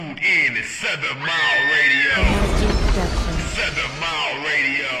in 7 Mile Radio. 7 Mile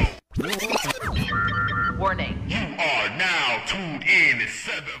Radio. Warning. You are now tuned in to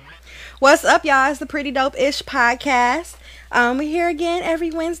 7 Mile. What's up, y'all? It's the Pretty Dope-ish podcast. We're here again every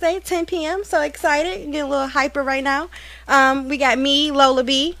Wednesday, 10 p.m. So excited. Getting a little hyper right now. We got me, Lola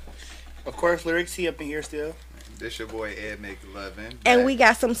B. Of course, Lyrics T up in here still. This your boy Ed McLovin. And we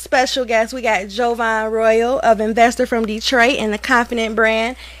got some special guests. We got Jovan Royal of Investor from Detroit and the Confident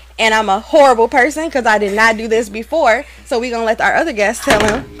brand. And I'm a horrible person because I did not do this before. So we're going to let our other guests tell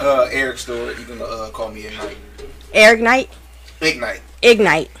him. Eric Stewart. You can call me Ignite. Eric Knight.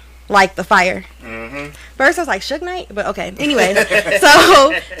 Ignite. Like the fire. Mm-hmm. First I was like Suge Knight, but okay. Anyway,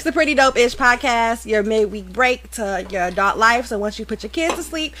 so it's the Pretty Dope-ish podcast, your midweek break to your adult life. So once you put your kids to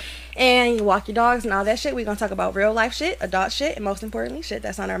sleep and you walk your dogs and all that shit, we're going to talk about real life shit, adult shit, and most importantly, shit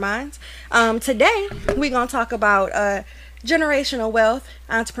that's on our minds. Today, we're going to talk about generational wealth,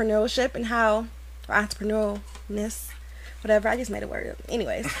 entrepreneurship, and how, or entrepreneurialness, whatever. I just made a word up.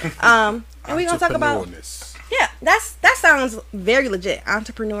 Anyways, and we're going to talk about... Yeah, that sounds very legit.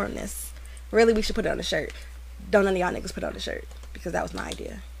 Entrepreneurness. Really, we should put it on the shirt. Don't none of y'all niggas put it on the shirt because that was my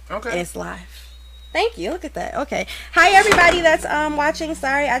idea. Okay. And it's live. Thank you. Look at that. Okay. Hi everybody that's watching.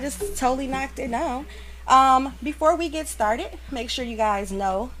 Sorry, I just totally knocked it down. Before we get started, make sure you guys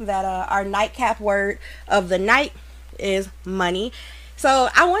know that our nightcap word of the night is money. So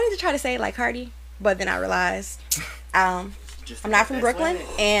I wanted to try to say it like Cardi, but then I realized I'm not from Brooklyn,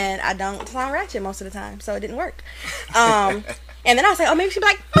 and I don't sound ratchet most of the time, so it didn't work. And then I was like, oh, maybe she'd be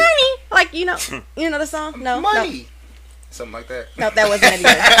like, money! Like, you know the song? No? Money! No. Something like that. Nope, that wasn't it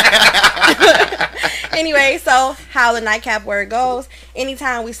either. Anyway, so how the nightcap word goes,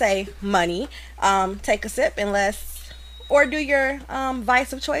 anytime we say money, take a sip or do your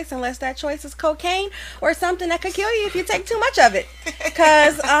vice of choice, unless that choice is cocaine or something that could kill you if you take too much of it.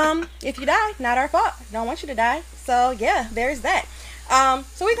 Because if you die, not our fault. Don't want you to die. So yeah, there's that.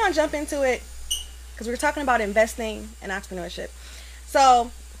 So we're gonna jump into it because we were talking about investing and entrepreneurship.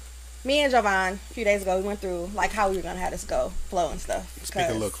 So me and Jovan a few days ago, we went through like how we were gonna have this go, flow and stuff. Speak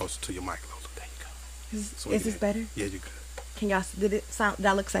a little closer to your mic, Lola. There you go. Is this better? Yeah, you're good. Can y'all, did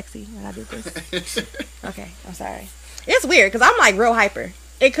I look sexy when I did this? Okay, I'm sorry. It's weird because I'm like real hyper.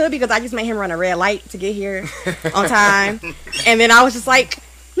 It could be because I just made him run a red light to get here on time. And then I was just like,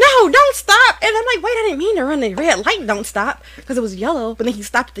 no, don't stop. And I'm like, wait, I didn't mean to run the red light, don't stop. Because it was yellow. But then he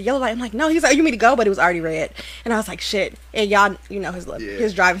stopped at the yellow light. I'm like, no. He's like, you mean to go? But it was already red. And I was like, shit. And y'all,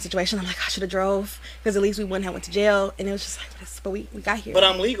 his driving situation. I'm like, I should have drove. Because at least we wouldn't have went to jail. And it was just like this. But we got here. But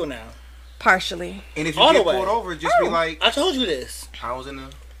I'm legal now. Partially. And if you All get the way. pulled over, just be like, I told you this. I was in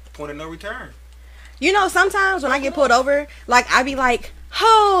the point of no return. You know, sometimes when I get pulled over, like, I be like,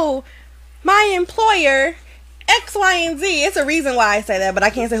 oh, my employer, X, Y, and Z. It's a reason why I say that, but I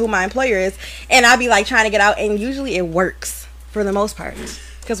can't say who my employer is. And I be, like, trying to get out, and usually it works for the most part.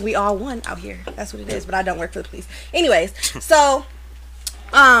 Because we all won out here. That's what it is, but I don't work for the police. Anyways, so,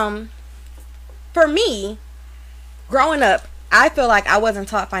 for me, growing up, I feel like I wasn't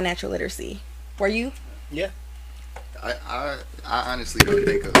taught financial literacy. Were you? Yeah. I honestly don't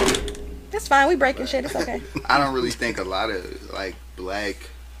think of... That's fine. We breaking shit. It's okay. I don't really think a lot of like black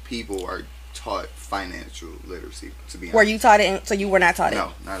people are taught financial literacy. To be honest, Were you taught it? So you were not taught it?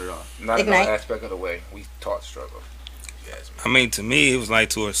 No, not at all. Not in no Ignite. aspect of the way. We taught struggle. Yes. I mean, to me, it was like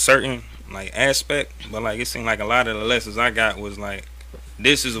to a certain like aspect, but like it seemed like a lot of the lessons I got was like,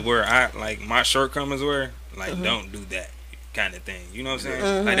 this is where I like my shortcomings were. Like, don't do that kind of thing. You know what I'm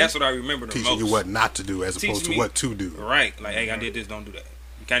saying? Like that's what I remember the Teaching most. you what not to do as opposed to what to do. Right. Like, hey, I did this. Don't do that.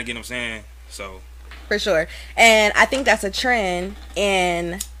 You kind of get what I'm saying? So. For sure. And I think that's a trend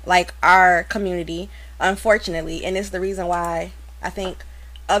in like our community, unfortunately, and it's the reason why I think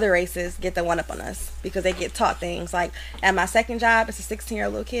other races get the one up on us, because they get taught things. Like at my second job, it's a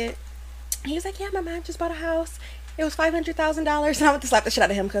 16-year-old little kid. He was like, yeah, my mom just bought a house. It was $500,000, and I went to slap the shit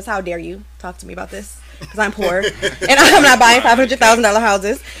out of him because how dare you talk to me about this? Because I'm poor and I'm not buying $500,000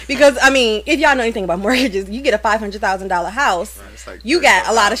 houses. Because I mean, if y'all know anything about mortgages, you get a $500,000 house, Like you got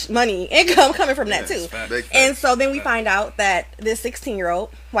a lot of money income coming from that too. Big And so then we find out that this 16-year-old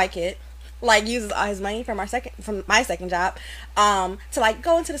white kid like uses all his money from my second job to like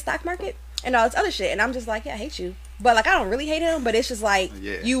go into the stock market and all this other shit. And I'm just like, yeah, I hate you. But like I don't really hate him, but it's just like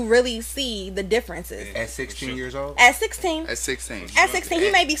you really see the differences. At 16 years old? At 16. At 16. At 16, he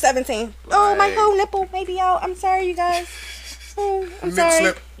may be 17. Oh, my whole nipple may be out. I'm sorry, you guys. Oh, I'm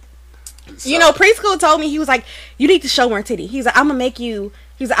sorry. You know, preschool told me, he was like, you need to show more titty. He's like, I'm gonna make you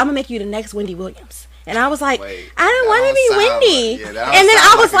the next Wendy Williams. And I was like, I didn't want to be Wendy. And then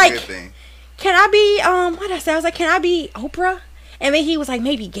I was like, can I be what did I say? I was like, can I be Oprah? And then he was like,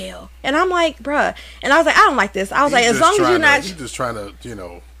 maybe Gail. And I'm like, bruh. And I was like, I don't like this. I was like, as long as you're not. He's just trying to,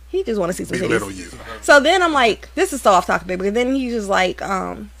 He just want to see some belittle titties. you. So then I'm like, this is so off topic, but then he's just like,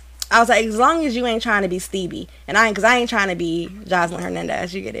 I was like, as long as you ain't trying to be Stevie, and because I ain't trying to be Jocelyn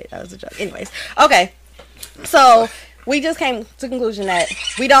Hernandez, you get it. That was a joke. Anyways, okay. So we just came to the conclusion that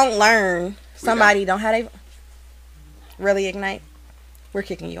we don't learn. Somebody don't have they really ignite. We're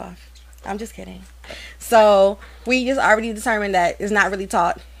kicking you off. I'm just kidding. So we just already determined that it's not really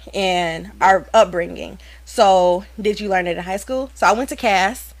taught in our upbringing. So did you learn it in high school? So I went to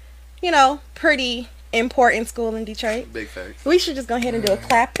Cass. Pretty important school in Detroit. Big facts. We should just go ahead and do a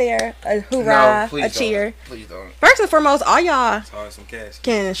clap there, a hoorah, please a cheer. Don't. Please don't. First and foremost, all y'all Some cash.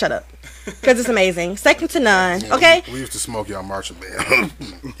 can shut up because it's amazing. Second to none. Okay, We used to smoke y'all marching band.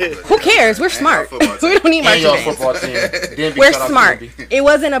 who cares? We're smart. We football team. don't need And your marching bands. football team. Then be We're shout out to smart. Ruby. It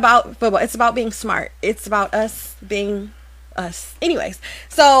wasn't about football. It's about being smart. It's about us being us. Anyways,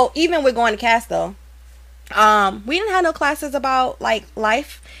 so even with going to Cass though, we didn't have no classes about like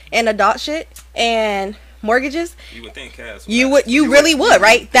life and adult shit and mortgages. You would think Cass. You really would,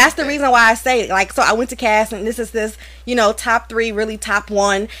 right? That's the reason why I say like. So I went to Cass, and this is this top 3, really top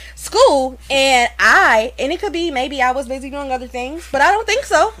 1 school, and it could be maybe I was busy doing other things, but I don't think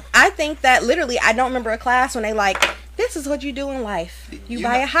so. I think that literally I don't remember a class when they like, this is what you do in life. You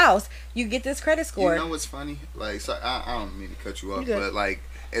buy a house, you get this credit score. You know what's funny? Like, so I don't mean to cut you off, good. but like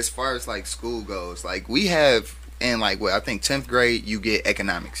as far as like school goes, like we have in like I think 10th grade you get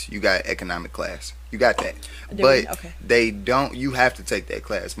economics. You got economic class. You got that. Do But we? Okay. they don't. You have to take that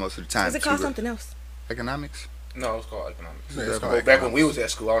class most of the time. Does it call something else? Economics? No, it's called economics. Yeah, it's called Back when economics. we was at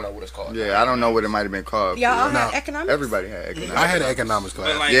school, I don't know what it's called. Yeah, I don't know what it might have been called. Y'all all Yeah. had No. economics? Everybody had economics. I had an economics class.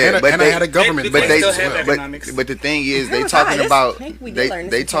 But like- Yeah, and, but and they- I had a government But class they, as still have well. economics. but the thing is, Oh they my talking God, about maybe we did learn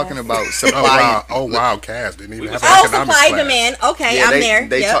this they in talking class. about Oh supply. wow, Cass didn't even have an Oh, economics supply class. demand. Okay, Yeah, I'm they, there.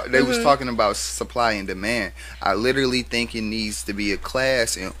 They, Yep. they was talking about supply and demand. I literally think it needs to be a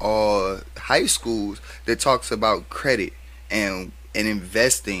class in all high schools that talks about credit and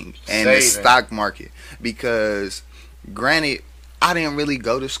investing and the Saving. stock market. Because, granted, I didn't really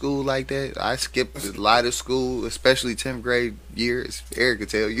go to school like that. I skipped a lot of school, especially 10th grade years. Eric could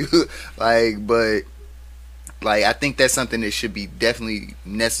tell you, but I think that's something that should be definitely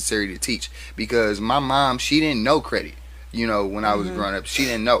necessary to teach, because my mom, she didn't know credit. When I was growing up, she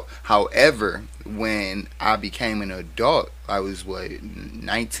didn't know. However, when I became an adult, I was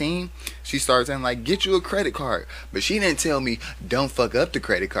 19. She started saying like, get you a credit card, but she didn't tell me don't fuck up the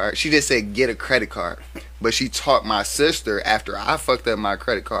credit card. She just said get a credit card. But she taught my sister after I fucked up my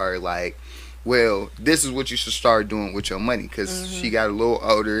credit card, like, well, this is what you should start doing with your money, because she got a little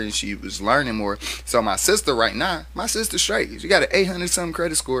older and she was learning more. So my sister right now, my sister's straight. She got an 800 something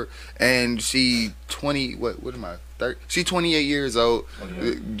credit score, and she 20. What am I? 30? She 28 years old.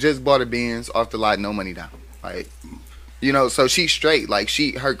 Just bought a Benz off the lot, no money down. Like, so she's straight. Like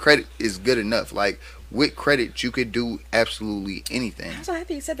her credit is good enough. Like with credit, you could do absolutely anything. I'm so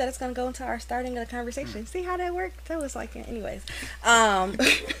happy you said that. It's going to go into our starting of the conversation. See how that worked? That was like, anyways.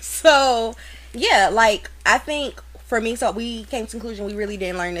 So, yeah, like, I think for me, so we came to the conclusion we really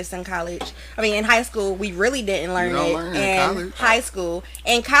didn't learn this in college. I mean, in high school, we really didn't learn You don't it learn in in college. high school.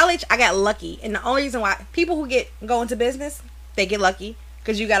 In college, I got lucky. And the only reason why people who go into business, they get lucky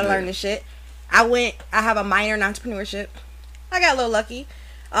because you got to learn this shit. I have a minor in entrepreneurship. I got a little lucky.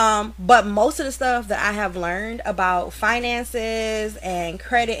 But most of the stuff that I have learned about finances and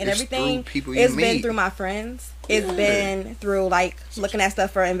credit and It's everything, through people you it's been meet. through my friends. It's been through like looking at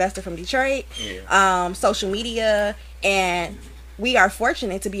stuff for Investor from Detroit, social media, and we are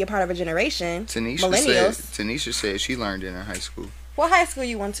fortunate to be a part of a generation. Tanisha said she learned it in high school. What high school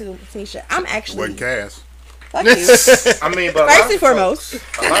you went to, Tanisha? I'm actually Wasn't Cass. fuck you. I mean, but First and foremost,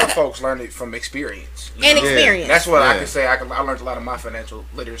 a lot of folks learn it from experience. and experience. That's what I Yeah. can say. I learned a lot of my financial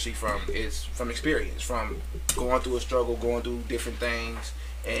literacy from experience, from going through a struggle, going through different things,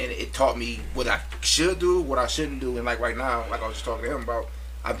 and it taught me what I should do, what I shouldn't do. And like right now, like I was just talking to him about,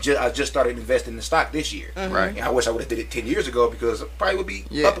 I just started investing in stock this year. Right. And I wish I would have did it 10 years ago, because I probably would be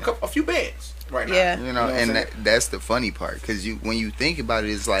Yeah. up a few bands right now. Yeah. You know, what I'm and saying? that's the funny part, because when you think about it,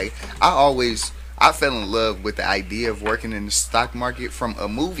 it's like I fell in love with the idea of working in the stock market from a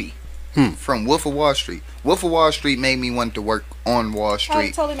movie, from Wolf of Wall Street. Wolf of Wall Street made me want to work on Wall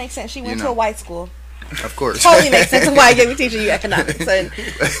Street. Totally makes sense. She went You to a know. white school. Of course. Totally makes sense of why I gave me teaching you economics and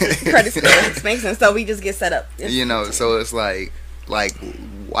credit scores. Makes sense. So we just get set up. So it's like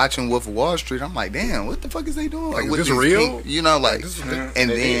watching Wolf of Wall Street. I'm like, damn, what the fuck is they doing? Like, is with this these real? people? This is- And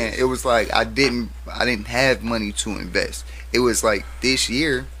then it was like I didn't have money to invest. It was like this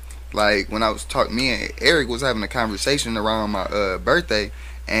year, Like when I was talking, me and Eric was having a conversation around my birthday,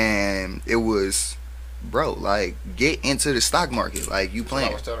 and it was, bro, like get into the stock market. Like you I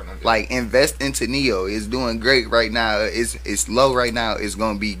playing. was telling them. Like invest into Neo. It's doing great right now. It's low right now. It's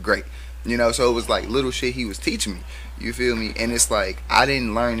gonna be great. You know, so it was like little shit he was teaching me. You feel me? And it's like I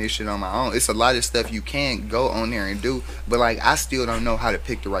didn't learn this shit on my own. It's a lot of stuff you can go on there and do, but like I still don't know how to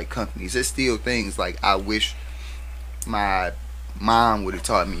pick the right companies. There's still things like I wish my mom would have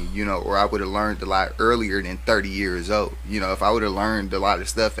taught me, you know, or I would have learned a lot earlier than 30 years old. You know, if I would have learned a lot of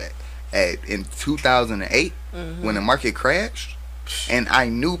stuff at in 2008 when the market crashed, and I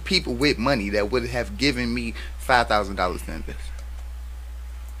knew people with money that would have given me $5,000 to invest,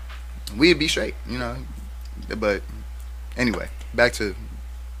 we'd be straight, you know. But anyway, back to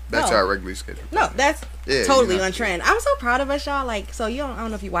our regular schedule. No, that's Yeah, totally you know. on trend. I'm so proud of us, y'all. Like, so I don't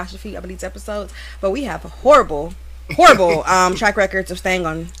know if you watched a few of these episodes, but we have horrible track records of staying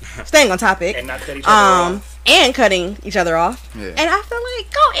on topic, And not cut each other off. and cutting each other off. Yeah. And I feel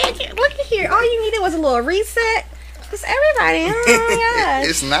like, go Angie, look at here. All you needed was a little reset. Cause everybody, oh my gosh.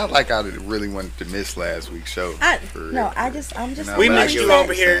 It's not like I really wanted to miss last week's show. I'm You just know, We but I missed get you what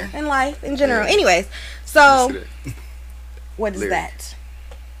over you're here. saying. in life in general. Yeah. Anyways, so Listen to that. what is Lyric. that?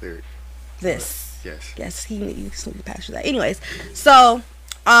 Lyric. This. Yes. Yes, he needs to pass through that. Anyways, so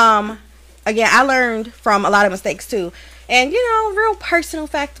again, I learned from a lot of mistakes too, and you know, real personal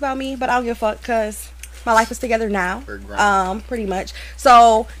fact about me, but I don't give a fuck because my life is together now. We're grinding. Pretty much.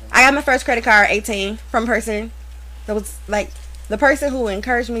 So I got my first credit card at 18 from a person that was like the person who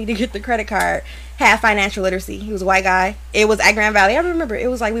encouraged me to get the credit card had financial literacy. He was a white guy. It was at Grand Valley. I remember it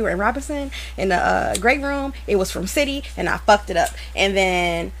was like we were in Robinson in the great room. It was from City, and I fucked it up. And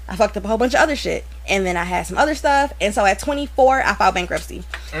then I fucked up a whole bunch of other shit. And then I had some other stuff. And so at 24, I filed bankruptcy.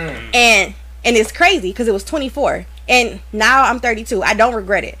 And it's crazy because it was 24. And now I'm 32. I don't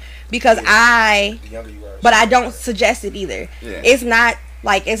regret it because The younger you are. but I don't suggest it either. Yeah. It's not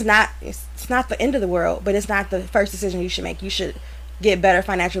like it's not the end of the world, but it's not the first decision you should make. You should get better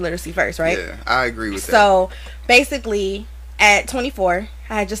financial literacy first, right? Yeah, I agree with that. So basically, at 24,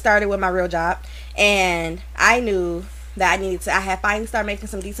 I had just started with my real job, and I knew that I had finally started making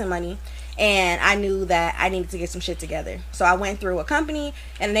some decent money, and I knew that I needed to get some shit together. So I went through a company,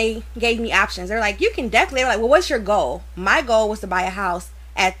 and they gave me options. They're like, you can definitely. They were like, well, what's your goal? My goal was to buy a house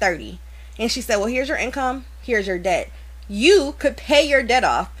at 30, and she said, well, here's your income, here's your debt. You could pay your debt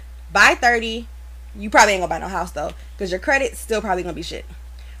off by 30. You probably ain't gonna buy no house though, because your credit's still probably gonna be shit.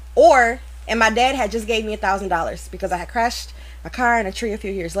 And my dad had just gave me $1,000 because I had crashed my car in a tree a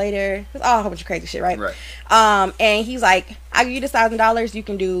few years later. It was all a whole bunch of crazy shit, right? Right. And he's like, I'll give you this $1,000. You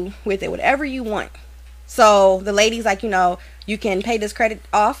can do with it whatever you want. So the lady's like, you know, you can pay this credit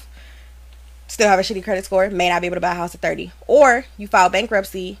off, still have a shitty credit score, may not be able to buy a house at 30, or you file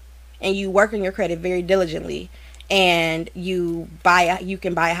bankruptcy and you work on your credit very diligently, and you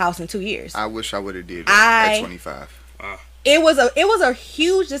can buy a house in 2 years. I wish I would have did that at 25. It was a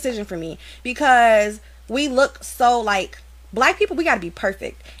huge decision for me because we look so like black people. We got to be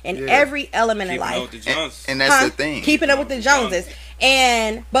perfect in Yeah. every element of Keeping up life. with the Joneses. And that's Huh? the thing. Keeping up with the Joneses.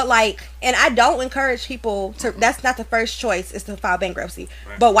 And I don't encourage people to. That's not the first choice. Is to file bankruptcy.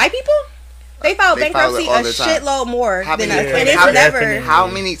 Right. But white people, they file They file bankruptcy it all a the time. shitload more How than many- us, and how- it's never. definitely. How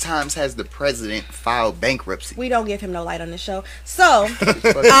many times has the president filed bankruptcy? We don't give him no light on this show. So.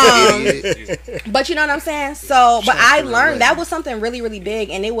 Fucking idiot. But you know what I'm saying? So, but I Shout out to learned the that legend. was something really, really big,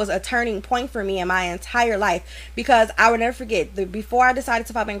 and it was a turning point for me in my entire life because I would never forget. Before I decided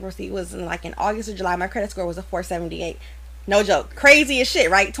to file bankruptcy, it was in August or July. My credit score was a 478. No joke. Crazy as shit,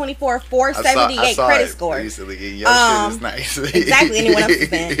 right? 24, 478 credit score. Recently, and your shit is nice. Exactly. Anyone else's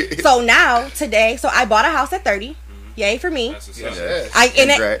fan. So now, today, I bought a house at 30. Yay for me. That's what's Yes, up. yes.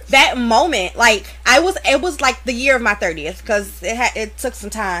 Congrats. That moment, it was like the year of my 30th because it took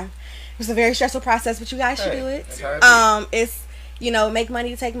some time. It was a very stressful process, but you guys should do it. That's how it is. It's make money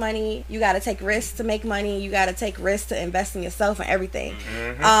to take money. You got to take risks to make money. You got to take risks to invest in yourself and everything.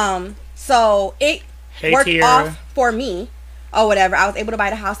 So it Hey, worked Kiara. off for me or whatever. I was able to buy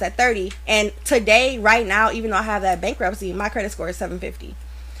the house at 30, and today, right now, even though I have that bankruptcy, my credit score is 750.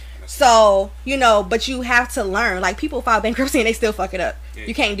 So, but you have to learn. Like, people file bankruptcy and they still fuck it up. Yeah.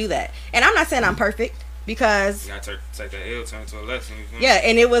 You can't do that. And I'm not saying I'm perfect because, You gotta take that L, turn it to a lesson. You feel me? yeah,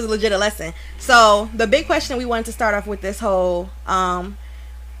 and it was legit a lesson. So, the big question we wanted to start off with this whole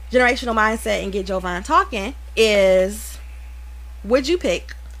generational mindset and get Jovan talking is, would you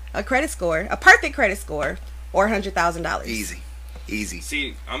pick a perfect credit score, or $100,000? Easy.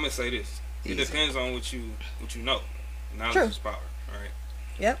 See, I'm gonna say this. It Easy. depends on what you know. Knowledge True. is power,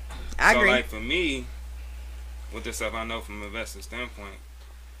 right? I agree. So, like, for me, with this stuff I know from an investing standpoint,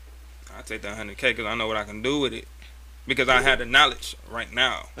 I take that 100K because I know what I can do with it. Because I had the knowledge right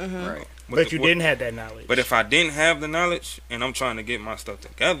now. Right. But you didn't have that knowledge. But if I didn't have the knowledge and I'm trying to get my stuff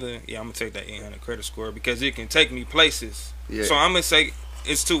together, yeah, I'm gonna take that 800 credit score because it can take me places. Yeah. So I'm gonna say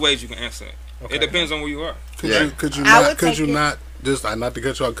it's two ways you can answer it. Okay. It depends on where you are. Could you I not? would Could take you it. not? Just not to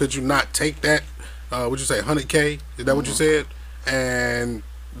cut you off. Could you not take that? Would you say 100K? Is that what you said? And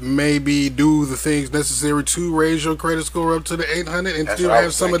maybe do the things necessary to raise your credit score up to the 800 and That's still what I have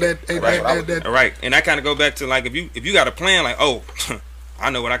was some of that. thinking. That's what I was that All right, and I kind of go back to like if you got a plan, like I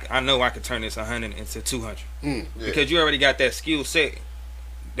know I could turn this 100 into 200 because you already got that skill set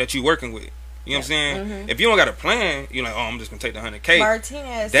that you working with. You know what I'm saying? If you don't got a plan, you're like, oh, I'm just gonna take the 100K.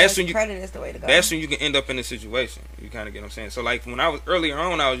 Martinez That's says when you- credit is the way to go. That's when you can end up in a situation. You kind of get what I'm saying. So like when I was earlier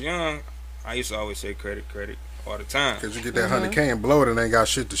on, when I was young, I used to always say credit all the time. Because you get that 100K and blow it and ain't got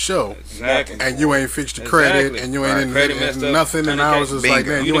shit to show. Exactly. And you ain't fixed your credit Exactly. and you ain't in Credit messed up, nothing. And I was just like,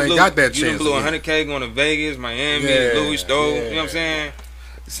 man, you done ain't blew- got that You done chance. blew again. 100K going to Vegas, Miami, Yeah, Louis Stowe. yeah. You know what I'm saying?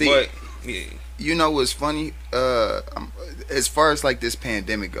 See, But yeah. you know what's funny? As far as like this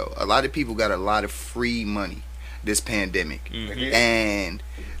pandemic go, a lot of people got a lot of free money this pandemic, and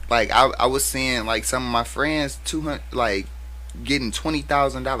like I was seeing like some of my friends 200 like getting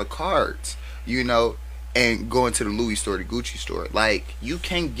 $20,000 cards, you know, and going to the Louis store, the Gucci store. Like you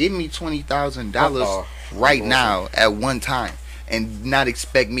can't give me $20,000 right now at one time and not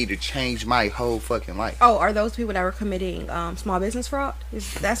expect me to change my whole fucking life. Oh, are those people that were committing small business fraud?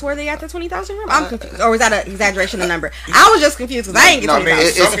 That's where they got the 20,000 from? I'm confused. Or was that an exaggeration of number? I was just confused because I ain't get No,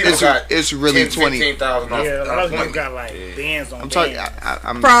 20,000. Some people got it's really 10, 20. 15,000 off. Yeah, a lot of people off got like bands on I'm talking. bands.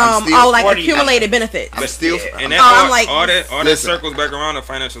 I'm From still, like 40. accumulated benefits. I'm still. And Oh, that I'm like- all that Listen. circles back around to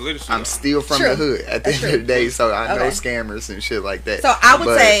financial literacy. I'm still from True. the hood at the That's end of the day, so I know Okay. scammers and shit like that. So I would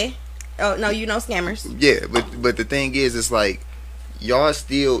But, say, oh no, you know scammers. yeah, but the thing is, it's like y'all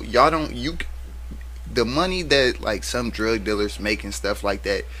don't the money that like some drug dealers make and stuff like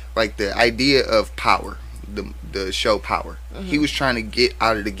that, like the idea of power, the show Power. He was trying to get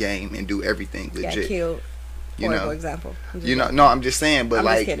out of the game and do everything Got legit. killed. You Horrible know, example. you know, no, I'm just saying, but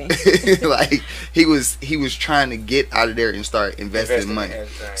I'm just like, like he was trying to get out of there and start investing money.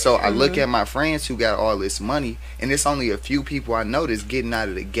 So I look at my friends who got all this money, and it's only a few people I know that's getting out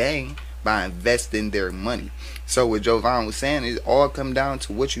of the game by investing their money. So what Jovan was saying is all come down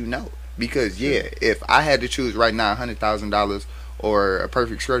to what you know. Because yeah, if I had to choose right now $100,000 or a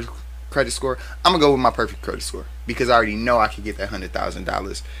perfect credit score, I'm gonna go with my perfect credit score because I already know I can get that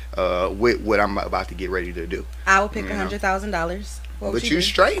 $100,000 with what I'm about to get ready to do. I would pick You know. $100,000. What would But you you do?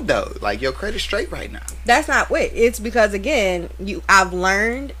 straight though, like your credit's straight right now. That's not what it's because again I've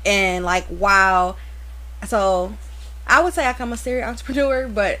learned and like wow, so I would say I'm a serial entrepreneur,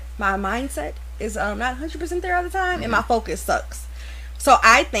 but my mindset is not 100% there all the time, and my focus sucks. So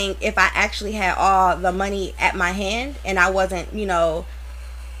I think if I actually had all the money at my hand and I wasn't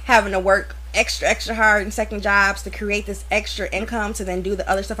having to work extra hard and second jobs to create this extra income to then do the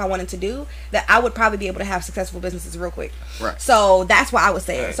other stuff I wanted to do, that I would probably be able to have successful businesses real quick. Right. So that's what I would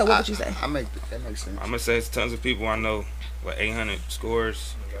say. So what would you say? That makes sense. I'm gonna say it's tons of people I know with 800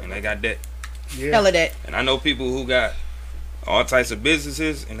 scores and they got debt. Yeah. Hella debt. And I know people who got all types of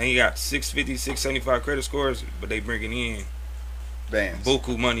businesses and they got 650, 675 credit scores, but they bringing in Bands.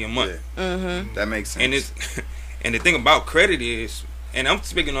 buku money a month. Mm-hmm. That makes sense. And it's and the thing about credit is, and I'm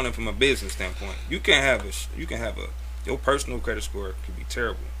speaking on it from a business standpoint. You can have your personal credit score can be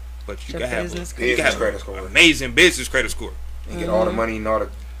terrible, but you Your can have business you can have credit an score. amazing business credit score. You get all the money and all the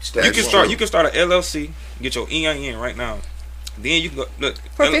stuff. You can start an LLC, get your EIN right now. Then you can go look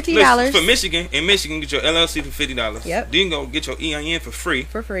For $50. for Michigan. In Michigan, get your LLC for $50. Yep. Then you can go get your EIN for free.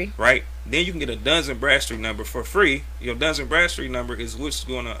 For free. Right. Then you can get a Duns and Bradstreet number for free. Your Duns and Bradstreet number is what's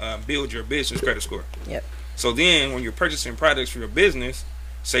going to build your business credit score. Yep. So then, when you're purchasing products for your business,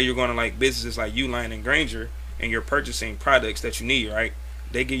 say you're going to like businesses like Uline and Granger, and you're purchasing products that you need, right?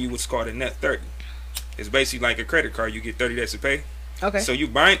 They give you what's called a net 30. It's basically like a credit card. You get 30 days to pay. Okay. So you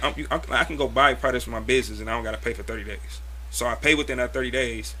buying, I can go buy products for my business, and I don't got to pay for 30 days. So I pay within that 30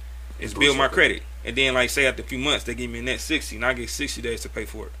 days. It's build my credit, and then like say after a few months they give me a net 60, and I get 60 days to pay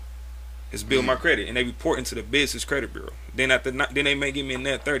for it. It's build my credit, and they report into the Business Credit Bureau. Then then they may give me a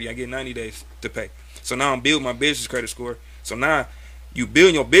net 30. I get 90 days to pay. So now I'm building my business credit score. So now you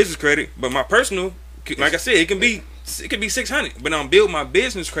build your business credit, but my personal, like I said, it can be 600. But I'm building my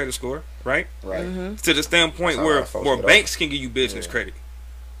business credit score, right? Right. To the standpoint That's how where our folks get banks can give you business credit.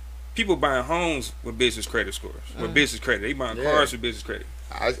 People buying homes with business credit scores, with business credit. They buying cars with business credit.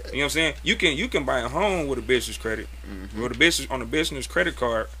 You know what I'm saying? You can buy a home with a business credit, with a business on a business credit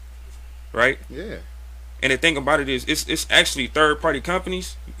card, right? Yeah. And the thing about it is, it's actually third party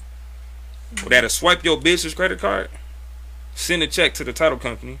companies that'll swipe your business credit card, send a check to the title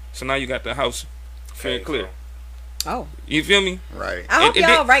company. So now you got the house free and clear. Oh, You feel me? Right. I hope And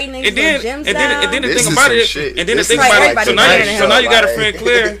y'all then- writing these And then, little gems and down. then the This thing is about some it, shit. and then the This thing is about like it, so everybody now you got a like- free and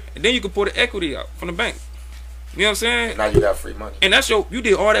clear, and then you can pull the equity out from the bank. You know what I'm saying? Now you got free money. And that's you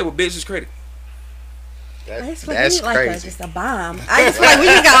did all that with business credit. I just feel That's like we crazy. just a bomb. I just feel like we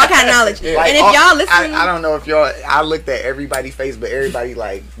just got all kind of knowledge. Like, and if y'all listening, I don't know if y'all. I looked at everybody's face, but everybody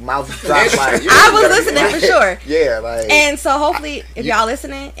like mouth dropped. Like I was listening for sure. Yeah, like And so hopefully, if y'all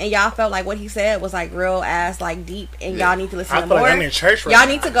listening and y'all felt like what he said was like real ass like deep, and y'all need to listen I to feel more, like I'm in church right y'all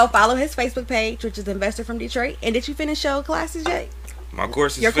now. need to go follow his Facebook page, which is Investor from Detroit. And did you finish your classes yet? My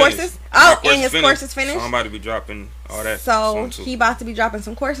course is Your finished. courses? My Oh, and his course is finished? So I'm about to be dropping all that. So soon, too. he about to be dropping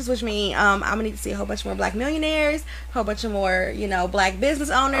some courses, which means I'm gonna need to see a whole bunch more black millionaires, a whole bunch of more, black business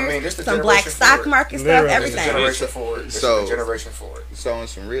owners, I mean, this the some black generation stock for it. market stuff, Literally. It's a everything. generation forward. This So- is the generation forward. So on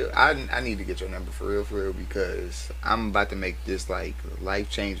some real, I need to get your number for real, because I'm about to make this like life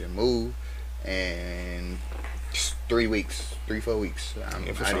changing move, and 3 weeks, 3-4 weeks, I'm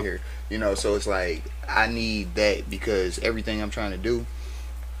Yeah, for out sure. of here. So it's like I need that because everything I'm trying to do,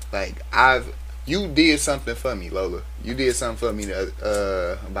 like you did something for me, Lola. You did something for me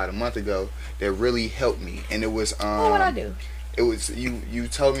about a month ago that really helped me, and it was Oh, what I do? It was you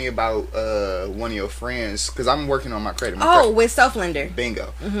told me about one of your friends because I'm working on my credit. Oh, with Self Lender.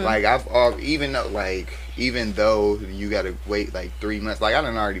 Bingo. Mm-hmm. Like even though you gotta wait like 3 months, like I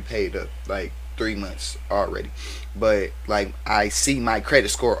done already paid up like 3 months already, but like I see my credit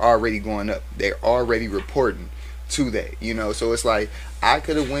score already going up. They're already reporting to that, so it's like I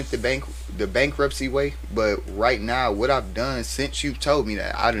could have went the bankruptcy way, but right now what I've done since you've told me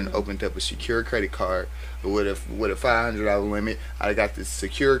that, I done opened up a secure credit card with a $500 limit. I got the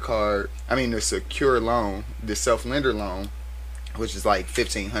secure loan, the self-lender loan, which is like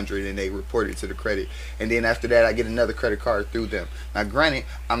 $1,500, and they report it to the credit, and then after that I get another credit card through them. Now granted,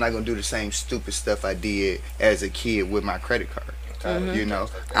 I'm not gonna do the same stupid stuff I did as a kid with my credit card.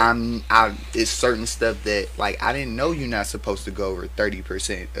 It's certain stuff that like I didn't know you're not supposed to go over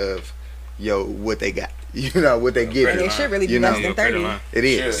 30% of what they got. What they give And you. it should really be You less know, than 30. It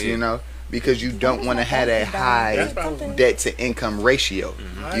is, Sure. because you don't want to have that high That's probably- debt to income ratio.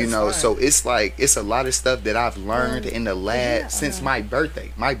 That's fine. So it's like it's a lot of stuff that I've learned in the lab since my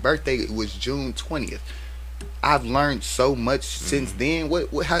birthday. My birthday was June 20th. I've learned so much since then.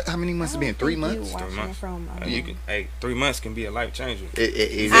 How many months has it been? 3 months? 3 months. From, You can, 3 months can be a life changer.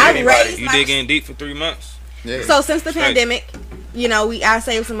 I raised You my- dig in deep for 3 months. Yeah. So since the Straight. pandemic, I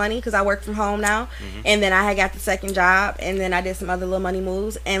saved some money because I work from home now, and then I had got the second job, and then I did some other little money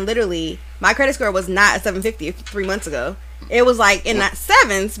moves, and literally my credit score was not a 750 3 months ago. It was like in that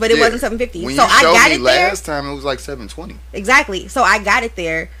sevens, but it Yeah. wasn't 750. When So you I showed got me it there. last time, it was like 720. Exactly. So I got it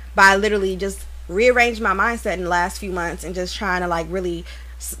there by literally just rearranging my mindset in the last few months and just trying to like really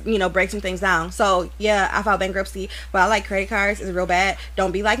break some things down. So yeah, I filed bankruptcy, but I like credit cards. It's real bad.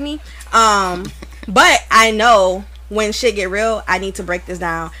 Don't be like me. But I know when shit get real, I need to break this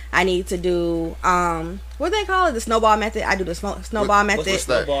down. I need to do what do they call it? The snowball method. I do the snowball method. what's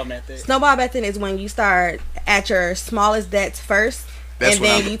that? Snowball method. Snowball method is when you start at your smallest debts first, That's and what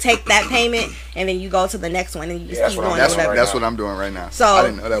then I'm- you take that payment, and then you go to the next one, and you just that's keep what I'm going. doing or whatever. right That's now. what I'm doing right now. So I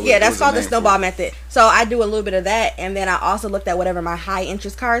didn't know that was, yeah, it that's was a called the name snowball for it. method. So I do a little bit of that, and then I also looked at whatever my high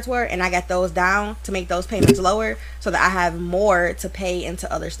interest cards were, and I got those down to make those payments lower, so that I have more to pay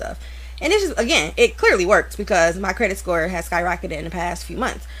into other stuff. And it's just, again, it clearly works because my credit score has skyrocketed in the past few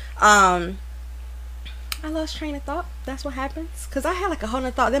months. I lost train of thought. That's what happens. Because I had like a whole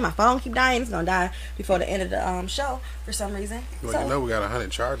nother thought. Then my phone keep dying. It's going to die before the end of the show for some reason. Well, So, we got 100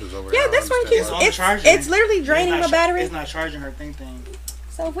 charges over yeah, there. this one I keeps... understand on the It's, charger. it's literally draining It's the not battery. It's not charging her thing.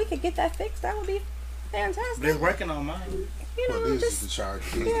 So if we could get that fixed, that would be fantastic. But it's working on mine. You why. know, Well, this just... is the charge.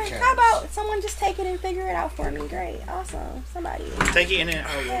 These Yeah, the cameras. how about someone just take it and figure it out for me? Great, awesome, somebody. Take it in and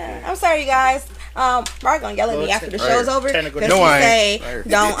out. Yeah, I'm sorry, you guys. Mark gonna yell at me after the show's over technical because No, I he say ain't.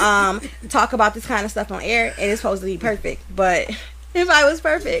 don't talk about this kind of stuff on air. And it's supposed to be perfect, but if I was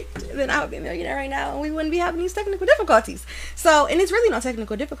perfect, then I would be a millionaire right now, and we wouldn't be having these technical difficulties. So, and it's really no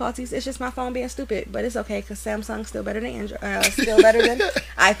technical difficulties. It's just my phone being stupid, but it's okay because Samsung's still better than Android, still better than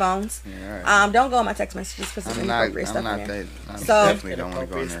iPhones. Yeah, all right. Don't go on my text messages because there's I'm not inappropriate stuff in there. that. I So- definitely don't want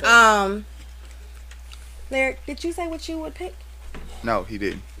to go in there. Lyric, did you say what you would pick? No, he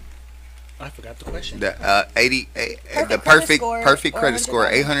didn't. I forgot the question. The 80, the credit score perfect or credit score,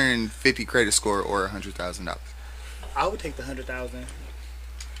 100,000. 850 credit score, or $100,000. I would take the 100,000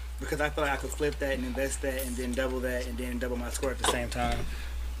 because I feel like I could flip that and invest that and then double that and then double my score at the same time.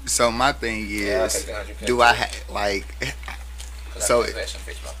 So my thing Yeah, I is, take the 100K. do I have like? So- Possession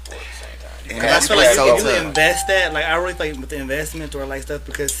fits my sport at the same time. And I that's feel like so if you tough. invest that, like I really like with the investment or like stuff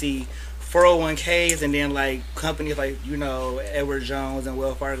because see, 401ks and then like companies like Edward Jones and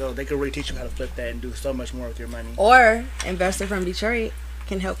Wells Fargo, they could really teach you how to flip that and do so much more with your money. Or Investor from Detroit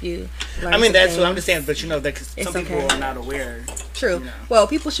can help you learn I mean some that's what things. I'm just saying, but that 'cause It's some people okay. are not aware. True. you know. Well,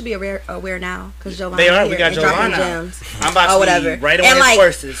 people should be aware now because Giovanna They are. We here got and dropping Giovanna. gems. I'm about Or to whatever. be right on And his like,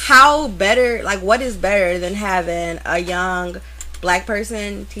 courses. how better? Like, what is better than having a young Black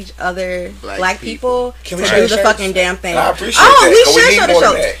person teach other Black black people Can to we do share the shirts? fucking damn thing? And I appreciate Oh, that. we 'cause should need show the more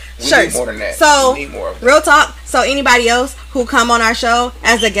than shirts. that. We Shirts. need more than that. So, we need more of that. real talk. So anybody else who come on our show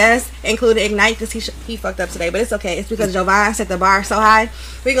as a guest, including Ignite, because he fucked up today, but it's okay. It's because Jovan set the bar so high.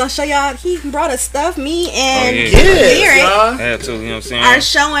 We're gonna show y'all. He brought us stuff. Me and yeah. Lyric y'all. Had to, you know what I'm saying? are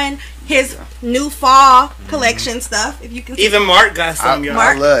showing his new fall collection stuff. If you can see, Even Mark got some, y'all.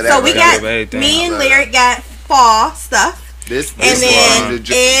 Mark. love that So we right got there. Everything. me and I love Lyric got fall stuff, This and then one,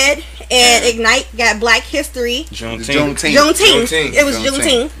 the Ed and Ignite got Black History. Juneteenth. Juneteenth. It was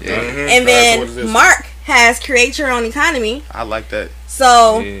Juneteenth. Yeah, And That's what it then is. Mark has Create Your Own Economy. I like that.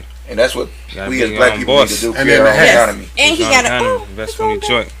 So Yeah. And that's what Gotta we be as your black own people boss. need to do. And Create then our the own hat. economy. and he John got Connor, a invest it's from all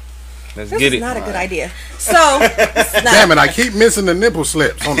Detroit. Let's This get is it. not a good idea. So it's not. Damn it! I keep missing the nipple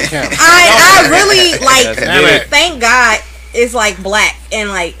slips on the camera. I really like. Let's get it. Thank God it's like black and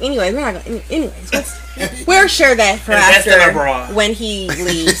like. Anyways, we're not gonna. Anyways, we'll share that for Invest in a after bra. when he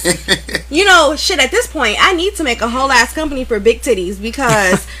leaves. Shit. At this point, I need to make a whole ass company for big titties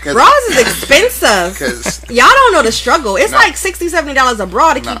because 'Cause- bras is expensive. Cause Y'all don't know the struggle. It's No. like $60-$70 a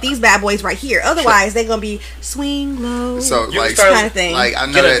bra to keep No. these bad boys right here. Otherwise, they're gonna be swing low. so You like, start- kind of thing. like I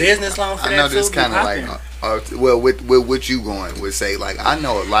know Get a that. business loan for I know that this too, kind be of like, popping. well, with what you going would say, like I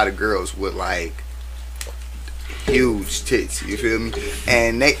know a lot of girls with like huge tits. You feel me?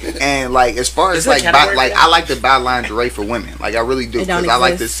 And like as far Is as there a like category like for I like to buy lingerie for women. Like I really do It don't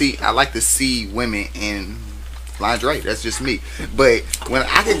because exist. I like to see women in lingerie. That's just me. But when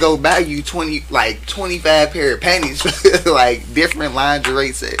I could go buy you 25 pair of panties, like different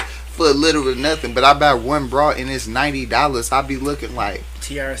lingerie set for a little or nothing, but I buy one bra and it's $90, I'll be looking like,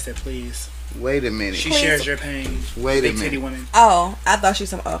 Tiara said, please. wait a minute. She shares your pain. Wait a Big titty minute. women. Oh, I thought she was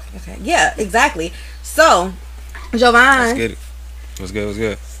some. Oh, okay. Yeah, exactly. So, Let's Jovan, get it. What's good? What's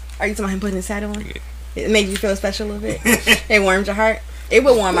good? are you talking about him putting his hat on? Yeah. It made you feel special a little bit. It warmed your heart. It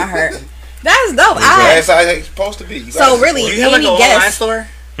would warm my heart. That's dope. That's how it's supposed to be. You So gotta really, You have like any an online guess? store?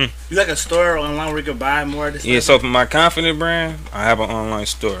 You like a store online where you can buy more of this Yeah, stuff? so for my Confident brand, I have an online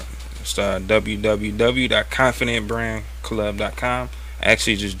store. It's www.confidentbrandclub.com. I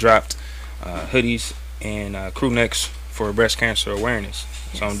actually just dropped hoodies and crew necks for breast cancer awareness.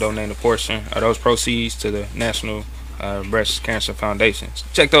 So I'm donating a portion of those proceeds to the National Breast Cancer Foundation. So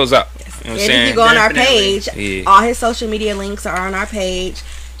check those out. You know what I'm And if saying? you go on our Definitely. page, Yeah. all his social media links are on our page.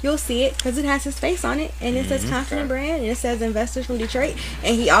 You'll see it because it has his face on it, and it says Confident Brand, and it says Investors from Detroit,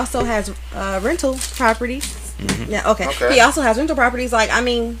 and he also has rental properties. Yeah, okay. Okay. He also has rental properties. Like, I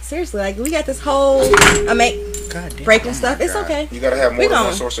mean, seriously, like we got this whole God damn. breaking stuff. It's okay. You gotta have more We than one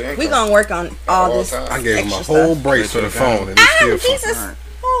gon' source of income. we gonna work on all all this. time. I gave him a extra whole stuff. brace for the phone, and it's Ah, still Jesus! fine.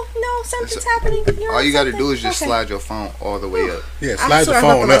 Oh no, something's happening. You're All on you got to something. do is just Okay. slide your phone all the way up. Yeah, I slide swear the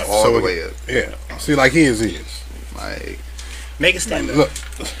I phone hope up All so the it- way up. Yeah, see, like his is. Like, Make it stand up. Look,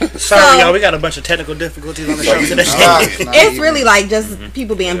 Sorry, So- y'all. We got a bunch of technical difficulties on the show today. It's really like just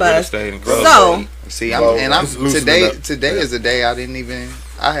people being Real buzzed. estate and growth. So see, Well, I'm let's loosen today. it up. Today is a day I didn't even.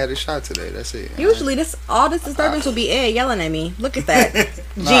 I had a shot today. That's it. usually all this disturbance will be Ed yelling at me. Look at that.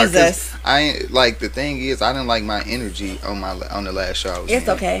 Nah, 'cause Jesus. I ain't like the thing is I didn't like my energy on the last show. I was It's in.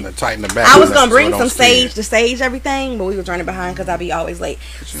 okay. tighten the back. I was so gonna bring it don't some spin. sage to sage everything, but we was running behind because I be always late.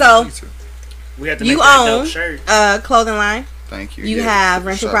 But you So need to. We have to you make that own dope shirt. a clothing line. Thank you. You Yeah, have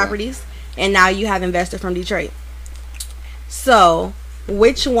rental shout out. properties, and now you have Investor from Detroit. So,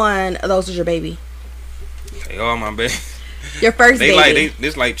 which one of those was your baby? They all my baby. Your first They baby.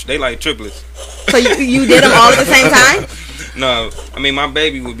 they like triplets. So you did them all at the same time? No, I mean my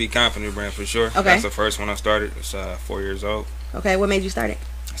baby would be Confident Brand for sure. Okay. That's the first one I started. It's 4 years old. Okay, what made you start it?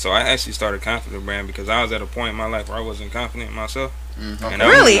 So I actually started Confident Brand because I was at a point in my life where I wasn't confident in myself. Mm-hmm. And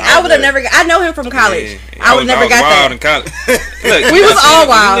Really? I would have never. I know him from college. I would never got wild that. in college. Look, We was all when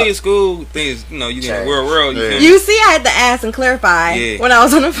wild. You leave school, things, you know, you get in the world. You Yeah. feel You see, I had to ask and clarify Yeah. when I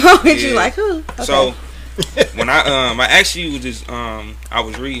was on the phone with you. Yeah. Like, who? Okay. So when I actually was just I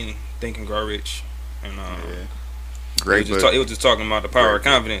was reading Think and Grow Rich, and Great it was, book. it was just talking about the power of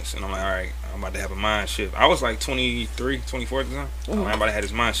Great book. confidence, and I'm like, all right, I'm about to have a mind shift. I was like 23, 24 at the time. I'm about to have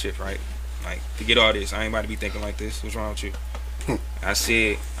this mind shift, right? Like, forget all this. I ain't about to be thinking like this. What's wrong with you? I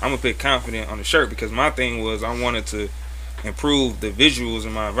said I'm gonna put confident on the shirt because my thing was I wanted to improve the visuals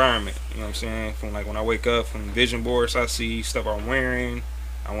in my environment. You know what I'm saying? From like when I wake up, from vision boards, I see stuff I'm wearing.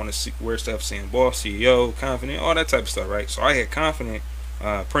 I want to wear stuff saying boss, CEO, confident, all that type of stuff, right? So I had confident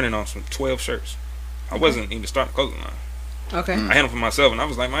printing on some 12 shirts. I wasn't even starting a clothing line. Okay. I had them for myself, and I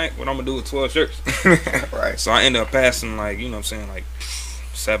was like, man, what I'm gonna do with 12 shirts? Right. So I ended up passing like, you know what I'm saying, like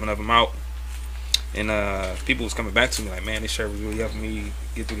 7 of them out. And people was coming back to me like, man, this shirt was really helping me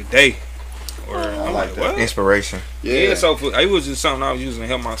get through the day. Or I'm like, what? Inspiration. Yeah, so it was just something I was using to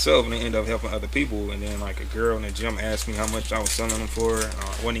help myself, and it ended up helping other people. And then like a girl in the gym asked me how much I was selling them for. I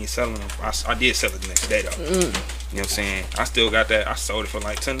wasn't even selling them. I did sell it the next day though. You know what I'm saying? I still got that. I sold it for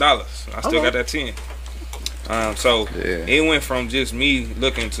like $10. I still got that 10. So it went from just me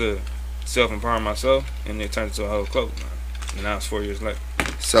looking to self-empower myself, and it turned into a whole clothing line. And now it's 4 years later.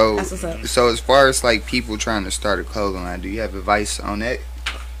 So, That's what's up. so as far as like people trying to start a clothing line, do you have advice on that?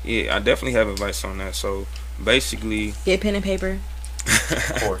 Yeah, I definitely have advice on that. So basically, Get pen and paper.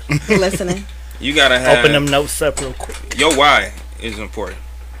 Of course. Listening. you gotta have Open them notes up real quick. your why is important.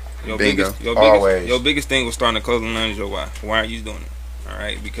 Bingo. Always. Your biggest thing with starting a clothing line is your why. Why are you doing it? All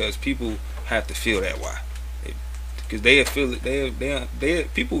right, because people have to feel that why. Because they feel it. They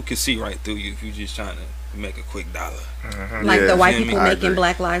people can see right through you if you're just trying to make a quick dollar. Like Yeah, the white feel me? people I making agree.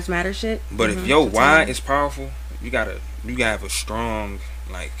 Black Lives Matter shit. But if your why is powerful, you gotta have a strong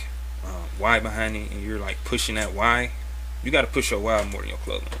like why behind it, and you're like pushing that why. You gotta push your why more than your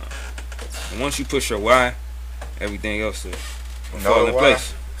clothing line. And once you push your why, everything else will fall in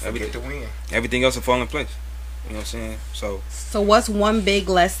place. Get to win. Everything else will fall in place. You know what I'm saying? So So what's one big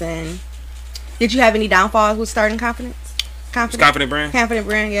lesson? Did you have any downfalls with starting confidence? confident brand. Confident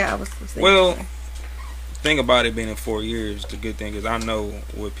brand. Yeah, I was thinking. Well, thing about it being in 4 years, the good thing is I know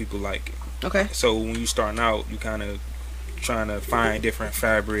what people like. Okay. So when you starting out, you kind of trying to find different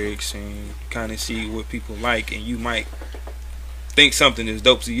fabrics and kind of see what people like, and you might think something is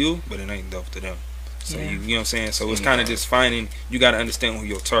dope to you, but it ain't dope to them. So Yeah. you know what I'm saying? So it's kind of just finding, you got to understand who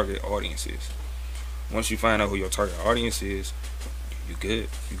your target audience is. Once you find out who your target audience is, you good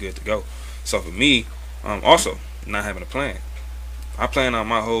to go. So for me, also not having a plan, I plan on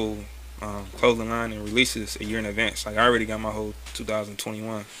my whole clothing line and releases a year in advance. Like I already got my whole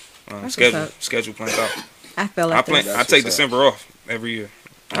 2021 That's schedule what's up. planned out. I feel like I this. take December off every year.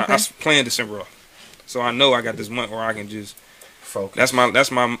 Okay. I plan December off, so I know I got this month where I can just Focus.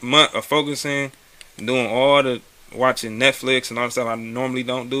 that's my month of focusing, doing all the watching Netflix and all the stuff I normally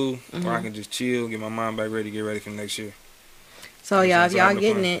don't do, where I can just chill, get my mind back ready, get ready for next year. So y'all, if So y'all I'm the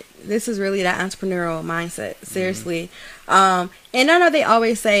getting plan. it, this is really that entrepreneurial mindset. Seriously. And I know they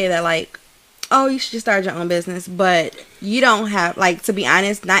always say that like, oh, you should just start your own business, but you don't have like, to be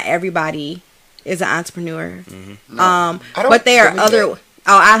honest, not everybody is an entrepreneur. I don't But there are believe other. that.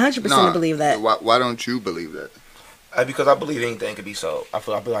 Oh, I 100% Nah, believe that. Why don't you believe that? Because I believe anything can be sold. I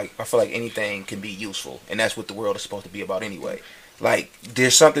feel like anything can be useful, and that's what the world is supposed to be about anyway. Like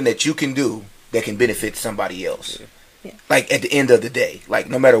there's something that you can do that can benefit somebody else. Yeah. Like at the end of the day, like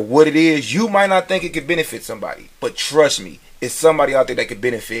no matter what it is, you might not think it could benefit somebody, but trust me, it's somebody out there that could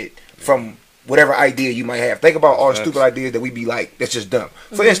benefit from whatever idea you might have. Think about all the Facts. stupid ideas that we be like, that's just dumb.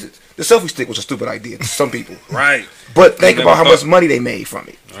 For instance, the selfie stick was a stupid idea to some people, Right. but think Never about how much thought. money they made from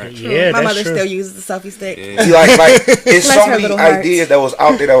it. Yeah, My that's mother true. still uses the selfie stick. Yeah. See, like it's Bless so her many little heart. ideas that was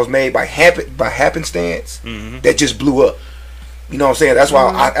out there that was made by happenstance that just blew up. You know what I'm saying? That's why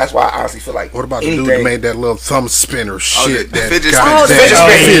I honestly feel like What about the anything, dude that made that little thumb spinner shit? the that fidget got spinner. that Oh,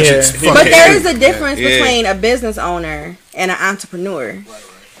 yeah. fidget's But But fucking- there is a difference Yeah. between a business owner and an entrepreneur.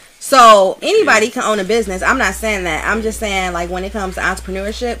 So anybody can own a business. I'm not saying that. I'm just saying like when it comes to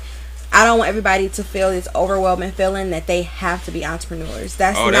entrepreneurship, I don't want everybody to feel this overwhelming feeling that they have to be entrepreneurs.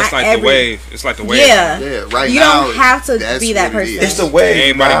 That's Oh, not that's like every. the wave. It's like the wave. Yeah. Yeah, right You now. don't have to that's be that what it person. it's the is. way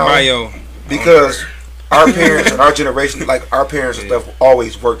Everybody now, bio. because our parents and our generation, like our parents and stuff,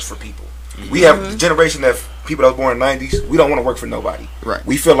 always worked for people. We have the generation of people that was born in the 90s. We don't want to work for nobody. Right.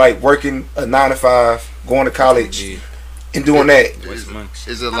 We feel like working a 9 to 5, going to college, Yeah. and doing that. Waste of money.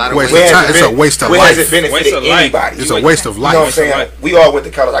 It's a lot of Waste ways. of time. It's a waste of Where has it life. benefited Waste of life. anybody? It's a waste of You know what I'm life. saying? Right. We all went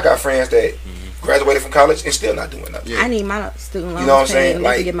to college. I got friends that graduated from college and still not doing nothing. Yeah. I need my student loans You know what I'm paid saying? and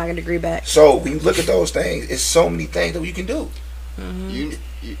Like- to get my degree back. So when you look at those things, it's so many things that you can do.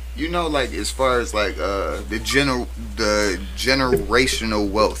 You know, like as far as like the generational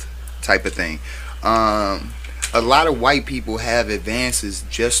wealth type of thing. A lot of white people have advances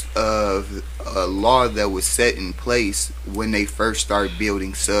just of a law that was set in place when they first started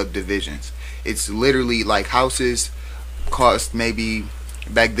building subdivisions. It's literally like houses cost maybe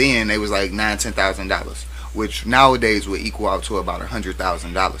back then they was like $9,000-$10,000, which nowadays would equal out to about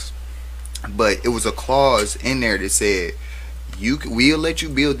 $100,000. but it was a clause in there that said we'll let you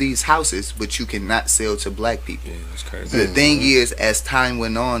build these houses, but you cannot sell to black people. Yeah, that's crazy. The thing is, as time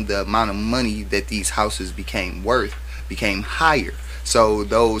went on, the amount of money that these houses became worth became higher. So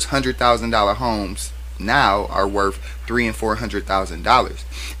those $100,000 homes now are worth $300,000 and $400,000,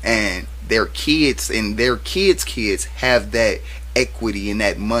 and their kids and their kids have that equity in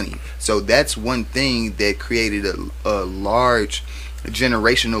that money. So that's one thing that created a large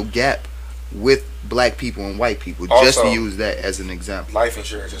generational gap with black people and white people. Just to Also, use that as an example. Life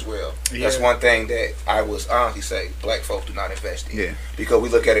insurance as well. That's one thing that I was honestly say black folks do not invest in. Yeah. Because we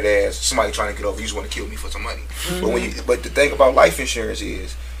look at it as somebody trying to get over. You just want to kill me for some money. But the thing about life insurance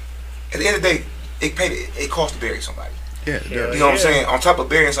is, at the end of the day, it costs to bury somebody. Yeah, it does. You know what I'm saying? On top of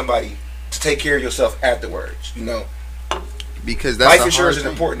burying somebody, to take care of yourself afterwards. You know, Because that's life a insurance hard is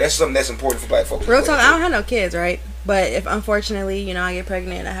thing. important. That's something that's important for black folks. Real talk, I don't have no kids, right? But if unfortunately, I get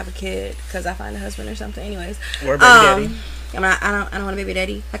pregnant and I have a kid because I find a husband or something, anyways. Or baby daddy. I don't want a baby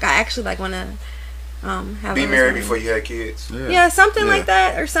daddy. Like I actually want to have Be a married husband. before you had kids. Yeah, something Yeah. like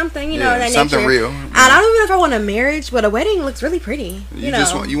that or something, Yeah, that something nature. real. And I don't even know if I want a marriage, but a wedding looks really pretty. You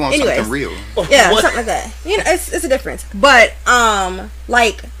just want Anyways. something real. Yeah, What? something like that. It's a difference. But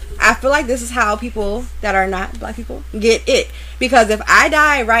like I feel like this is how people that are not black people get it. Because if I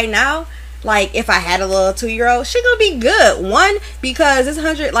die right now, like if I had a little 2-year-old, she gonna be good. One, because it's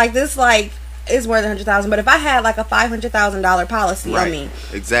it's more than 100,000. But if I had like a $500,000 policy on me,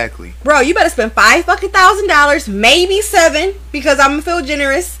 Exactly. bro, you better spend $5,000, maybe $7, because I'm gonna feel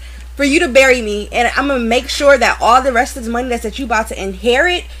generous for you to bury me, and I'm gonna make sure that all the rest of the money that you about to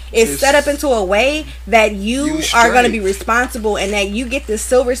inherit is set up into a way that you are gonna be responsible, and that you get the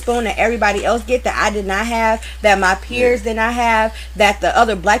silver spoon that everybody else get, that I did not have, that my peers did not have, that the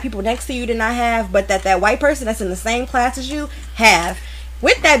other black people next to you did not have, but that white person that's in the same class as you have.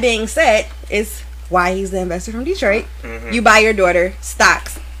 With that being said, is why he's the investor from Detroit. You buy your daughter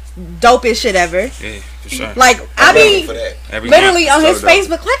stocks, dopest shit ever. Yeah, for sure. Like I mean, for that. Every literally month. on his So dope.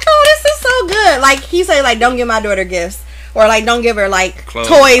 Facebook, like, oh, this is so good. Like he said, like, don't give my daughter gifts, or like, don't give her like Clothes.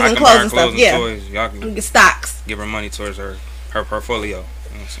 toys I and can clothes buy and clothes stuff. Yeah, toys. Y'all can stocks. give her money towards her portfolio. You know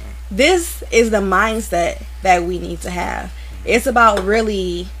what I'm saying? This is the mindset that we need to have. It's about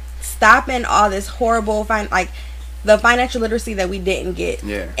really stopping all this horrible the financial literacy that we didn't get,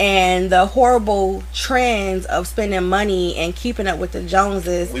 and the horrible trends of spending money and keeping up with the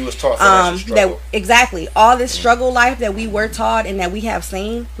Joneses. We was taught financial struggle. Exactly, all this struggle life that we were taught and that we have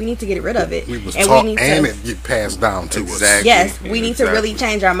seen, we need to get rid of it. We was and taught we need and to, it get passed down to us. Exactly. yes, we need to really Exactly.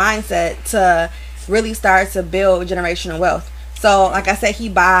 change our mindset to really start to build generational wealth. So, like I said, he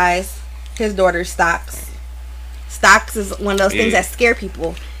buys his daughter stocks. Stocks is one of those things that scare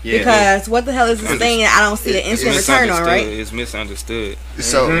people. Yeah. Because what the hell is this thing that I don't see the instant return on, right? It's misunderstood.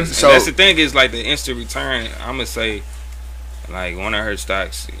 So And that's the thing is, like, the instant return, I'm gonna say, like, one of her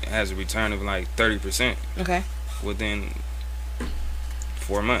stocks has a return of like 30% Okay. within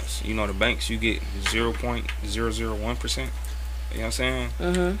 4 months. You know, the banks, you get 0.001%. You know what I'm saying?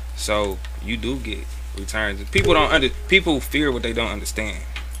 Mm-hmm. So you do get returns. People fear what they don't understand,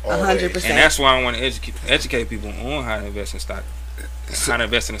 100%. and that's why I want to educate people on how to invest in stock, how to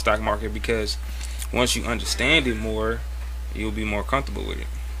invest in the stock market, because once you understand it more, you'll be more comfortable with it.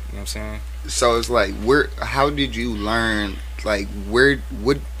 You know what I'm saying? So it's like, how did you learn? Like,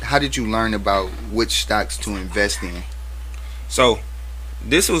 how did you learn about which stocks to invest in? So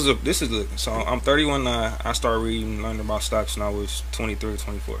so I'm 31 now. I started learning about stocks when I was 23 or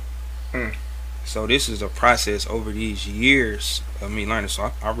 24. So this is a process over these years of me learning.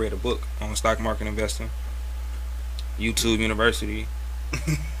 So I read a book on stock market investing, YouTube University.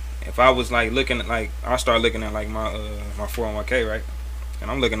 If I was like looking at, like, I started looking at like my 401k, right? And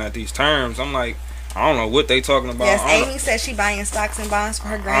I'm looking at these terms. I'm like, I don't know what they talking about. Yes, I don't Amy said she buying stocks and bonds for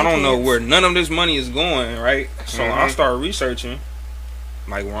her grandkids. I don't know where none of this money is going, right? So I started researching,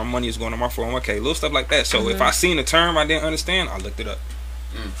 like, where my money is going on my 401k, little stuff like that. So if I seen a term I didn't understand, I looked it up.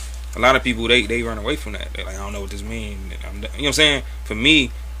 A lot of people, they run away from that. They're like, I don't know what this means. You know what I'm saying? For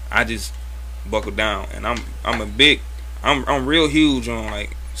me, I just buckled down, and I'm real huge on,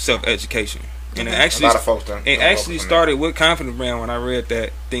 like, self-education. And it actually, a lot of folks don't. it actually started with Confident Brand when I read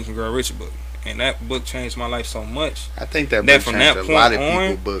that Think and Grow Rich book. And that book changed my life so much. I think that book From changed that a point lot of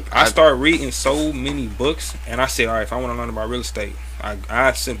on, people's book. I started reading so many books, and I said, all right, if I want to learn about real estate,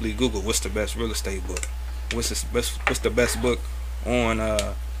 I simply Google what's the best real estate book, what's the best book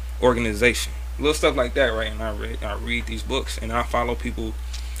on organization, little stuff like that, right? And I read these books, and I follow people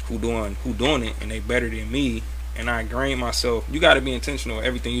who doing it, and they better than me and I ingrain myself. You got to be intentional with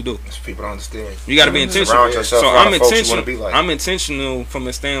everything you do. People don't understand. You got to be intentional. Surround yourself So around I'm the folks you intentional. wanna be like. I'm intentional from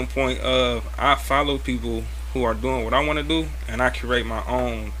the standpoint of I follow people who are doing what I want to do, and I create my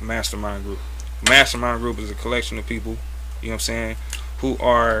own mastermind group. Mastermind group is a collection of people. You know what I'm saying? Who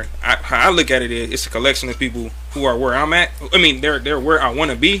are how I look at it is it's a collection of people who are where I'm at. I mean, they're where I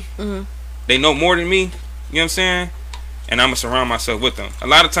want to be. They know more than me. You know what I'm saying? And I'm gonna surround myself with them. A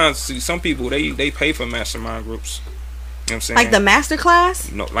lot of times, see, some people they pay for mastermind groups. You know what I'm saying? Like the master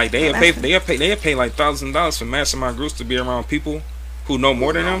class? No, like they pay like $1,000 for mastermind groups to be around people who know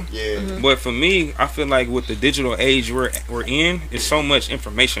more than them. Yeah. But for me, I feel like with the digital age we're in, it's so much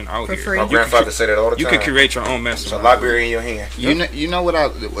information out For here. free. My grandfather said that all the time. You can create your own It's a mastermind. library in your hand. You know what I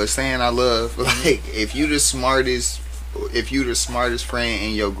was saying? I love like if you the smartest friend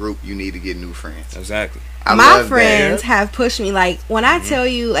in your group, you need to get new friends. Exactly. I My love friends that. have pushed me. Like, when I tell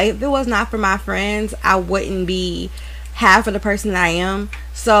you, like, if it was not for my friends, I wouldn't be half of the person that I am.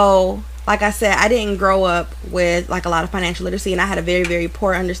 So, like I said, I didn't grow up with like a lot of financial literacy, and I had a very, very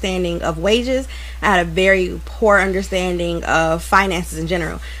poor understanding of wages. I had a very poor understanding of finances in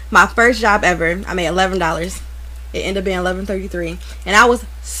general. My first job ever, I made $11. It ended up being $11.33, and I was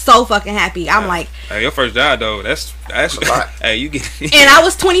so fucking happy. I'm like, Hey, your first job though, that's a lot. hey, you get and I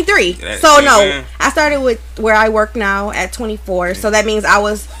was 23. That- So see, no, man. I started with where I work now at 24. So that means I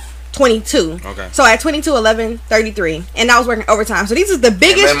was 22. Okay. So at 22, 11.33, and I was working overtime. So these is the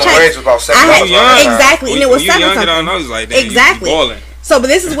biggest minimum checks wage was about $7 I had. You young. Exactly, and it was When you seven young, you don't something. know. It's like, damn, Exactly. You balling. So, but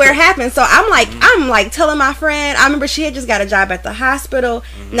this is where it happened. So I'm like telling my friend. I remember she had just got a job at the hospital.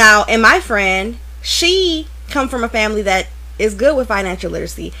 Now, and my friend, she come from a family that is good with financial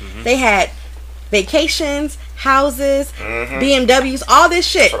literacy. They had vacations, houses, BMWs, all this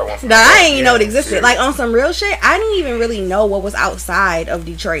shit That's what I want for that my I dad. didn't even know it Yeah, existed. serious. Like on some real shit, I didn't even really know what was outside of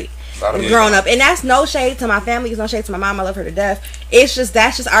Detroit. Lot of Growing up, and that's no shade to my family, it's no shade to my mom, I love her to death. It's just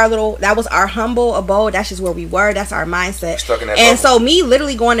that's just our little, that was our humble abode, that's just where we were, that's our mindset. Stuck in that And bubble. so me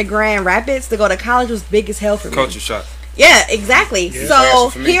literally going to Grand Rapids to go to college was big as hell for me. Culture shock. Yeah, exactly. So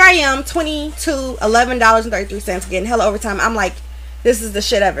That's for me. here I am, 22, $11.33, getting hella overtime. I'm like, this is the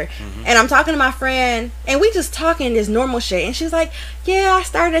shit ever. And I'm talking to my friend, and we just talking this normal shit. And she's like, yeah, I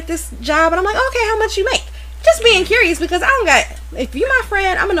started at this job. And I'm like, okay, how much you make? Just being curious, because I don't got, if you my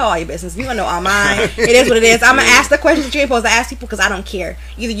friend, I'm gonna know all your business. You gonna know all mine. It is what it is. I'm gonna ask the questions that you're supposed to ask people, because I don't care.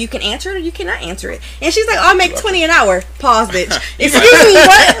 Either you can answer it or you cannot answer it. And she's like, oh, I make 20 an hour. Pause, bitch. Excuse me,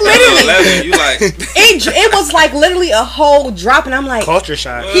 what? Literally. 11, you like It was like literally a whole drop, and I'm like, Culture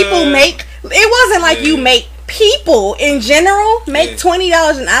shock. people make, it wasn't like you make, people in general make Yeah.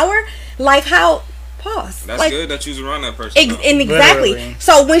 $20 an hour. Like how, pause. that's like, good that you was around that person. though. and exactly. Literally.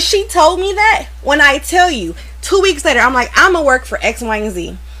 So when she told me that, when I tell you, 2 weeks later, I'm like, I'm gonna work for X, Y, and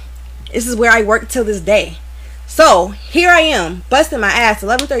Z. This is where I work till this day. So here I am, busting my ass,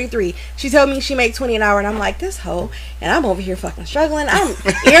 11:33. She told me she make 20 an hour, and I'm like, this hoe, and I'm over here fucking struggling. I'm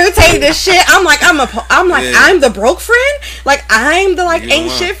irritated as shit. I'm like, Yeah. I'm the broke friend. Like I'm the like You the ain't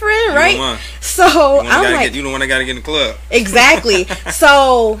one. shit friend, You the right? one. So You I'm like, the one that gotta get in the club. exactly.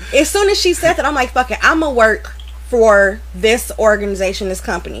 So as soon as she said that, I'm like, fuck it, I'm gonna work for this organization, this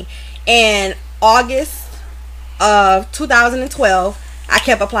company. And August of 2012, I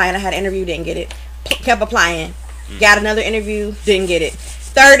kept applying. I had an interview, didn't get it. Kept applying, got another interview, didn't get it.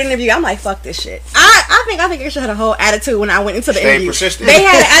 Third interview, I'm like, fuck this shit. I think I should have a whole attitude when I went into the Stay interview. persistent. They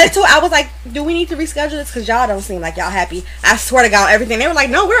had an attitude. I was like, do we need to reschedule this? Because y'all don't seem like y'all happy. I swear to God, everything. They were like,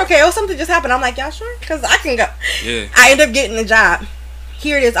 no, we're okay. Oh, something just happened. I'm like, y'all sure? Because I can go. Yeah. I ended up getting the job.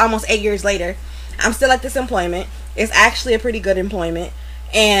 Here it is, almost 8 years later. I'm still at this employment. It's actually a pretty good employment.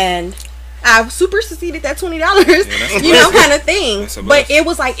 And I've super succeeded that $20, that's a you know, blessing. kind of thing. That's a But blessing. it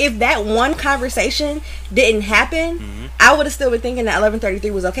was like, if that one conversation didn't happen, I would have still been thinking that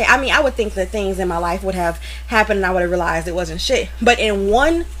 11:33 was okay. I mean, I would think that things in my life would have happened and I would have realized it wasn't shit. But in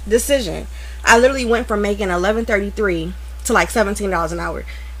one decision, I literally went from making 11:33 to like $17 an hour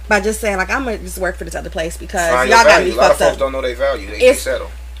by just saying like, I'm gonna just work for this other place because Find y'all your got value. me A lot of fucked folks up. don't know their value. They It's- settle.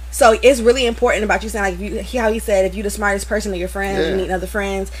 So it's really important about you saying like, if you, how he said, if you the smartest person of your friends, Yeah. you need other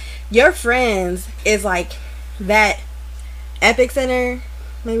friends. Your friends is like that epic center.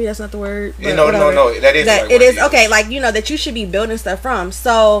 Maybe that's not the word. Yeah, but no, whatever. no, that is That like it what is it okay. Like, you know, that you should be building stuff from.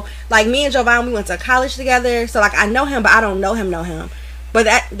 So like me and Jovan, we went to college together. So like I know him, but I don't know him. But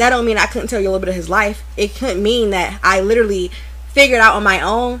that don't mean I couldn't tell you a little bit of his life. It couldn't mean that I literally figured out on my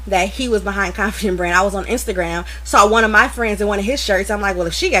own that he was behind Confident Brand. I was on Instagram, saw one of my friends in one of his shirts. I'm like, well,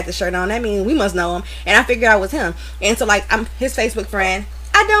 if she got the shirt on, that means we must know him. And I figured out it was him. And so like, I'm his Facebook friend.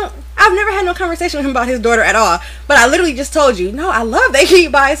 I I've never had no conversation with him about his daughter at all. But I literally just told you, no, I love that he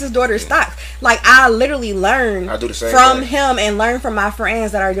buys his daughter's stocks. Like, I literally learn I do the same from thing. him and learn from my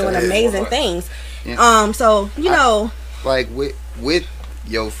friends that are doing Yeah, amazing right. things. Yeah. So, you know, Like with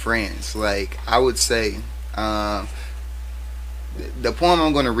your friends, like I would say, the poem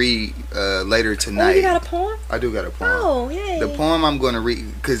I'm going to read later oh, tonight. you got a poem? I do got a poem. Oh, yay. The poem I'm going to read,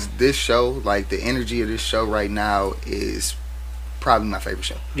 because this show, like the energy of this show right now is probably my favorite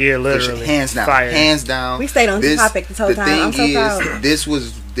show. Yeah, For sure. literally. Hands down. Fire. Hands down. We stayed on topic this whole the time. I'm so thing proud. This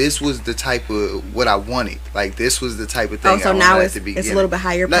was the type of what I wanted. Like this was the type of thing Oh, so I now wanted it's, at the it's beginning. a little bit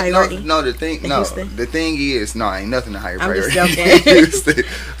higher No, priority. the thing in no Houston? the thing is no, ain't nothing a higher I'm just priority. joking. in Houston.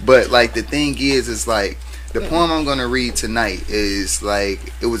 But like the thing is like the poem I'm gonna read tonight is like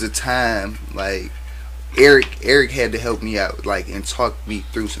it was a time like Eric had to help me out like and talk me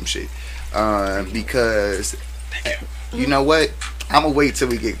through some shit because you know what, I'm gonna wait till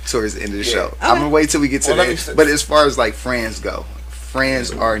we get towards the end of the show. I'm gonna wait till we get to that. But as far as like friends go,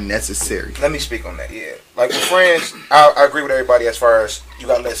 friends are necessary. Let me speak on that. Yeah, like with friends, I agree with everybody as far as you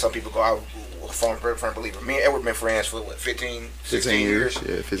gotta let some people go. I'm a firm believer. Me and Edward been friends for what 15 years.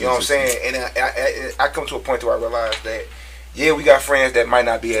 Yeah, 15, you know what I'm saying? And I come to a point where I realize that yeah, we got friends that might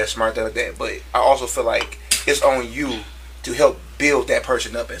not be as smart as that, but I also feel like it's on you to help build that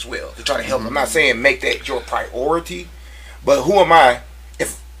person up as well. To try to help. I'm not saying make that your priority, but who am I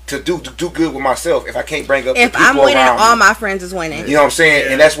if to do good with myself if I can't bring up If the people I'm winning, around all me? my friends is winning. You know what I'm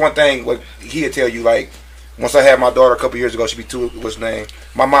saying? And that's one thing what he'll tell you, like, once I had my daughter a couple years ago, she be 2, what's her name?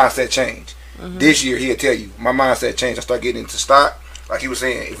 My mindset changed. This year, he'll tell you, my mindset changed. I started getting into stock. Like he was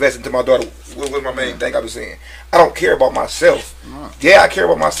saying, investing into my daughter was my main thing I was saying. I don't care about myself. Yeah, I care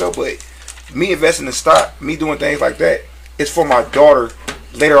about myself, but me investing in stock, me doing things like that, it's for my daughter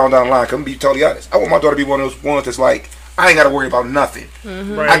later on down the line. Cause I'm gonna be totally honest. I want my daughter to be one of those ones that's like, I ain't got to worry about nothing.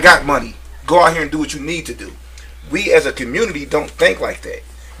 Right. I got money. Go out here and do what you need to do. We as a community don't think like that.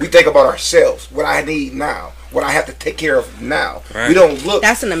 We think about ourselves, what I need now, what I have to take care of now. Right. We don't look.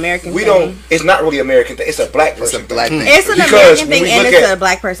 That's an American We thing. don't. It's not really American thing. It's a black It's a person. black thing. thing. It's an Because American when thing we and look it's at- a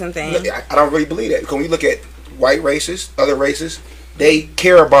black person thing. I don't really believe that. When we look at white races, other races, they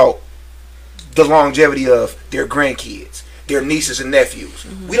care about the longevity of their grandkids, their nieces and nephews.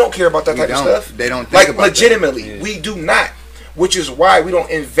 We don't care about that type of stuff. They don't think Like about that. legitimately, we do not. Which is why we don't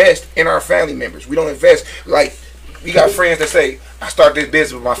invest in our family members. We don't invest. Like we got friends that say, "I started this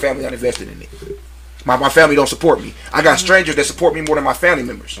business with my family. I invested in it. My family don't support me. I got strangers that support me more than my family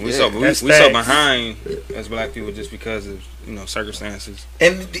members." We that's so facts. behind as black people just because of circumstances.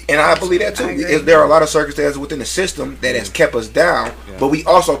 And I believe that too. There are a lot of circumstances within the system that has kept us down, but we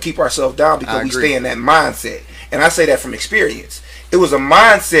also keep ourselves down I because we agree. stay in that mindset. And I say that from experience. It was a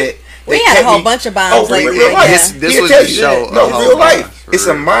mindset. We that had a kept whole me- bunch of bombs real lately, life. yeah. This He'll was tell the you show that. No, a whole real lot, life. for It's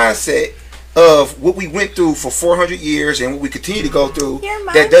a real. mindset of what we went through for 400 years and what we continue to go through Your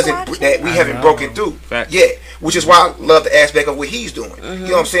that mind's doesn't watching. that we I haven't know. broken through Facts. yet. Which is why I love the aspect of what he's doing. You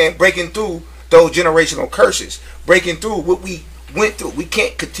know what I'm saying? Breaking through those generational curses, breaking through what we went through. We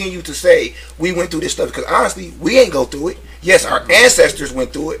can't continue to say we went through this stuff because honestly, we ain't go through it. Yes, our ancestors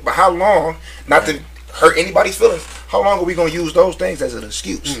went through it, but how long? Not to hurt anybody's feelings. How long are we gonna use those things as an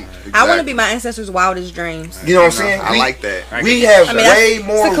excuse? I want to be my ancestors' wildest dreams. You know what I'm saying? I like that. We have I mean, way that's-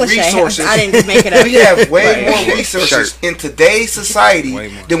 more it's a cliche. resources. I didn't just make it up. We have way Right. more resources Shirt. in today's society Way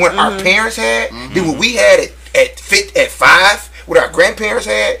more. than what our parents had, than what we had at 5, what our grandparents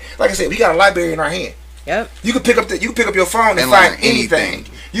had. Like I said, we got a library in our hand. Yep. You can pick up your phone and And find learn anything. anything.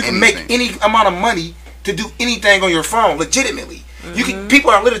 You can make any amount of money to do anything on your phone legitimately. You can.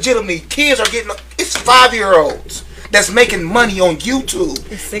 People are legitimately. Kids are getting. It's 5-year-olds that's making money on YouTube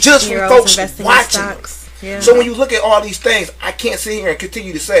just from 16-year-olds folks investing in watching them. stocks. Yeah. So when you look at all these things, I can't sit here and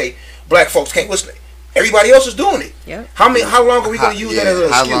continue to say black folks can't listen. Everybody else is doing it. Yep. How long are we going to use that as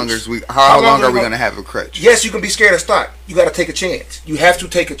an excuse? How long are we gonna have a crutch? Yes, you can be scared of stock. You got to take a chance. You have to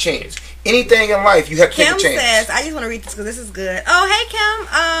take a chance. Anything in life, you have to Kim take a chance. says, I just want to read this because this is good.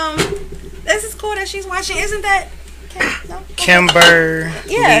 Oh, hey, Kim. This is cool that she's watching. Isn't that Kim? No? Kimber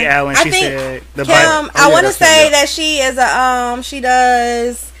Yeah, Lee Allen, I she think said the Kim, Bible. I want to that's say right, that she is a she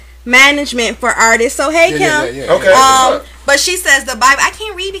does management for artists. So hey, Kim. Yeah. Okay. But she says the Bible. I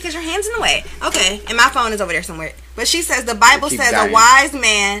can't read because your hand's in the way. Okay, and my phone is over there somewhere. But she says the Bible Keep says dying. a wise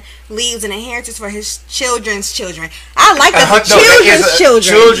man leaves an inheritance for his children's children. I like that. No, that is Children's a-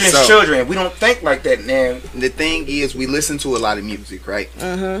 children. Children's So- children. We don't think like that, man. The thing is, we listen to a lot of music, right?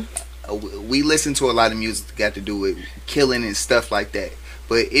 We listen to a lot of music that got to do with killing and stuff like that.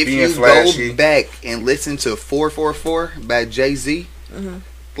 But if Being you flashy. go back and listen to 444 by Jay-Z,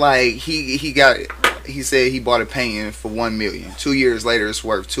 like he got he said he bought a painting for 1 million. 2 years later, it's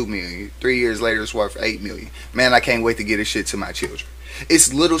worth 2 million. 3 years later, it's worth 8 million. Man, I can't wait to get this shit to my children.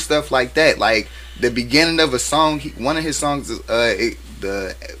 It's little stuff like that. Like the beginning of a song, one of his songs,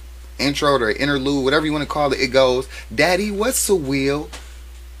 the intro or interlude, whatever you want to call it, it goes, "Daddy, what's a wheel?"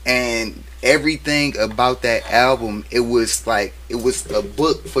 And everything about that album, it was a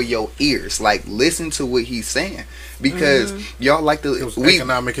book for your ears. Like, listen to what he's saying, because y'all like It was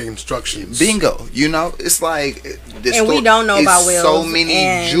economic instructions. Bingo, you know, it's like this. And we don't know about Wills. So many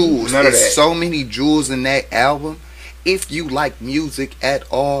and jewels. None of There's that. so many jewels in that album. If you like music at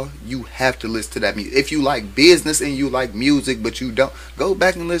all, you have to listen to that music. If you like business and you like music, but you don't, go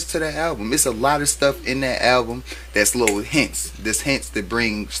back and listen to that album. It's a lot of stuff in that album that's little hints. There's hints that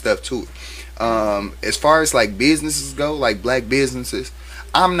bring stuff to it. As far as like businesses go, like black businesses,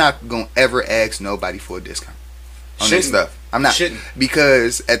 I'm not gonna ever ask nobody for a discount on this stuff. I'm not,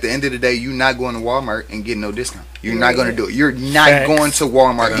 because at the end of the day, you're not going to Walmart and getting no discount. You're not going to do it. You're not Facts. going to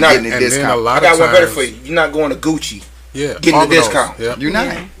Walmart and getting a And then a discount. lot I of got one better times- for you. You're not going to Gucci. Yeah, Getting all the of those. discount. Yeah. You're not.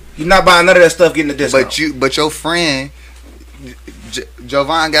 Yeah. You're not buying none of that stuff getting the discount. But your friend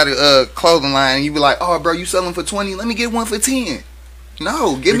Jovan got a clothing line, and you be like, "Oh, bro, you selling for 20? Let me get one for 10."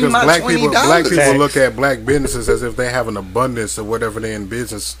 No, give me Because my black $20. people Facts. look at black businesses as if they have an abundance of whatever they're in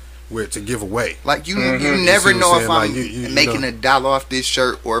business with to give away. Like you You never see what know I'm if saying? I'm Like, you making know. $1 off this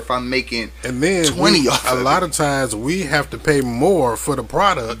shirt or if I'm making And then 20 off a of lot it. of times we have to pay more for the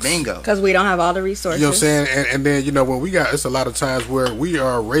products. bingo. Because we don't have all the resources. You know what I'm saying? And then, you know, when we got, it's a lot of times where we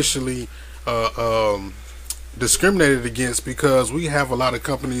are racially discriminated against because we have a lot of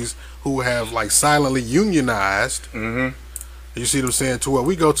companies who have like silently unionized. Mm-hmm. You see what I'm saying? To where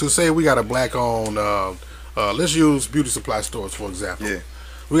we go to, say we got a black owned, let's use beauty supply stores for example. Yeah.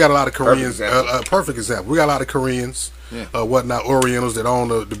 We got a lot of Koreans. example. Perfect example. We got a lot of Koreans, Yeah. whatnot, Orientals that own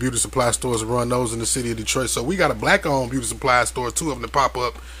the beauty supply stores and run those in the city of Detroit. So we got a black-owned beauty supply store, 2 of them that pop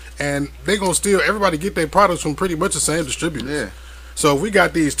up, and they gonna still everybody get their products from pretty much the same distributors. Yeah. So we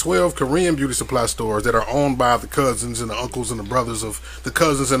got these 12 Korean beauty supply stores that are owned by the cousins and the uncles and the brothers of the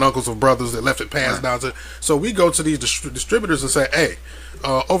cousins and uncles of brothers that left it passed down to. So we go to these distributors and say, hey,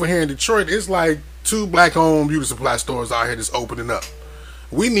 over here in Detroit, it's like 2 black-owned beauty supply stores out here that's opening up.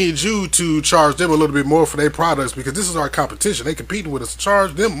 We need you to charge them a little bit more for their products because this is our competition. They competing with us.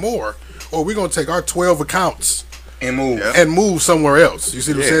 Charge them more, or we're gonna take our 12 accounts And move. Yeah. and move somewhere else. You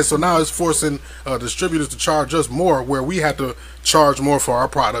see what I'm Yeah. saying? So now it's forcing distributors to charge us more, where we have to charge more for our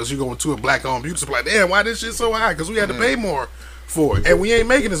products. You go into a black-owned beauty supply. Damn, why this shit so high? Because we had to pay more for it, and we ain't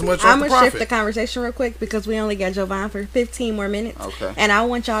making as much off I'm the gonna shift the profit. conversation real quick because we only got Jovan for 15 more minutes. Okay. And I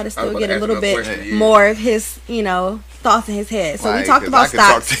want y'all to I still was get a about to little ask bit another question, yeah. more of his, thoughts in his head. So we Like, talked 'cause about I could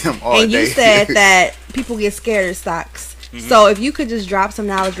talk stocks, to him all and you day. said that people get scared of stocks. So if you could just drop some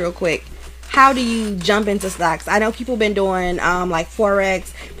knowledge real quick. How do you jump into stocks? I know people been doing like Forex.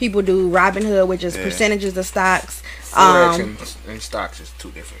 People do Robinhood, which is percentages of stocks. Forex and stocks is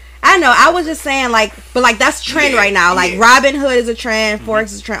too different. I know. I was just saying, but that's trend Yeah, right now. Like yeah. Robinhood is a trend, Forex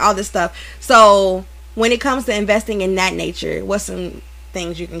is a trend, all this stuff. So when it comes to investing in that nature, what's some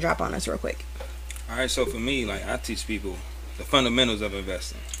things you can drop on us real quick? All right, so for me, like I teach people the fundamentals of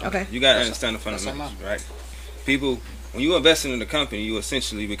investing. Okay. You gotta understand the fundamentals, right? People, when you invest in a company, you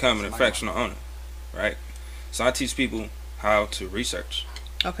essentially becoming a fractional owner, right? So I teach people how to research,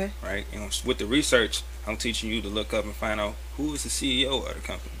 Okay. right? With the research, I'm teaching you to look up and find out who is the CEO of the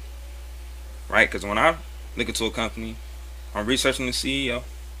company, right? Because when I look into a company, I'm researching the CEO.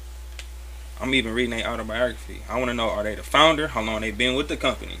 I'm even reading their autobiography. I want to know, are they the founder? How long they been with the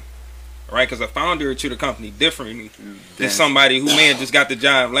company? Right? Because a founder to the company differently than somebody who may have just got the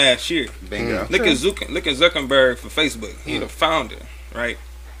job last year. Bingo. Look at Zuckerberg for Facebook. He the founder, right?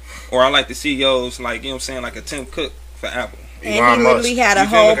 Or I like the CEOs, like, you know what I'm saying, like a Tim Cook for Apple. And Elon he literally Musk. had a You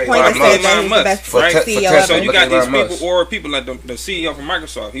feel whole like point Elon that Musk. said that he's the Elon best Musk. For CEO Tesla. So ever. you got Elon these Musk. people, or people like the CEO from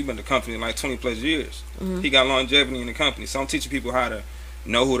Microsoft. He been in the company like 20 plus years. He got longevity in the company. So I'm teaching people how to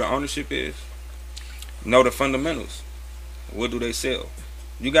know who the ownership is, know the fundamentals. What do they sell?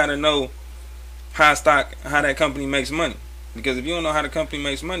 You got to know how that company makes money. Because if you don't know how the company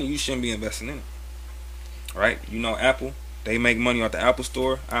makes money, you shouldn't be investing in it. Right? You know Apple, they make money off the Apple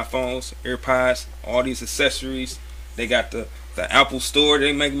Store, iPhones, AirPods, all these accessories. They got the Apple Store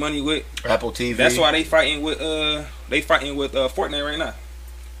they make money with. Apple TV. That's why they fighting with Fortnite right now.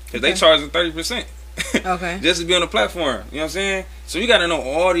 Cause they charging 30% Okay. just to be on the platform. You know what I'm saying? So you got to know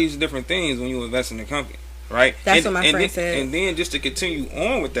all these different things when you invest in the company, right? That's what my friend said. And then just to continue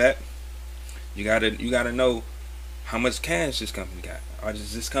on with that, you gotta know how much cash this company got. Or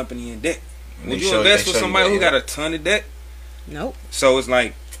is this company in debt? Would you invest with somebody who got a ton of debt? Nope. So it's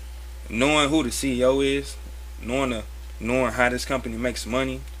like knowing who the CEO is, knowing how this company makes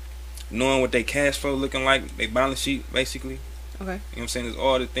money, knowing what their cash flow looking like, their balance sheet basically. Okay. You know what I'm saying? There's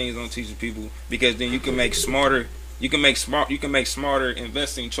all the things I'm teaching people, because then you can make smarter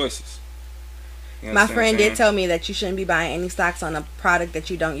investing choices. You know My what I'm friend saying? did tell me that you shouldn't be buying any stocks on a product that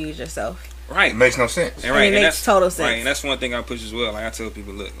you don't use yourself. Right. It makes no sense. And right, it and makes total sense. Right, and that's one thing I push as well. Like I tell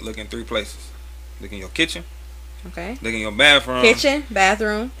people, look in 3 places. Look in your kitchen, Okay. look in your bathroom, Kitchen,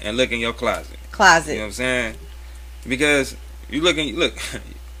 bathroom, and look in your closet. closet. You know what I'm saying? Because you look,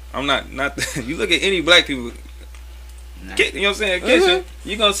 I'm not you look at any black people, you know what I'm saying, kitchen,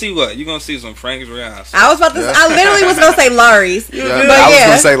 you gonna see what? You gonna see some Frank's Royale. I was about to. I literally was gonna say Lurie's, but I was yeah.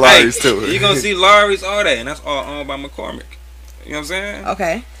 gonna say Larry's too. You gonna see Lowry's, all that, and that's all owned by McCormick. You know what I'm saying?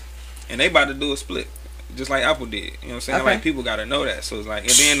 Okay. And they about to do a split, just like Apple did. You know what I'm saying? Okay. Like people gotta know that. So it's like,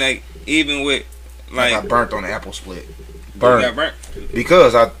 and then they even with I like got burnt on the Apple split. you Burnt. got burnt.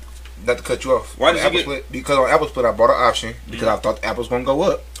 because I. Not to cut you off. Why On did the you Apple get- split, because on Apple split I bought an option because I thought the Apple was gonna go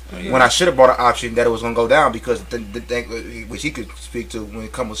up. Yeah. When I should have bought an option that it was gonna go down, because the thing which he could speak to when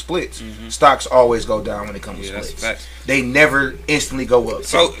it comes with splits, stocks always go down when it comes Yeah, with that's splits. facts. They never instantly go up.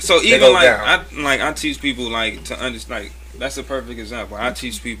 So They even go like down. I teach people like to understand. Like that's a perfect example. I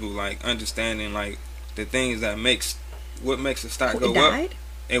teach people like understanding like the things that what makes a stock go It up died.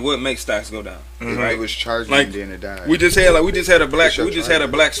 and what makes stocks go down. It was charging Like, and then it died. We just had a black Sure,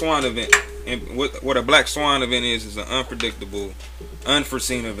 black swan event, and what a black swan event is an unpredictable,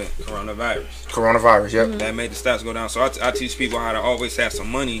 unforeseen event, Coronavirus, yep. that made the stocks go down. So I teach people how to always have some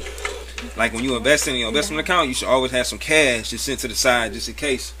money. Like when you invest in your investment account, you should always have some cash just sent to the side just in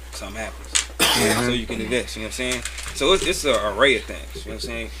case something happens. So you can invest, you know what I'm saying? So it's an array of things, you know what I'm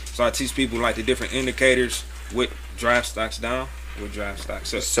saying? So I teach people like the different indicators, what drive stocks down, what drive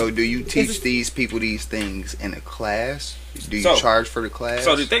stocks up. So do you teach it- these people these things in a class? Do you So- charge for the class?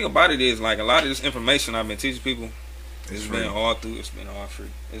 So the thing about it is, like, a lot of this information I've been teaching people, It's it's free. been all free. It's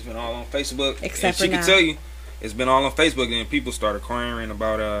been all on Facebook. Except and for she can now. tell you, it's been all on Facebook, and people started inquiring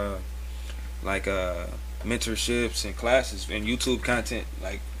about mentorships and classes and YouTube content.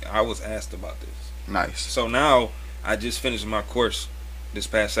 Like I was asked about this. Nice. So now I just finished my course this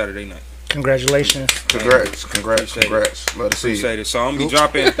past Saturday night. Congratulations. Congrats. Appreciate Love to see you. Appreciate it. So I'm gonna be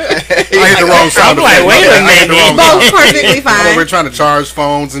dropping. I hit the wrong sound I'm like, effect. wait a I hit the wrong Both perfectly I'm over fine. here trying to charge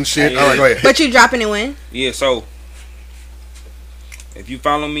phones and shit. All right, go ahead. But you dropping it when? Yeah, so if you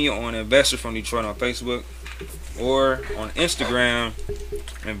follow me on Investor from Detroit on Facebook or on Instagram,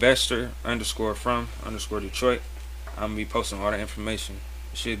 investor_from_Detroit, I'm gonna be posting all the information.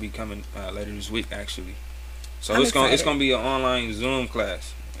 It should be coming later this week, actually. So I'm it's excited. gonna be an online Zoom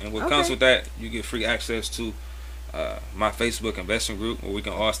class, and what comes Okay. with that, you get free access to my Facebook investing group where we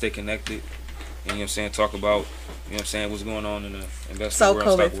can all stay connected. And, you know what I'm saying? Talk about, you know what I'm saying, what's going on in the investment So world,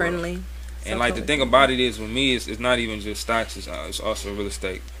 stock COVID world. friendly. And So like the COVID thing about it is, with me, it's not even just stocks. It's also real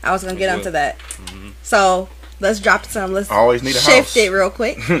estate. I was gonna get As onto well. that. Mhm. So let's drop some. Let's Always need a shift house. it real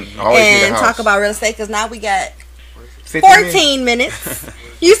quick Always need a and house. talk about real estate because now we got 15 minutes. 14 minutes.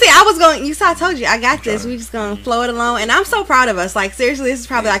 You see, I was going. You saw, I told you, I got this. We just gonna flow it along, and I'm so proud of us. Like seriously, this is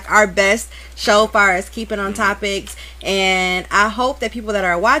probably like our best show as far as keeping on topics. And I hope that people that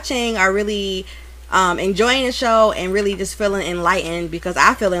are watching are really enjoying the show and really just feeling enlightened because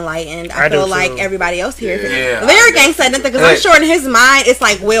I feel enlightened. I I do feel like too. everybody else here. Yeah. Lyric ain't said nothing because I'm Hey. sure in his mind it's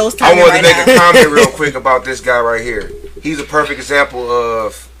like wheels I turning wanted right to make now. a comment real quick about this guy right here. He's a perfect example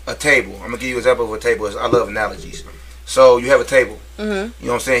of a table. I'm gonna give you an example of a table. I love analogies. So you have a table. Mhm. You know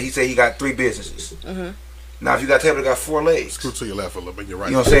what I'm saying? He said he got 3 businesses. Mhm. Now if you got a table that got 4 legs, Scoot to your left a little bit. You're right.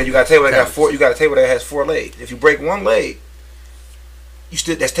 you know what I'm saying? You got a table that got Cabinets. 4. You got a table that has 4 legs. If you break one leg,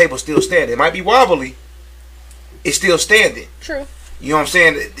 that table's still standing. It might be wobbly. It's still standing. True. You know what I'm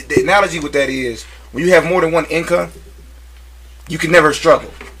saying? The analogy with that is when you have more than one income, you can never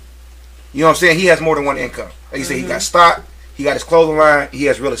struggle. You know what I'm saying? He has more than one income. Like you said, he got stock, he got his clothing line, he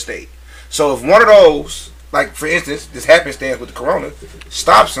has real estate. So if one of those, like for instance, this happenstance with the corona,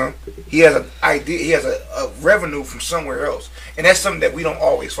 stops him, he has an idea, he has a revenue from somewhere else. And that's something that we don't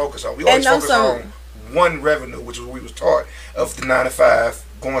always focus on. We always And focus also- on one revenue, which is what we was taught of the 9 to 5,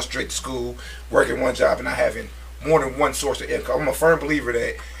 going straight to school, working one job and not having more than one source of income. I'm a firm believer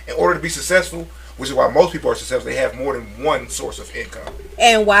that in order to be successful, which is why most people are successful, they have more than one source of income.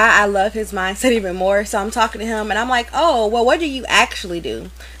 And why I love his mindset even more. So I'm talking to him and I'm like, oh, well, what do you actually do?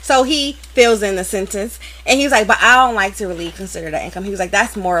 So he fills in the sentence and he's like, but I don't like to really consider that income. He was like,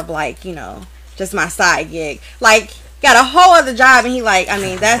 that's more of like, you know, just my side gig. Like, got a whole other job and he like, I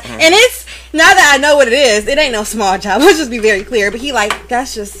mean, that, and Now that I know what it is, it ain't no small job. Let's just be very clear. But he like,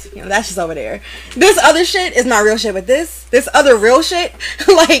 that's just, that's just over there. This other shit is not real shit. But this other real shit,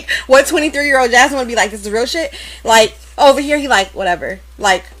 like what 23-year-old Jasmine would be like, this is real shit. Like over here, he like whatever.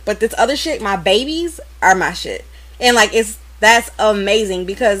 Like, but this other shit, my babies are my shit, and like that's amazing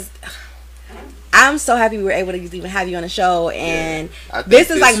because I'm so happy we were able to even have you on the show, and this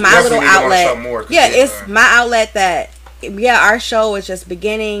is like my little outlet. It's my outlet that. Yeah, our show is just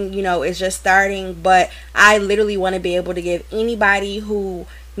beginning, it's just starting, but I literally want to be able to give anybody who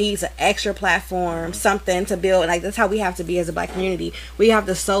needs an extra platform something to build. Like, that's how we have to be as a black community. We have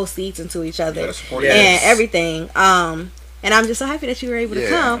to sow seeds into each other and everything. And I'm just so happy that you were able to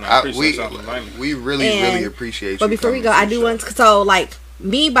come. We really appreciate you. But before we go, I do want to, so like,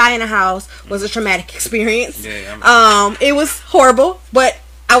 me buying a house was a traumatic experience. It was horrible, but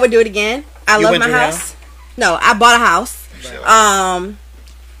I would do it again. I love my house. No, I bought a house.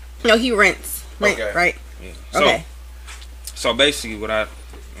 No, he rents, right? Yeah. Okay. So basically, what I,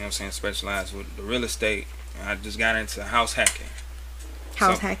 specialize with the real estate. I just got into house hacking.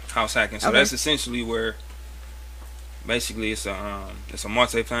 House hacking. So that's essentially where, basically, it's a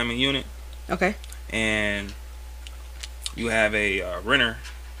multi-family unit. Okay. And you have a renter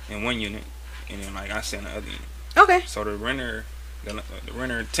in one unit, and then like I stay in the other unit. Okay. So the renter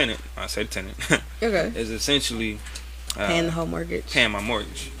tenant, I say tenant, okay, is essentially paying the whole mortgage. Paying my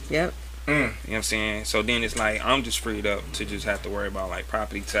mortgage. Yep. You know what I'm saying? So then it's like I'm just freed up to just have to worry about like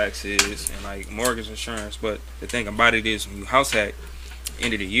property taxes and like mortgage insurance. But the thing about it is when you house hack,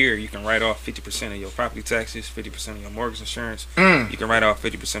 end of the year you can write off 50% of your property taxes, 50% of your mortgage insurance. You can write off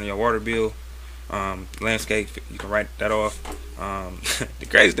 50% of your water bill. Landscape, you can write that off. The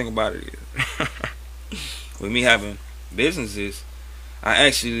crazy thing about it is with me having businesses, I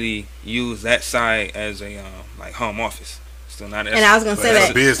actually use that side as a like home office. So not and I was gonna say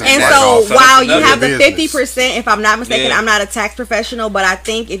that. Business. And so while you have the 50%, if I'm not mistaken, I'm not a tax professional, but I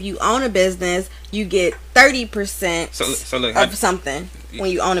think if you own a business, you get 30% so look, of something when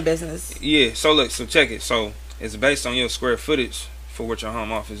you own a business. Yeah. So check it. So it's based on your square footage for what your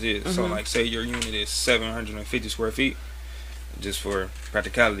home office is. So like say your unit is 750 square feet, just for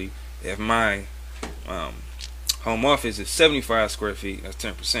practicality. If my home office is 75 square feet, that's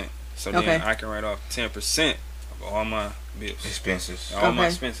 10%. So then I can write off 10% of all my bills, expenses, all my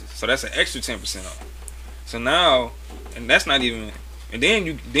expenses. So that's an extra 10% off. So now, and that's not even. And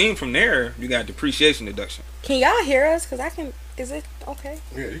then from there you got depreciation deduction. Can y'all hear us? Cause I can. Is it okay?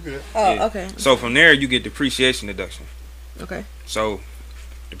 Yeah, you good. Oh, yeah. Okay. So from there you get depreciation deduction. Okay. So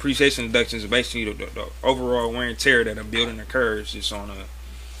depreciation deduction is basically the overall wear and tear that a building occurs just on a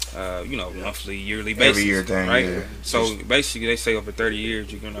monthly, yearly basis. Every year thing, right? Yeah. So basically, they say over 30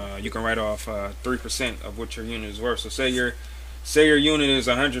 years, you can write off 3% of what your unit is worth. So say your unit is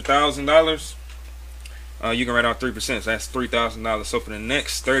 $100,000, you can write off 3%. So that's $3,000. So for the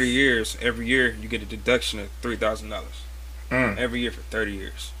next 30 years, every year you get a deduction of $3,000 every year for 30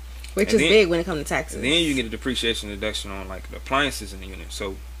 years. Which is big when it comes to taxes. And then you get a depreciation deduction on like the appliances in the unit.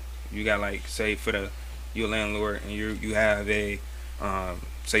 So you got like say you're a landlord and you have a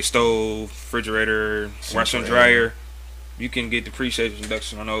say stove, refrigerator, washer and dryer, you can get depreciation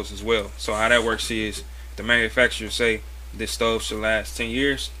deduction on those as well. So how that works is the manufacturer say this stove should last 10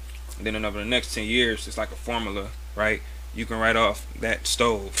 years, and then over the next 10 years, it's like a formula, right? You can write off that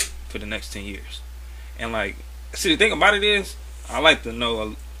stove for the next 10 years. And like, see, the thing about it is, I like to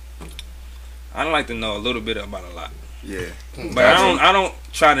know a little bit about a lot. Yeah. But I don't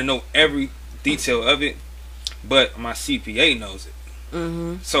try to know every detail of it, but my CPA knows it.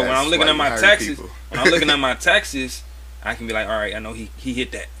 So when I'm looking at my taxes, I can be like, all right, I know he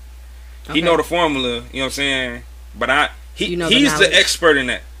hit that. He know the formula, you know what I'm saying? But he's the expert in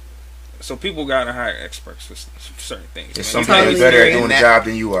that. So people gotta hire experts for certain things. It's sometimes better at doing the job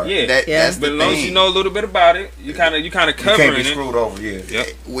than you are. Yeah, that's but the as long as you know a little bit about it, you kind of covering it. You can't be screwed over. Yeah. Yep.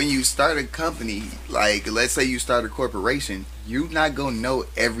 When you start a company, like let's say you start a corporation, you're not gonna know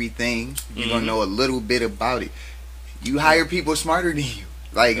everything. You're gonna know a little bit about it. You hire people smarter than you.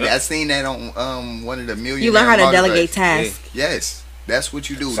 Like I seen that on one of the Millionaire. You learn how to delegate tasks. Yes, that's what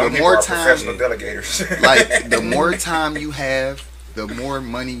you do. Some the more are time, professional delegators. like the more time you have, the more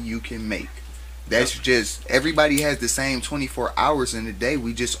money you can make. That's just, everybody has the same 24 hours in a day.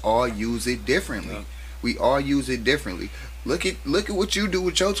 We just all use it differently. We all use it differently. Look at what you do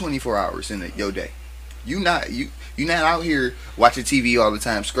with your 24 hours in your day. You're not out here watching TV all the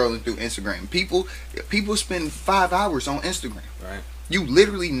time, scrolling through Instagram. People spend 5 hours on Instagram. Right. You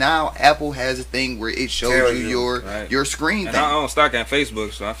literally now Apple has a thing where it shows Tell you right. your screen And thing. I own stock on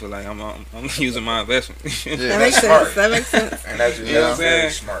Facebook, so I feel like I'm using my investment. Yeah. That makes smart. sense. That makes sense. And that's You know what I'm very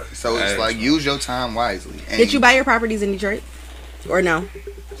saying? smart. So it's Hey. like use your time wisely. And Did you buy your properties in Detroit? Or no?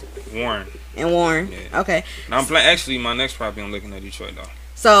 Warren. In Warren? Yeah. Okay. Now I'm playing. Actually, my next property I'm looking at Detroit though.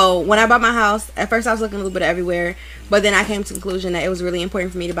 So when I bought my house, at first I was looking a little bit everywhere, but then I came to the conclusion that it was really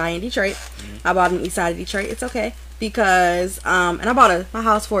important for me to buy in Detroit. I bought on the east side of Detroit. It's okay because and I bought my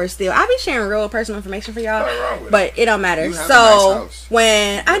house for a steal. I be sharing real personal information for y'all, Nothing wrong with it. but it don't matter. You have a So nice house.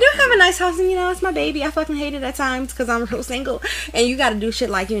 when I do have a nice house, and it's my baby, I fucking hate it at times because I'm real single, and you got to do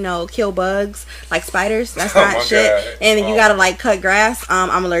shit like kill bugs like spiders. That's Oh not my shit. God. And then you Oh. got to like cut grass.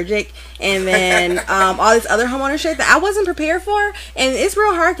 I'm allergic. And then all this other homeowner shit that I wasn't prepared for, and it's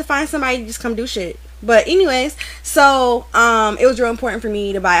real hard to find somebody to just come do shit. But anyways, so it was real important for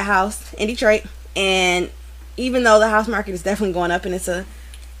me to buy a house in Detroit, and even though the house market is definitely going up and it's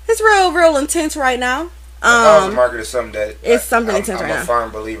real intense right now. The housing market is something that It's something intense I'm right a now. firm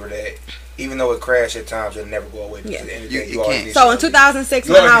believer that even though it crashes at times, it'll never go away. Because Yeah. at the end of You- the day, you always can't. need So in somewhere to 2006,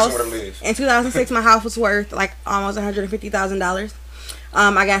 live. my You always need house somewhere to live. in 2006 my house was worth like almost $150,000.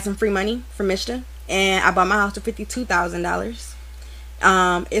 I got some free money from Michigan, and I bought my house for $52,000.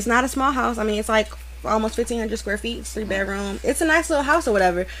 It's not a small house. I mean, it's like almost 1,500 square feet. It's 3-bedroom. It's a nice little house or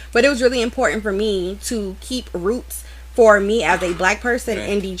whatever. But it was really important for me to keep roots for me as a black person Yeah.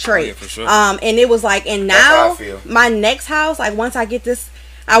 in Detroit. Yeah, for sure. And it was like, and That's how I now feel. my next house, like once I get this,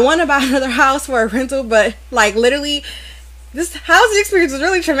 I want to buy another house for a rental, but like literally. This housing experience was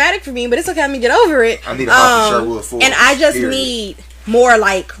really traumatic for me, but it's okay. Let me get over it. I need a house in Sherwood Forest, And I just period. need more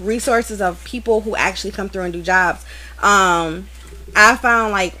like resources of people who actually come through and do jobs. I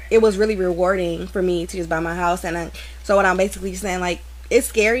found like it was really rewarding for me to just buy my house, and so what I'm basically saying, like, it's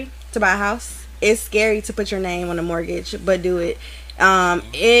scary to buy a house. It's scary to put your name on a mortgage, but do it.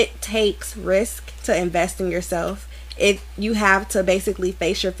 It takes risk to invest in yourself. You have to basically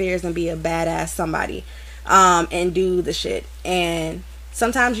face your fears and be a badass somebody. And do the shit. And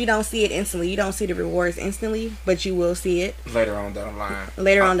sometimes you don't see it instantly. You don't see the rewards instantly, but you will see it Later on down the line.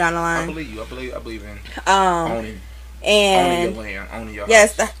 later on down the I line. believe you. I believe in Um, owning and your land, owning your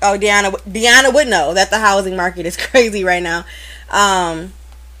yes, house. Deanna would know that the housing market is crazy right now.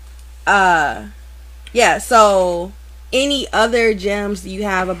 Yeah. So, any other gems do you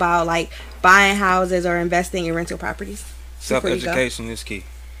have about like buying houses or investing in rental properties? Before you go? Self-education is key.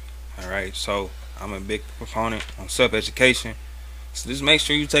 All right, so I'm a big proponent on self-education. So just make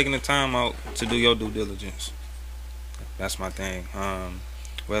sure you're taking the time out to do your due diligence. That's my thing.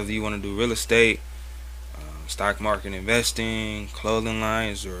 Whether you want to do real estate, stock market investing, clothing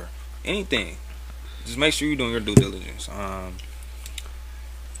lines, or anything, just make sure you're doing your due diligence.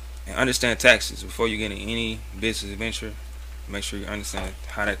 And understand taxes before you get in any business venture. Make sure you understand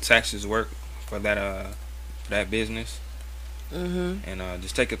how that taxes work for that business. And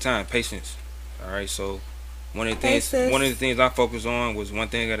just take your time, patience. All right, so one of the things I focused on was one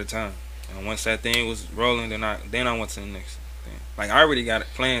thing at a time. And once that thing was rolling, then I went to the next thing. Like, I already got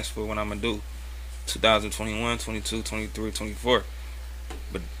plans for what I'm gonna do 2021, 22, 23, 24.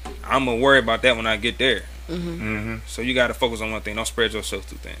 But I'm gonna worry about that when I get there. So you gotta focus on one thing. Don't spread yourself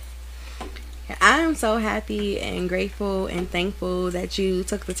too thin. I am so happy and grateful and thankful that you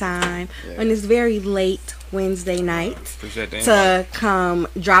took the time on this very late Wednesday night Appreciate the to invite. come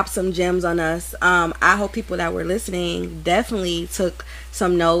drop some gems on us. I hope people that were listening definitely took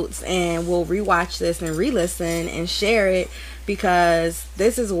some notes and will rewatch this and re-listen and share it, because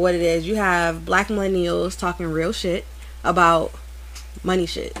this is what it is. You have black millennials talking real shit about money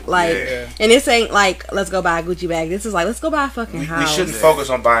shit, like, and this ain't like let's go buy a Gucci bag. This is like let's go buy a fucking We house. shouldn't focus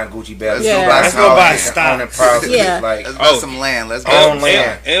on buying Gucci bags. Yeah. Let's go buy stocks. Yeah. Like, Let's buy some land. Let's go. Own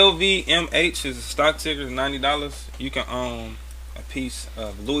land. LVMH is a stock ticker, is $90. You can own a piece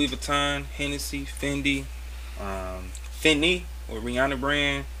of Louis Vuitton, Hennessy, Fendi, Fendi or Rihanna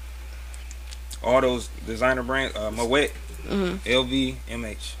brand, all those designer brands, Moet,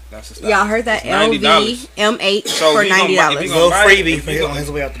 LVMH. That's the stock. Y'all heard that? It's $90. LVMH So for if you gonna $90. buy- if you Little gonna buy it, freebie if for you him gonna- on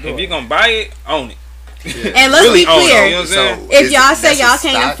his way out the door. If you're gonna buy it, own it. And let's Really be own it, clear, you know what I'm saying? if is- y'all say that's a y'all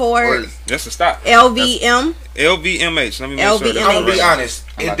can't stock, afford or is- That's a stock. LVM, LVMH. Let me make sure. LVMH. that's I'm gonna be right. honest.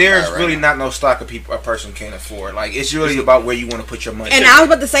 I'm about to There's buy it right really now. not no stock a person can afford. Like, it's really about where you want to put your money. and I was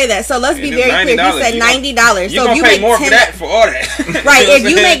about to say that. So let's be And it's very clear. You $90. said You gonna- $90. You So if gonna you pay make more for 10, that for all that, right? You know If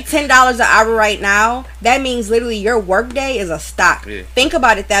what you I'm make $10 an hour right now, that means literally your work day is a stock. Yeah. Think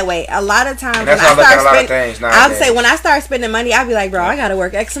about it that way. A lot of times when That's I how I look at a start lot of spending, things I would nowadays. say when I start spending money, I'd be like, bro, I gotta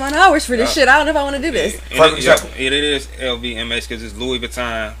work X amount of hours for this shit. I don't know if I want to do this. And Perfect example. it is LVMH because it's Louis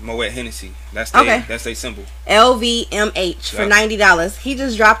Vuitton, Moet Hennessy. That's Okay. That's they symbol. LVMH for Yep. $90. He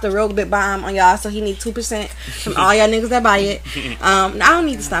just dropped a real big bomb on y'all, so he needs 2% from all y'all niggas that buy it. I don't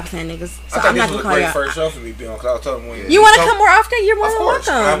need to stop saying niggas, so I I'm think not this was gonna a call great y'all. first show for me, Bill. Cause I told him when You want to come more often? You're more Of than course.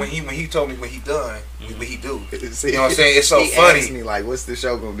 welcome. When he told me when he done, what he do. See, You know what I'm saying? It's so he funny. asked me like, "What's the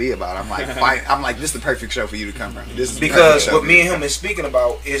show gonna be about?" I'm like, fine. I'm like, "This is the perfect show for you to come from." This is the Because perfect show what for me you and to him is speaking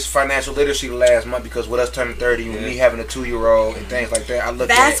about is financial literacy the last month. Because with us turning 30 and me having a 2-year-old and things like that, I look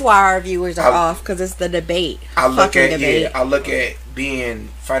That's at why our viewers are I- off, because it's the debate. I look Fucking at debate. I look at being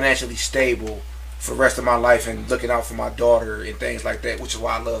financially stable for the rest of my life and looking out for my daughter and things like that, which is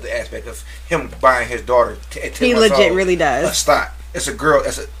why I love the aspect of him buying his daughter at 10 He months legit old really a does. stock. It's a girl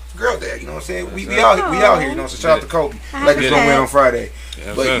dad, you know what I'm saying? We out here, you know, so shout out to Kobe. I Like it's haven't gonna win had- on Friday.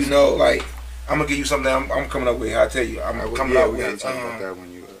 Yeah, But that's- you know, like I'm gonna give you something I'm coming up with. I tell you, I'm come. coming Yeah, up we gotta with talk about that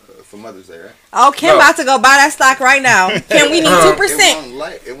when you for Mother's Day, right? Oh, Kim No. about to go buy that stock right now. Kim, we need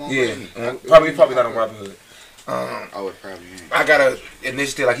 2%. It won't yeah, let me. probably not on Robinhood. Oh, it probably ain't. I got a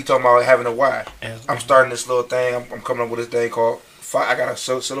initiative like he talking about having a why. I'm starting this little thing. I'm coming up with this thing called. I got a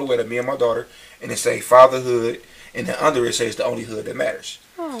silhouette of me and my daughter, and it say fatherhood, and then under it says the only hood that matters.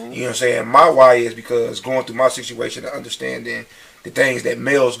 You know what I'm saying? My why is because going through my situation and understanding the things that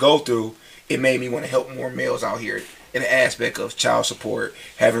males go through, it made me want to help more males out here in the aspect of child support,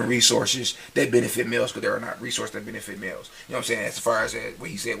 having resources that benefit males because there are not resources that benefit males. You know what I'm saying? As far as what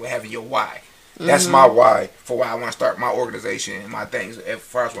he said, with having your why. That's my why for why I want to start my organization and my things. As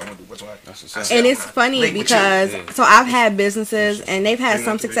far as what I want to do, what's what I said And I it's wanna funny link with you. because so I've had businesses and they've had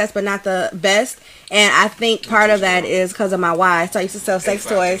some success but not the best, and I think part of that is because of my why. So I used to sell sex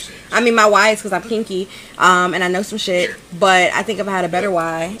toys. I mean, my why is because I'm kinky, and I know some shit, but I think if I had a better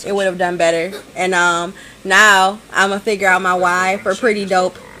why, it would have done better. And now I'm gonna figure out my why for Pretty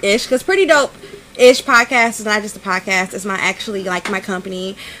Dope Ish, because Pretty Dope Ish podcast is not just a podcast, it's my actually like my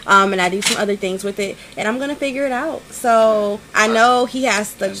company, and I do some other things with it, and I'm gonna figure it out. So I know he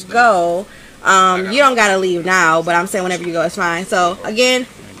has to go. You don't gotta leave now, but I'm saying whenever you go, it's fine. So again,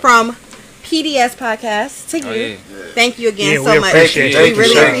 from PDS podcast to you, thank you again Yeah, so we much. appreciate We it.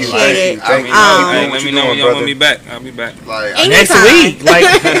 really Thank you. appreciate it. Thank you. Hey, What let you me know doing, when y'all want brother? me back. I'll be back. Like, Next Anytime. week, like,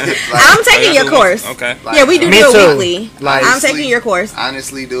 I'm taking your course. Okay. Yeah, we do Me it too. weekly. Like, I'm taking your course.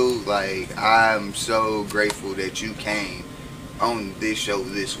 honestly, dude, like, I'm so grateful that you came on this show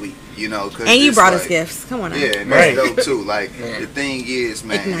this week. You know, cause And you it's brought us like- gifts. Come on now. Yeah, and Right. that's dope too. Like the thing is,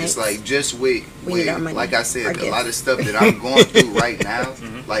 man, Ignites. it's like just with We need our money, like I said, our a gifts. lot of stuff that I'm going through right now.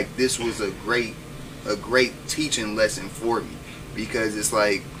 Like this was a great teaching lesson for me, because it's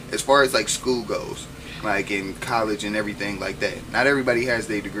like, as far as like school goes, like in college and everything like that, not everybody has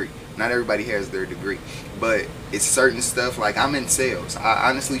their degree. Not everybody has their degree, but it's certain stuff. Like I'm in sales. I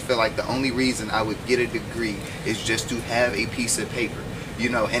honestly feel like the only reason I would get a degree is just to have a piece of paper. You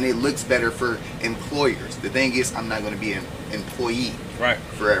know, and it looks better for employers. The thing is, I'm not going to be an employee Right.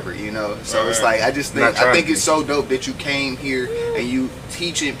 forever, you know. So Right, it's right. like I just Not think trying to it's so dope that you came here and you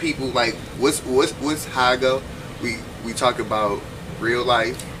teaching people like what's how I go. We talk about real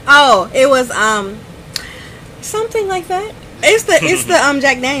life. Oh, it was something like that. It's the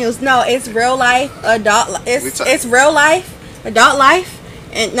Jack Daniels. No, it's real life adult. It's real life adult life.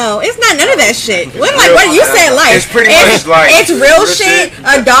 And no, it's not none of that shit. What you said life? It's pretty much like it's real shit,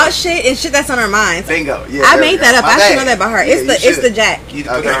 adult shit, and shit that's on our minds. Bingo. Yeah, I there we made go. that up. My I should bad. know that by heart. Yeah, It's you the should. Jack. You need to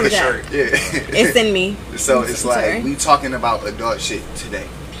put that on the Okay. shirt. Yeah. It's in me. So it's like Sorry. we talking about adult shit today,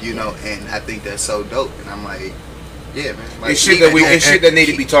 you know, and I think that's so dope. And I'm like, yeah, man. Like, It's shit that need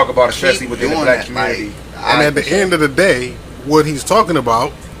to be talked about, especially keep within the doing black that, community. like, And at the end of the day, what he's talking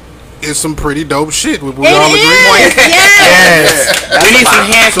about is some pretty dope shit. We It all agree. is. Yes. we need some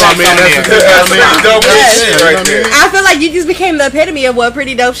hand So I mean, that's a good. That's pretty dope Yes. shit right there. I feel like you just became the epitome of what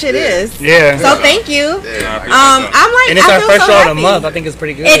pretty dope shit is. Yeah. So thank you. Yeah, I'm like, And it's I our feel first so show of the happy. month. I think it's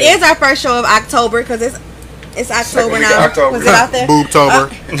pretty good. It is our first show of October because it's October Second week now. of October. Was it out there?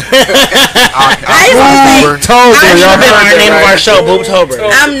 Boobtober. I just want to say, Told you, y'all I'm- heard our name of our show, Boobtober.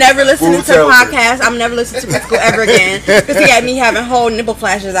 I'm never listening to Boobtober. podcasts. I'm never listening to Mystical ever again because he had me having whole nipple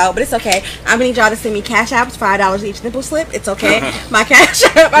flashes out. But it's okay. I'm gonna need y'all to send me cash apps, $5 each nipple slip. It's okay. My cash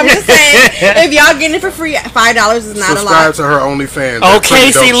app. I'm just saying, if y'all getting it for free, $5 is not a Subscribe lot. to her OnlyFans. Okay, That's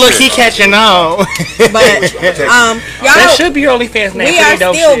pretty see, dope look, shit. he catching on. But y'all That know, should be your OnlyFans name. we Pretty are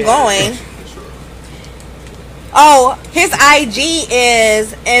dope still shit. going. Oh, his IG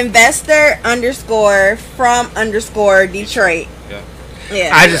is investor_from_Detroit. Yeah. Yeah.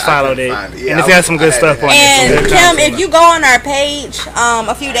 I just I followed couldn't it, find it. and Yeah, it's I got some good had stuff it. on And it. Kim, if you go on our page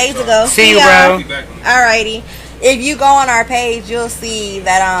a few days ago, See you, y'all. bro. Alrighty. If you go on our page, you'll see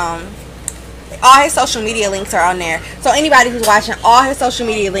that all his social media links are on there. So anybody who's watching, all his social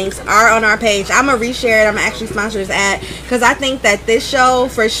media links are on our page. I'm gonna reshare it. I'm gonna actually sponsor this ad because I think that this show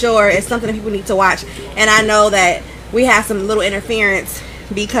for sure is something that people need to watch. And I know that we have some little interference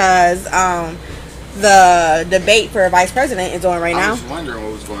because the debate for vice president is on right now. I was wondering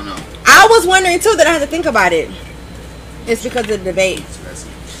what was going on. I was wondering too, that I had to think about it. It's because of the debate.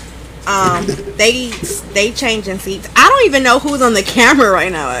 They changing seats. I don't even know who's on the camera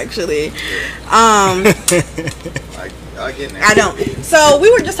right now, actually. I don't. So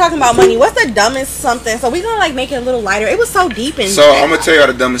we were just talking about money. What's the dumbest something? So we gonna like make it a little lighter. It was so deep and. So I'm gonna tell you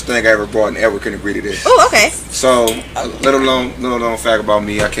the dumbest thing I ever bought, and Edward can agree to this. Oh, okay. So a little known fact about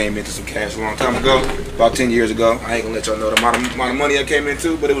me: I came into some cash a long time ago, about 10 years ago. I ain't gonna let y'all know the amount of money I came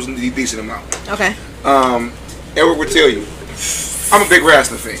into, but it was a decent amount. Okay. Edward would tell you, I'm a big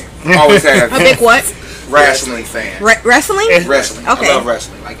wrestling fan. Always have. A big what? Wrestling fan. Wrestling? Wrestling. Okay. I love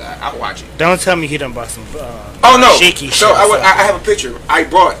wrestling. Like I watch it. Don't tell me he done bought some. Oh no! Shaky So shit, I have a picture. I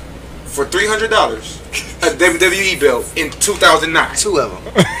bought for $300 a WWE belt in 2009. 2 of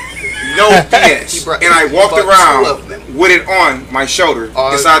them. No BS. And I walked around with it on my shoulder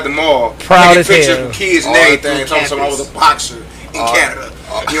inside the mall, Proud taking as pictures hell. with kids and everything. Telling them I was a boxer in Canada.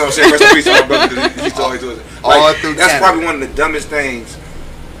 You know what I'm saying? Rest in peace to my brother. He used to always do it. All through That's Canada. probably one of the dumbest things.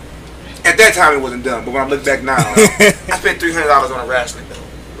 At that time, it wasn't dumb, but when I look back now, I spent $300 on a wrestling belt.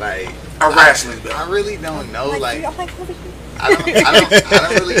 Like A wrestling belt. I really don't know. Like I'm like, I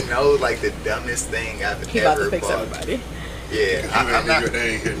don't really know like the dumbest thing I've he about to ever fix bought. everybody. Yeah, I'm not.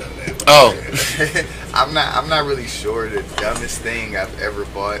 They ain't hear none of that. Oh. I'm not really sure the dumbest thing I've ever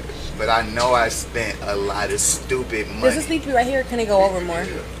bought, but I know I spent a lot of stupid money. Does this need to be right here? Or can it go over more?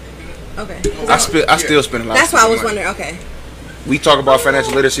 Okay. I still spend a lot. That's of why I was money. wondering. Okay. We talk about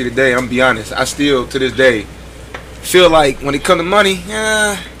financial literacy today. I'm gonna be honest. I still, to this day, feel like when it comes to money,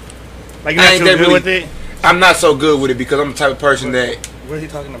 Like you're not too good with it. I'm not so good with it because I'm the type of person that What are you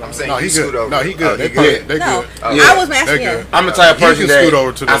talking about? I'm saying No, he scoot good. over. No, he good. Oh, They he good. They No, good. I was They asking. good. I'm the type of You person can scoot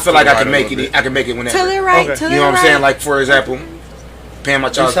over to that I the feel like I right can a make little it. I can make it whenever. To the right. Okay. To the You know what I'm right. saying? Like for example, paying my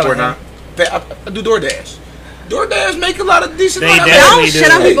child You support now. selling I do DoorDash. DoorDash make a lot of decent They money. definitely Don't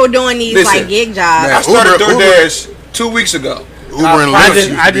shit on do. people doing these Listen, like gig jobs. I started Uber- DoorDash 2 weeks ago. Uber and I Lyft just-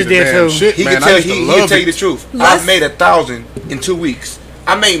 used I to be just the did damn too. shit, He man. can I tell used to he'll love tell you it. the truth. Let's- I've made 1,000 in 2 weeks.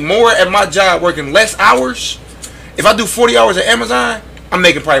 I made more at my job working less hours. If I do 40 hours at Amazon, I'm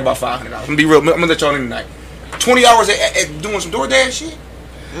making probably about $500. I'm gonna be real. I'm gonna let y'all in tonight. 20 hours at doing some DoorDash shit.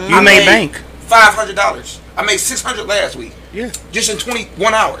 You I made bank. $500. I made $600 last week. Yeah. Just in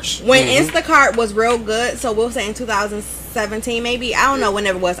 21 hours. When Instacart was real good, so we'll say in 2017 maybe, I don't know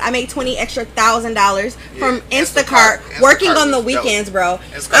whenever it was, I made $20,000 from Instacart working Instacart on the was weekends, bro.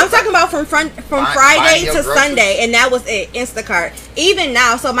 Instacart I'm talking about from buying Friday your to groceries. Sunday, and that was it, Instacart. Even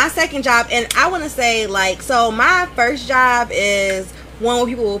now, so my second job, and I want to say like, so my first job is one where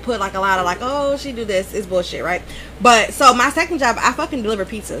people will put like a lot of like, oh, she do this, it's bullshit, right? But so my second job, I fucking deliver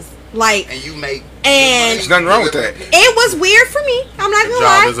pizzas. Like, And you make. And- There's nothing wrong with that. it was weird for me. I'm not A gonna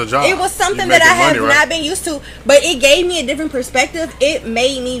job lie. is a job. It was something You that I making have money, right? not been used to, but it gave me a different perspective. It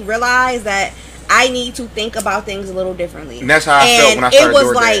made me realize that I need to think about things a little differently. And that's how I felt when I started it was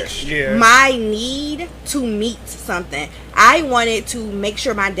DoorDash. like Yeah. my need to meet something. I wanted to make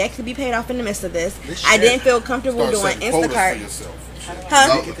sure my debt could be paid off in the midst of this. I didn't feel comfortable Start doing setting quotas for Instacart. yourself.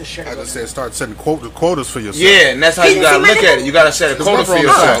 Huh? I just said start setting quotas for yourself. Yeah, and that's how you See, gotta my look nigga- at it. You gotta set a There's quota nothing for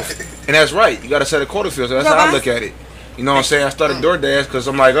wrong with yourself. that. And that's right. You gotta set a quota for yourself. That's So how I I- look at it. You know what I'm saying? I started DoorDash because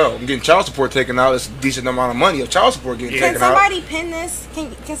I'm like, oh, I'm getting child support taken out. It's a decent amount of money of child support getting Can taken out. somebody pin this?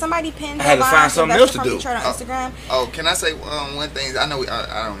 Can somebody pin? I had to find something else to do. On Instagram. Oh, can I say one thing? I know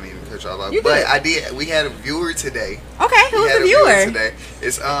I don't mean to cut y'all off, You but good. I did. We had a viewer today. Okay, We who's had the a viewer viewer? today.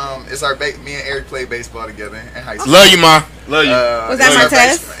 It's our me and Eric played baseball together in high school. Love you, ma. Love you. Was that it's our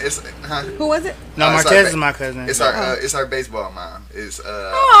Martez? base- Huh? Who was it? No, it's Martez our is my cousin. It's our baseball mom.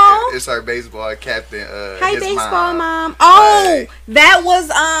 Aw. It's our baseball captain. Hi, his baseball mom. mom. Oh, Like- that was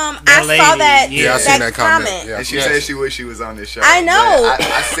I lady, saw that. yeah, I seen that comment. Yeah. And she Yes. said she wished she was on this show. I know. But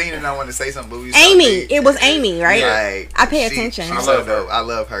I seen it and I wanted to say something, but we was Amy. so deep. It was Amy, right? Like, I pay attention. She's I so love her. dope. I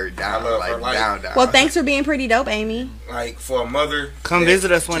love her down, I love her, like- down. Well, thanks for being pretty dope, Amy. Like for a mother, Come that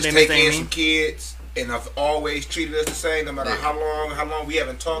visit us one just day, take Miss in Amy. some kids, and I've always treated us the same, no matter Yeah. how long we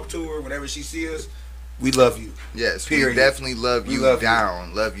haven't talked to her. Whenever she sees us, we love you. Yes, Period. we definitely love We you love you.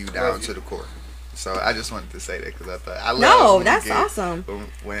 down. Love you down Love to you. the core. So I just wanted to say that because I thought I love. No, when that's we get- awesome.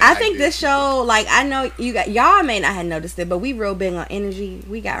 when I think get this show, like, I know y'all may not have noticed it, but we real big on energy.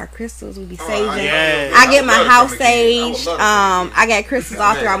 We got our crystals. We be saging. yeah. I get my would love to house come again. I would saged. love to come again. I got crystals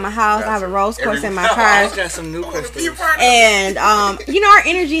all throughout my house. I have a rose quartz in my car. I got some new crystals. And our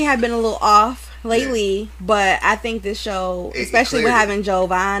energy have been a little off lately, but I think this show, It especially with cleared it. having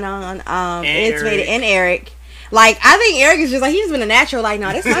Jovan on, And it's made it, Eric. and Eric. Like, I think Eric is just like, he's been a natural. Like,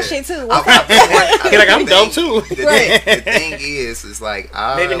 no, this my shit too. What's up? He like, I'm dope too. Right. The thing is like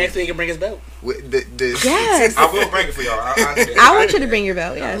Maybe next week he can bring his belt. the Yes. I will bring it for y'all. I do that. I want you to bring your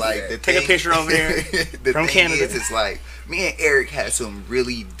belt. Yes. like the Take a thing- picture over there the from thing Canada. is, it's like me and Eric had some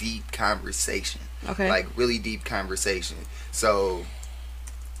really deep conversation. Okay. Like really deep conversation. So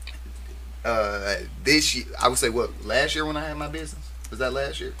this year, I would say last year when I had my business, was that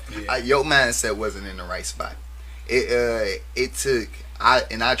last year? Yeah. Your mindset wasn't in the right spot. It took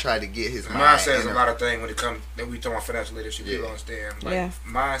I tried to get his mind. Mindset is in a lot of things when it comes that we talk about financial leadership. Yeah. People understand. Like, Yeah.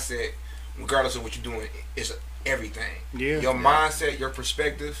 mindset, regardless of what you're doing, is everything. Yeah. Your mindset, your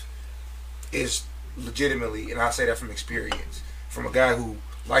perspective, is legitimately, and I say that from experience, from a guy who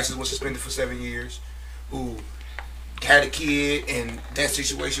license was suspended for 7 years, who had a kid and that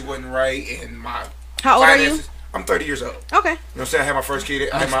situation wasn't right, and my How old are you? finances. I'm 30 years old. Okay. You know what I'm saying? I had my first kid.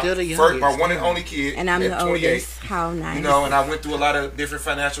 I had I'm my still the first, my youngest. one and only kid. And I'm at the 28. oldest. How nice. You know, and I went through a lot of different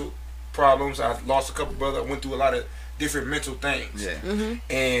financial problems. I lost a couple brothers. I went through a lot of different mental things. Yeah. Mm-hmm.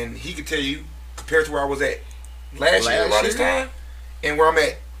 And he could tell you, compared to where I was at last year Last around this year? time, and where I'm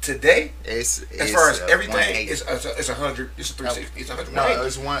at today, It's as far as everything, 180. it's 100. It's a 360. It's 100. No, it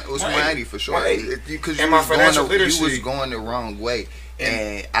was 180 for sure. 180. Because And you my was financial going you literacy- was going the wrong way,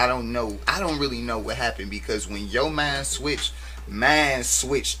 and I don't really know what happened because when your mind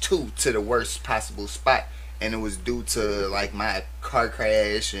switched too to the worst possible spot, and it was due to like my car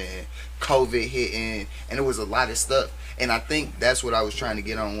crash and COVID hitting, and it was a lot of stuff. And I think that's what I was trying to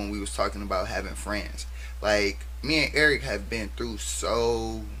get on when we was talking about having friends. Like me and Eric have been through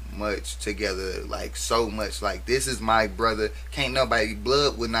so much together, like so much. Like this is my brother. Can't nobody,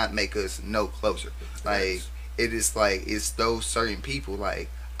 blood would not make us no closer. Like it is like it's those certain people. Like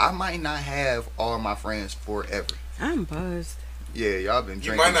I might not have all my friends forever. I'm buzzed. Yeah, y'all been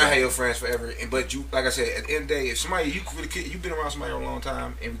You drinking. might not have your friends forever, but you, like I said, at the end of the day, if somebody you've been around somebody for a long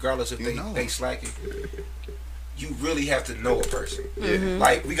time, and regardless if You know. they slacking, you really have to know a person. Yeah.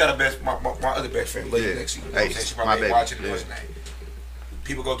 Like we got my other best friend, Lady Yeah. next to you. Hey, She my probably baby. watching Yeah. what's name.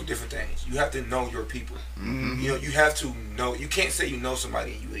 People go through different things. You have to know your people. Mhm. You know, you have to know. You can't say you know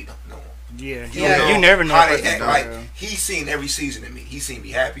somebody and you really don't know them. Yeah. Yeah. You never know. how a they person, act. Like bro. he's seen every season of me. He's seen me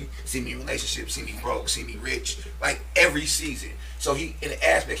happy, seen me in relationships, seen me broke, seen me rich. Like every season. So he, in the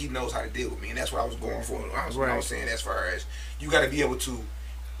aspect, he knows how to deal with me, and that's what I was going for. When I was Right. saying, as far as you got to be able to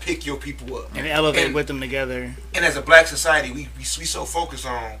pick your people up And elevate And- with them together. And as a black society, we so focused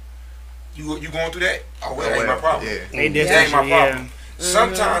on you going through that. Oh well, that ain't my problem. Yeah. They That distance ain't my you, problem. yeah.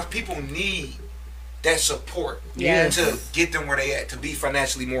 Sometimes people need that support Yes. to get them where they at, to be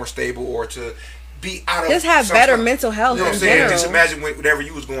financially more stable, or to be out of Just have some better stuff. mental health You know what in I'm saying? general. Just imagine whatever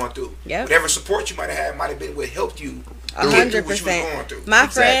you was going through. Yep. Whatever support you might have been what helped you get through what you was 100%. going through. My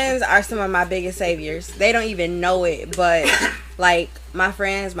Exactly. friends are some of my biggest saviors. They don't even know it, but like my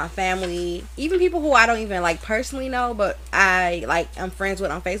friends, my family, even people who I don't even like personally know, but I'm friends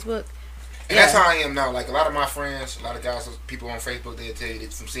with on Facebook. And that's how I am now. Like a lot of my friends, a lot of guys, people on Facebook, they'll tell you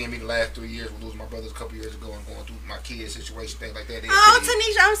that from seeing me the last 3 years, losing my brothers a couple years ago and going through my kids' situation, things like that. They'll Oh, tell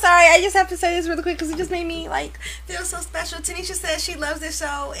you. Tanisha, I'm sorry. I just have to say this really quick because it just made me feel so special. Tanisha says she loves this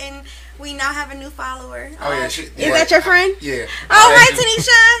show, and we now have a new follower. Oh yeah, she, Is that your friend? Yeah. Oh, hi, Thank you.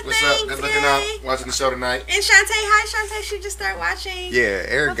 Tanisha. What's Thanks. up? Good looking Yay. out, watching the show tonight. And Shantae, hi, Shantae. She just started watching. Yeah,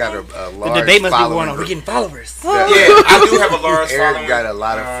 Eric got Okay. a The large debate must be following going on. We're group. getting followers. Oh. Yeah, I do have a large Eric following. got a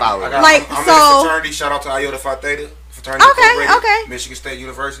lot of followers. Like, I'm so- in a fraternity. Shout out to Iota Phi Theta fraternity. Okay, Incorporated, okay. Michigan State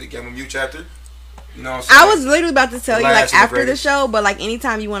University, Gamma Mu chapter. You know what I'm saying? I was literally about to tell you Last after the greatest. show, but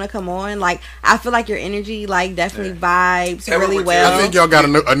anytime you want to come on, I feel like your energy definitely vibes really Everyone well. I think y'all got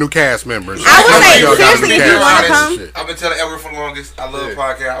a new cast member. I would say, Y'all got a seriously, new if you cast wanna member come- and shit. I've been telling Edward for the longest. I love Yeah.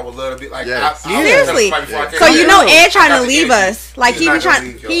 podcast. I would love to be like. Yes. I Seriously. before I came So here, you know I Ed trying got to the leave energy. us. Like He's he not been gonna trying.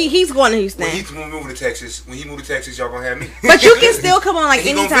 leave, y'all. He's going to Houston. When he's moving to Texas, y'all gonna have me. But you can still come on And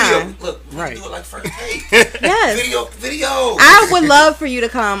he gonna anytime. video. Look, we Right. can do it like first take. Yes. video. I would love for you to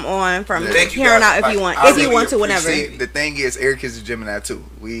come on from Thank you here on guys. out if you want. I If you really want to, whenever. appreciate See, the thing is, Eric is a Gemini too.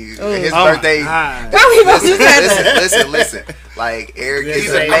 His Oh. birthday. God. Why we both Listen, do that? listen. Like Eric Yeah, is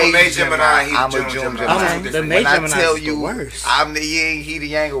I'm a a May May Gemini. Gemini, he's I'm a June June Gemini. Gemini. The Different. May When I Gemini tell is the you, worst. I'm the yin, he the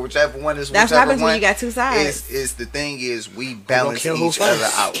yang, or whichever one is That's what whichever happens when one. you got two sides. Is the thing is we balance kill who each other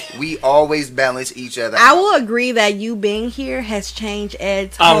first. out. We always balance each other I out. will agree that you being here has changed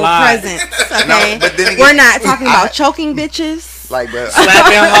Ed's A whole lot. presence. Okay, but then again, we're not talking about choking bitches. Like, bro.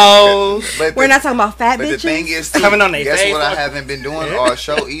 Slapping hoes. But We're not talking about fat But bitches. the thing is, too, Coming on their guess face. what I haven't been doing all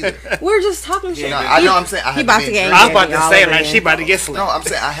show either. We're just talking shit. No, I know I'm saying I He haven't about been to get drinking. I was about to All say, over like, again. she about to get slipped. No, I'm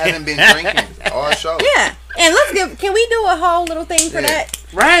saying I haven't been drinking all show. Yeah, and can we do a whole little thing for Yeah. that?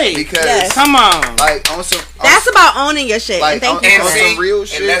 Right. Because Yes. Come on. like on some That's about owning your shit. Like, and thank on- you And for on that. some see, real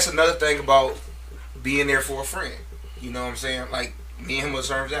shit. and that's another thing about being there for a friend. You know what I'm saying? Like me and him was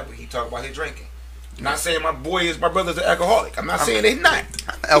an example. He talked about his drinking. Not saying my brother's an alcoholic. I'm not saying he's not.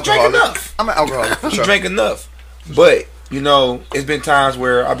 He drank enough. I'm an alcoholic for He sure. drank enough. But you know, it's been times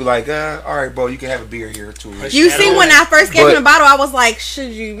where I'll be like, all right, bro, you can have a beer here too. You see, when I first gave But- him the bottle, I was like,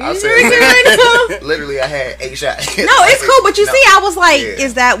 should you be I said- drinking right now? Literally, I had 8 shots. No, it's cool, but you No. see, I was like, Yeah.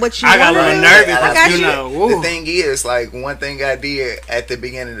 is that what you I got want a to little do? nervous. I got You you. know. The Ooh. thing is, like, one thing I did at the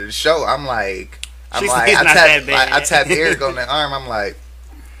beginning of the show, I'm like, She said it's not that bad. I tapped Eric on the arm. I'm like,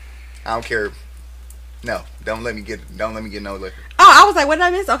 I don't care. No, don't let me get no liquor. Oh, I was like, what did I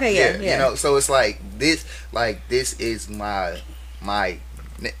miss? Okay, yeah. You know, so it's like this is my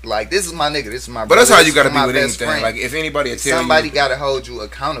like this is my nigga. This is my. But that's brother, how you this got to is be my with best anything. friend. Like if anybody will tell Somebody you, got to hold you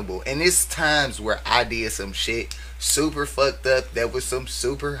accountable, and it's times where I did some shit super fucked up. That was some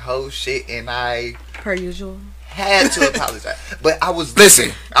super hoe shit, and I Per usual. had to apologize. But I was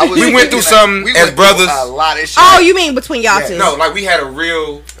listen, I was we went through something we as went through brothers. A lot of shit. Oh, you mean between y'all Yeah, two? No, like we had a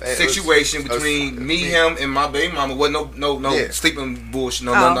real It was- situation it was- between me, him, and my baby mama. Wasn't no Yeah. sleeping bullshit,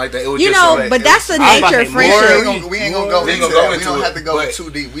 no Oh. nothing like that. It was You just know, like, but that's the I was about nature to of say, More, friendship. we ain't gonna go We ain't into gonna go that. We into don't it, have to go but- too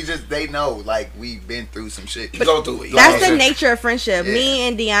deep. We just they know like we've been through some shit. you go through it. You know That's what the I'm saying? nature of friendship. Yeah. Me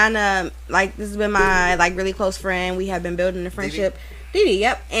and Deanna, like, this has been my like really close friend. We have been building a friendship. Didi,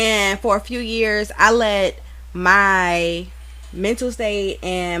 yep. And for a few years, I let my mental state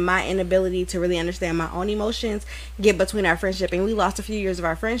and my inability to really understand my own emotions get between our friendship, and we lost a few years of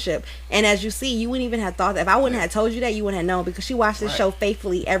our friendship. And as you see, you wouldn't even have thought that. If I wouldn't have told you that, you wouldn't have known, because she watched this Right. show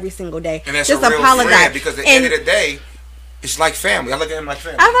faithfully every single day. And that's Just a real apologize. friend because at the And end of the day, it's like family. I look at him like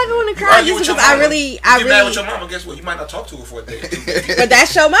family. I'm not going to You cry argue just with your because I mama. really, You get mad with your really. mama. Guess what? You might not talk to her for a day. Or two. But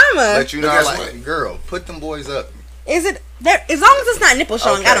that's your mama. But you But know, guess like, what? girl, put them boys up. Is it there? As long as it's not nipple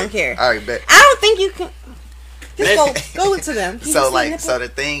showing, I Okay. don't care. All right, bet. I don't think you can. Just go into them. Can you So see like, nipple? so the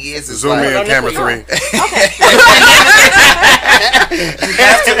thing is Zoom like, in, camera no. 3. You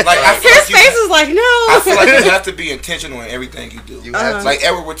have to, like, I feel His like you, face is like, no. I feel like you have to be intentional in everything you do. You have to. Like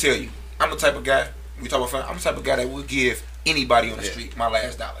Edward would tell you, I'm the type of guy. We talk about fun. I'm the type of guy that will give anybody on the street my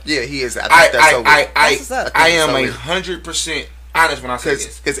last dollar. Yeah, he is. I think that's so I That's what's up. I am That's so 100% honest when I say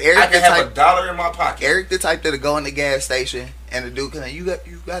this. because Eric I the can have type. $1 in my pocket. Eric the type that'll go in the gas station and the dude can you got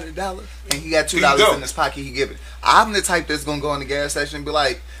 $1 and he got Here you $2 go. in his pocket. He give it. I'm the type that's gonna go in the gas station and be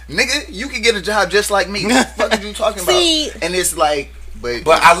like, nigga, you can get a job just like me. What the fuck are you talking See- about? And it's like, but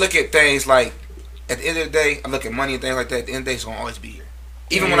But I look at things like, at the end of the day, I look at money and things like that. At the end of the day, it's gonna always be here.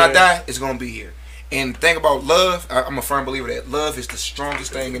 Even when I Yeah. die, it's gonna be here. And the thing about love, I'm a firm believer that love is the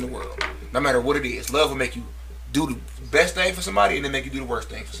strongest thing in the world. No matter what it is, love will make you do the best thing for somebody and then make you do the worst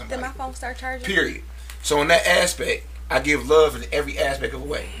thing for Did somebody. my phone start charging? Period. So in that aspect, I give love in every aspect of the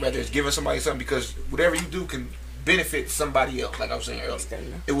way. Whether it's giving somebody something, because whatever you do can benefit somebody else. Like I was saying earlier,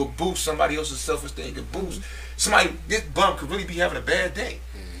 it will boost somebody else's self-esteem. It could boost somebody. This bum could really be having a bad day.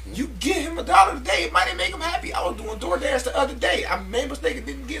 You give him $1 today, it might make him happy. I was doing DoorDash the other day. I made a mistake and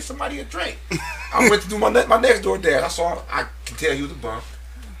didn't give somebody a drink. I went to do my next DoorDash. I saw him. I can tell he was a bum.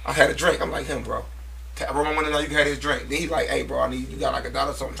 I had a drink. I'm like him, bro. I wrote my money down. You can have his drink. Then he like, hey, bro, you got like $1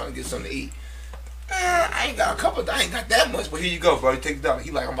 or something. I'm trying to get something to eat. I ain't got I ain't got that much, but here you go, bro. You take the $1.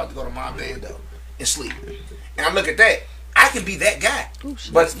 He like, I'm about to go to my bed though and sleep. And I look at that. I can be that guy,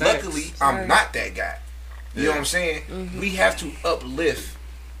 but luckily I'm not that guy. You know what I'm saying? We have to uplift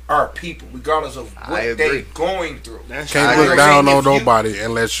our people, regardless of I what agree. they're going through. That's Can't I look agree. down on If you- nobody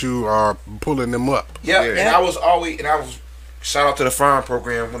unless you are pulling them up. Yeah, Yeah. and I was shout out to the farm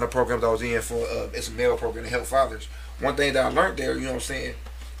program, one of the programs I was in for it's a male program to help fathers. One thing that I learned there, you know what I'm saying,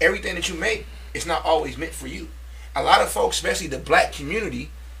 everything that you make, it's not always meant for you. A lot of folks, especially the black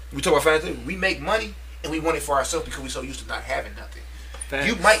community, we talk about financial, we make money and we want it for ourselves because we're so used to not having nothing.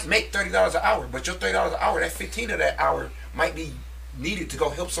 You might make $30 an hour, but your $30 an hour, that 15 of that hour might be needed to go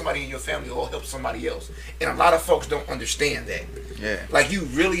help somebody in your family or help somebody else. And a lot of folks don't understand that. yeah. Like, you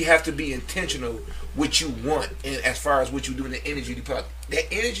really have to be intentional what you want, and as far as what you do in the energy department.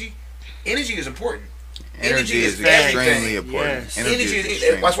 That energy is important. Energy is everything. extremely important. Yes. Energy is Energy,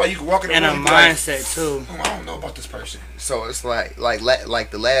 extremely that's why you can walk in the And a room and be like, mindset too. "Oh, I don't know about this person." So it's like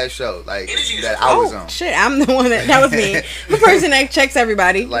the last show Energy is- that I was Oh on. shit! I'm the one that was me. The person that checks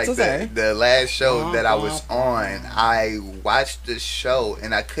everybody. Like So sorry. the last show that I was on, I watched the show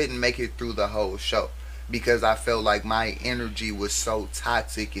and I couldn't make it through the whole show because I felt like my energy was so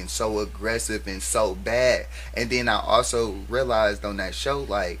toxic and so aggressive and so bad. And then I also realized on that show,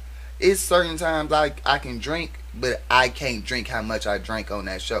 like, it's certain times I can drink, but I can't drink how much I drank on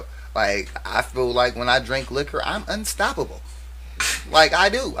that show. Like, I feel like when I drink liquor, I'm unstoppable. Like, I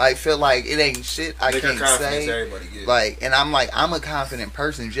do. I feel like it ain't shit I Liquor can't confidence, say. everybody gets. Like, and I'm like, I'm a confident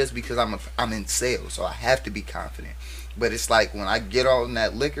person just because I'm in sales, so I have to be confident. But it's like when I get on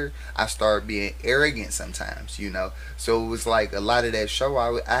that liquor, I start being arrogant sometimes, you know. So it was like a lot of that show.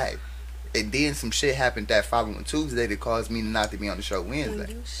 And then some shit happened that following Tuesday that caused me not to be on the show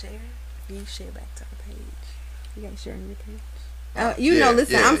Wednesday. You share back to our page. You guys share on your page. You know,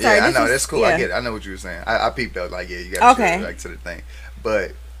 listen, yeah, I'm sorry. Yeah, I this know is- that's cool. yeah. I get it. I know what you were saying. I peeped out. Like, yeah, you got to Okay. share back to the thing.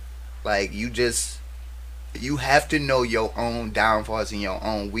 But like, you have to know your own downfalls and your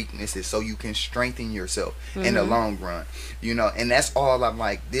own weaknesses so you can strengthen yourself in the long run, you know. And that's all I'm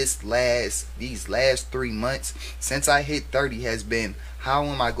like, these last 3 months since I hit 30 has been, how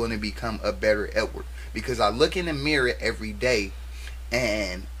am I going to become a better Edward? Because I look in the mirror every day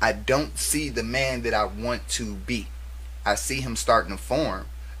and I don't see the man that I want to be. I see him starting to form,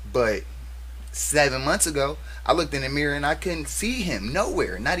 but 7 months ago I looked in the mirror and I couldn't see him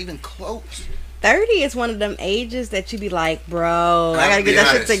nowhere, not even close. 30 is one of them ages that you be like, bro, I gotta be get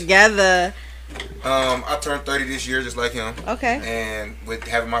that honest. shit together. I turned 30 this year, just like him. Okay. And with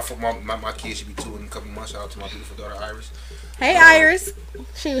having my kid should be 2 in a couple months. Shout out to my beautiful daughter Iris. Hey, Iris.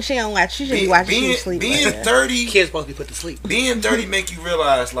 She don't watch. She shouldn't be watching. She sleep. Being like that. 30, Kids supposed to be put to sleep. being 30 make you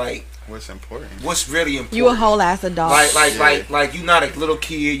realize like What's important? what's really important. You a whole ass adult. Like you're not a little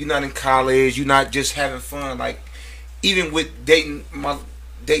kid. You're not in college. You're not just having fun. Like even with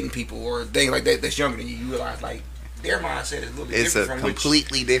dating people or dating like that's younger than you, you realize like their mindset is a little bit It's a different from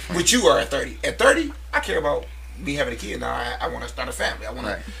completely different. what you are at 30. At 30, I care about me having a kid now. I want to start a family. I want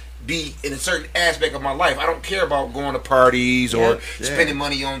Right. to be in a certain aspect of my life. I don't care about going to parties or Yeah. spending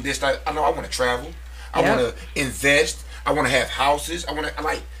money on this. I know I want to travel. I Yep. want to invest. I want to have houses. I want to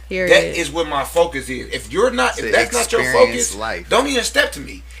like. Period. That is what my focus is. If To that's not your experience focus, life. don't even step to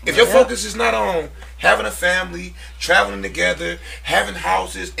me. If your focus is not on having a family, traveling together, having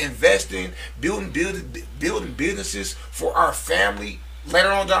houses, investing, building businesses for our family later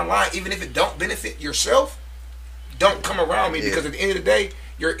on down the line, even if it don't benefit yourself, don't come around me because at the end of the day,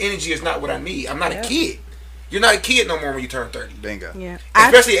 your energy is not what I need. I'm not a kid. You're not a kid no more when you turn 30. Bingo. Yeah.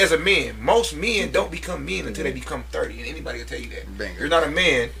 Especially as a man. Most men don't become men until they become 30. And anybody will tell you that. Bingo. You're not a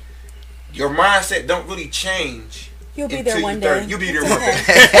man. Your mindset don't really change. You'll be until there one you're 30. day. You'll be there one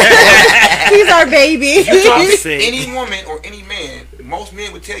day. He's our baby. You talk to Sick. any woman or any man, most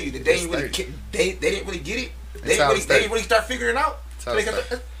men would tell you that they ain't really they didn't really get it. They how didn't it's really start figuring it out. how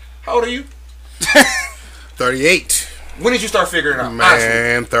it's How old are you? 38. When did you start figuring it out? Honestly.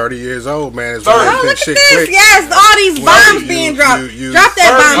 Man, 30 years old, man. It's 30. really Oh, been look at shit this. click. Yes, all these bombs you- being dropped. you- Drop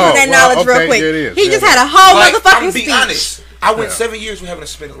that bomb Oh, for that well, knowledge real okay, quick. it is, He yeah. just had a whole Like, I'm motherfucking gonna be speech. honest. I went Yeah. 7 years with having a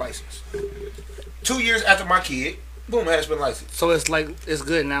suspended license. 2 years after my kid, boom, I had a suspended license. So it's like it's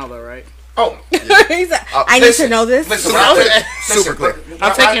good now though, right? Oh, He's like, I need to know this. Listen, Super quick.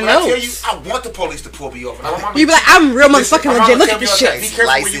 I'm taking when I tell notes. you, I want the police to pull me over. You be like, I'm real Listen, motherfucking my legit. mama Look tell at me this all the time, shit. Be careful where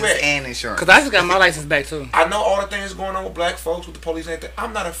License you at. and insurance. Cause I just got my license back too. I know all the things going on with black folks, with the police and everything.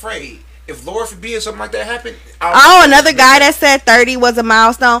 I'm not afraid. If Lord forbid something like that happened, Oh, another guy that said 30 was a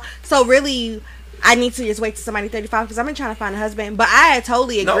milestone. So really, I need to just wait till somebody 35 because I've been trying to find a husband. But I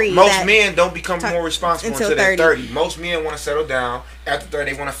totally No, agree. most that men don't become more responsible until until they're 30. 30. Most men want to settle down. After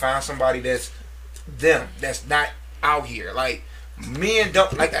 30, they want to find somebody that's them, that's not out here. Like, men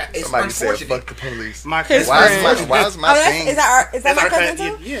don't, like, it's Somebody said, unfortunate. "Fuck the police." My His Why friend. is my Oh, thing? is that my our cousin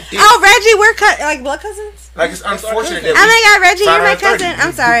cousin, too? yeah. Oh, Reggie, we're like blood cousins. Like, it's unfortunate that Oh my God, Reggie, Find you're my out 30. cousin.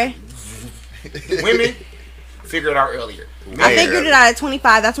 I'm sorry. women figure it out earlier. I figured it out at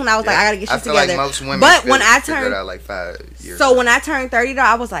 25. That's when I was like, I gotta get I shit feel together. like most women But when I figure it turned, out like 5 years. so when I turned 30, though,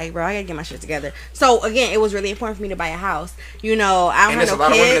 I was like, bro, I gotta get my shit together. So again, it was really important for me to buy a house. You know, I don't And have there's no a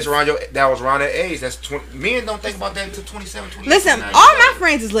lot of women kids. that was around that age. That's 20, men don't think about that until 27, 28. Listen, 29. all my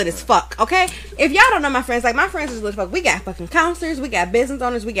friends is lit as fuck, okay? If y'all don't know my friends, like my friends is lit as fuck. We got fucking counselors, we got business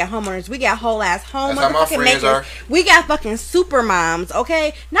owners, we got homeowners, we got whole ass home That's how my motherfucking friends makers. are. We got fucking super moms,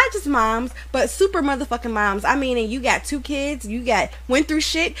 okay? Not just moms, but super motherfucking moms. I mean, and you got 2 kids, you went through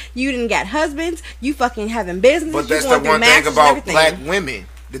shit, you didn't got husbands, you fucking having business, But you that's the going through one thing masters and about everything. black women.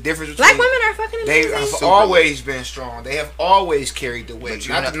 the difference between Black women are fucking they amazing. have Super always been strong. They have always carried the weight. But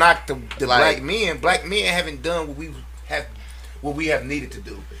you Not know- to knock the like- black men. Black men haven't done what we have needed to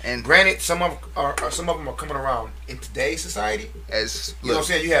do. And Granted, some of them are coming around in today's society. as You know what I'm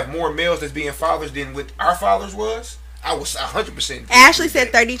saying? You have more males that's being fathers than what our fathers was. I was 100%. Ashley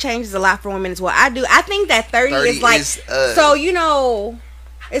said 30 changes a lot for women as well. I do. I think that 30 is like, so you know,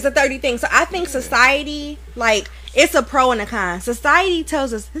 it's a 30 thing. So I think society, like, it's a pro and a con. Society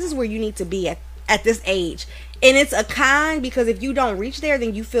tells us this is where you need to be at this age. And it's a con because if you don't reach there,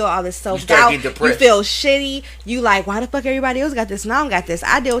 then you feel all this self-doubt. You feel shitty. You like, why the fuck everybody else got this and I don't got this?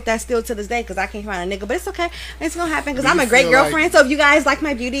 I deal with that still to this day because I can't find a nigga. But it's okay. It's going to happen because I'm a great girlfriend. So if you guys like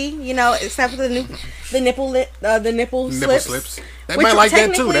my beauty, you know, except for the nipple slips. They Which might like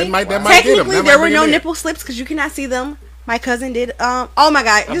that too. That might get them. That Technically, might there were bring no it in. nipple slips because you cannot see them. My cousin did. Oh my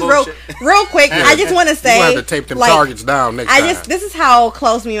god! Just bullshit. real quick. Yeah. I just want to say, You have to tape them like, targets down next time. this is how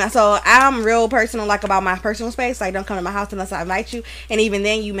close me. So I'm real personal, like about my personal space. Like, don't come to my house unless I invite you. And even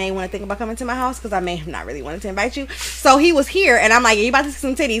then, you may want to think about coming to my house because I may have not really wanted to invite you. So he was here, and I'm like, "You about to see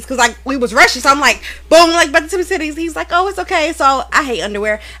some titties?" Because like we was rushing. So I'm like, "Boom!" Like about to see some titties. He's like, "Oh, it's okay." So I hate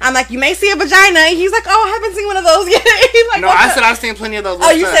underwear. I'm like, "You may see a vagina." He's like, "Oh, I haven't seen one of those yet." He's like, No, "What I the-" said I've seen plenty of those. Oh,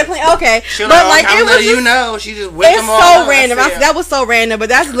 you said plenty. Okay, She but like it was you just, know, she just whipped it's them all so out. random. I said, That was so random, but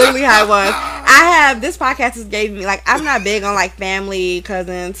that's literally how it was. This podcast has gave me, like, I'm not big on like family,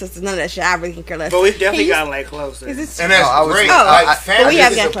 cousins, sisters, none of that shit. I really can care less. But we've definitely He's- gotten like closer. Is this And that's No, I was- great. Oh, Like, family we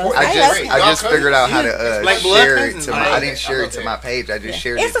have is gotten important. close. That's great. I Y'all just figured out how cousins. to Like blood share it cousins. to I my. love I didn't share it love to that. my page. I just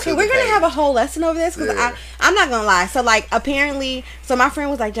shared It's it. okay. To We're the gonna page. have a whole lesson over this because Yeah. I'm not gonna lie. So like apparently, so my friend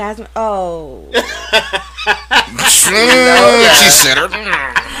was like, Jasmine, oh, She said her.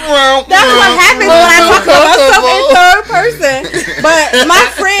 that's what happens when I talk about myself in third person. But my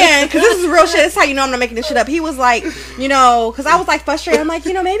friend, because this is real shit, this is how you know I'm not making this shit up. He was like, you know, because I was like frustrated. I'm like,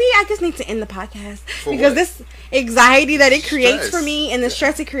 you know, maybe I just need to end the podcast because what? this anxiety that it creates Stress. for me and the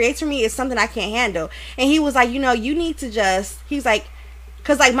stress it creates for me is something I can't handle. And he was like, you know, you need to just, he's like,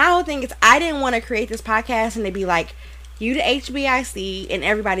 because like my whole thing is I didn't want to create this podcast and to be like, you the HBIC and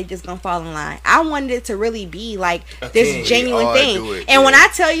everybody just gonna fall in line. I wanted it to really be like this genuine all thing. do it, And when yeah.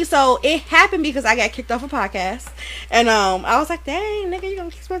 I tell you, so it happened because I got kicked off a podcast, and I was like, dang, nigga, you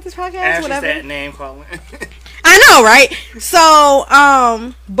gonna kick me off this podcast, Ashley whatever. that name calling. I know, right? So,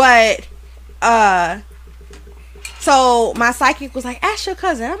 so my psychic was like, ask your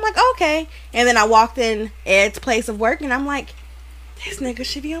cousin. I'm like, okay. And then I walked in Ed's place of work, and I'm like, this nigga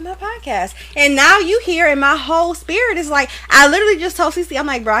should be on my podcast. And now you here, and my whole spirit is like, I literally just told CC, I'm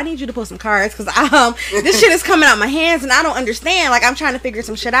like, bro, I need you to pull some cards because this shit is coming out my hands, and I don't understand. Like, I'm trying to figure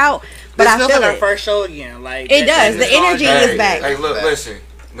some shit out, but I feels feel like our it. first show again. Like It does. The energy nostalgia. is back. Hey, look, listen.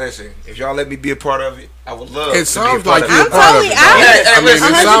 If y'all let me be a part of it, I would love. It to be a sounds part like of you're it. a part of it. I'm though. I mean, it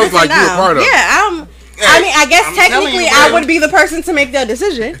 100% sounds like you're a down. part of it. Yeah, I mean, I guess I'm telling technically you, I bro. would be the person to make the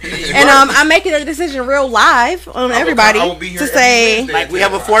decision, and I'm making a decision real live on everybody I will be here to every say, Wednesday. Like we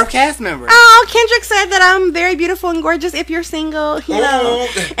have a fourth cast member. oh, Kendrick said that I'm very beautiful and gorgeous if you're single, you know,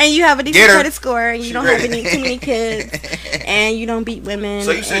 and you have a decent Get her. credit score and you don't have too many kids, and you don't beat women.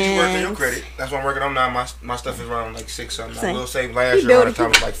 So you said you worked on your and credit. That's what I'm working on now. My stuff is around like 6 something. I Same. will say you last year around the building- time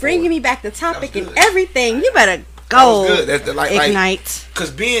was like 4. bringing me back the topic and good. everything. You better That go. was good. That's the, like Ignite.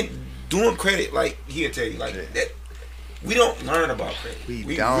 because doing credit, like he'll tell you, like that. We don't learn about credit.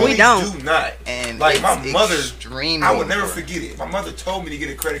 We don't. Really We don't. do not. And like it's my mother, extremely I would never important. forget it. My mother told me to get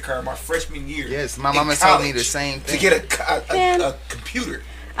a credit card my freshman year. Yes, my in mama told me college the same to thing. get Man. a computer.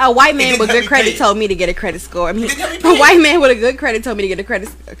 A white man didn't with help good me credit pay. told me to get a credit score. I mean, didn't help me a pay. white man with a good credit told me to get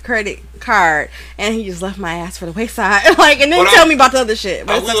a credit card, and he just left my ass for the wayside. Like, and then But tell me about the other shit. I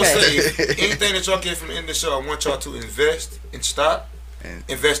But it's will okay. say, anything that y'all get from the end of the show, I want y'all to invest in stock. And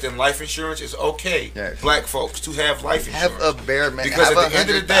Invest in life insurance. It's okay, Yes. black folks, to have life have insurance. a bare man. Because Have at a the end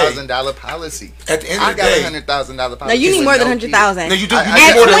of the day- $100,000 policy. At the end I of the got day, $100,000 policy. No, you need with more than no 100,000. no, you do. I- You I need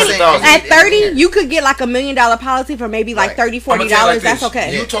At more than 20, 100,000. at 30, you could get like $1 million policy for maybe like Right. $30, I'ma $40. tell you like That's this.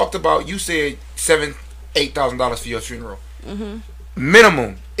 okay. You talked about, you said $7,000-$8,000 for your funeral. Mm-hmm.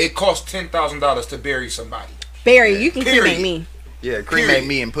 Minimum, it costs $10,000 to bury somebody. Barry, you can Period. cremate me. Yeah, cremate Period.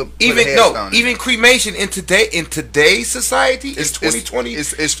 me and put a Even headstone in even it. cremation in today's society, it's 2020.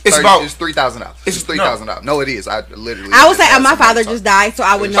 It's about $3,000. It's $3,000. No, it is. I literally. I would just say had my somebody father talk- just died, so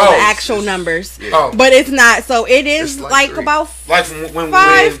I would know Oh. the actual numbers. Oh. But it's not. So it is It's like, like three. about like when we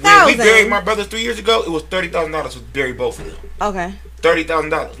 5,000. buried my brother 3 years ago, it was $30,000 to bury both of them. okay.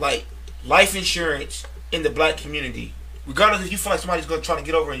 $30,000. Like life insurance in the black community, regardless if you feel like somebody's gonna try to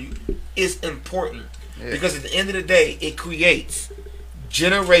get over on you, is important because at the end of the day, it creates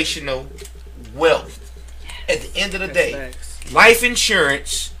generational wealth. At the end of the day, Facts. life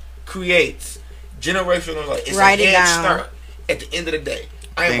insurance creates generational. Like, it's Write a it head down. start. At the end of the day,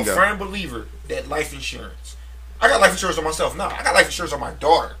 I am Bingo. a firm believer that life insurance. I got life insurance on myself now. I got life insurance on my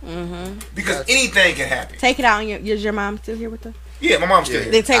daughter because anything can happen. Take it out on your. Is your mom still here with them? Yeah, my mom's still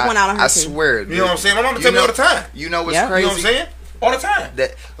here. They take one out on her I too. swear. You know what I'm saying? My mom tell me all the time. You know what's Yeah. crazy? You know what I'm saying? All the time.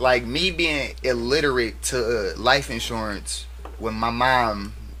 That like me being illiterate to life insurance when my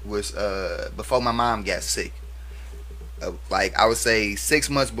mom was before my mom got sick. Like I would say 6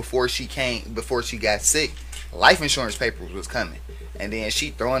 months before she got sick, life insurance papers was coming, and then she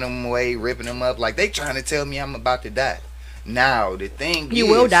throwing them away, ripping them up like they trying to tell me I'm about to die. Now the thing You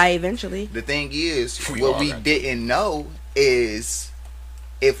is, will die eventually. The thing is, We what all we got didn't know is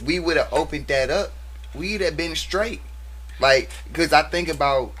if we would have opened that up, we'd have been straight. Like, because I think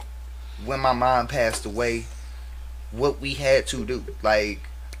about when my mom passed away, what we had to do. Like,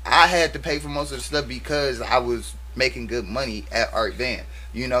 I had to pay for most of the stuff because I was making good money at Art Van,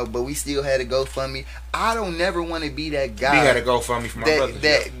 you know, but we still had a GoFundMe. I don't never want to be that guy We had to go for me for my brother.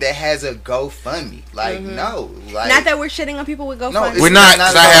 that has a GoFundMe. Like, no. Like, Not that we're shitting on people with GoFundMe. No, We're it's not, not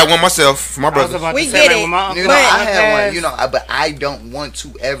because I about- had one myself for my I was brother. about We to get say that it. with my you uncle. know, I But- had one, you know, but I don't want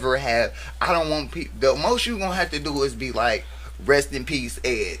to ever have. I don't want people. The most you gonna have to do is be like, rest in peace,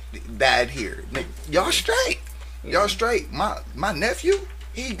 Ed died here. Y'all straight. Y'all straight. My nephew,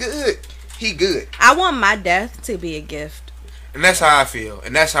 he good. He good. I want my death to be a gift. And that's how I feel.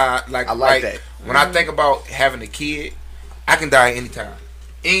 And that's how I like that. When I think about having a kid, I can die anytime.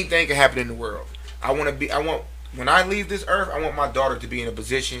 Anything can happen in the world. When I leave this earth, I want my daughter to be in a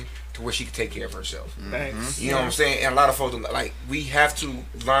position to where she can take care of herself. Thanks. You know what I'm saying? And a lot of folks, like, we have to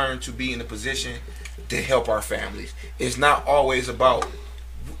learn to be in a position to help our families. It's not always about,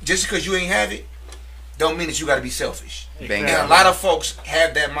 just because you ain't have it, don't mean that you got to be selfish. Bingo. And a lot of folks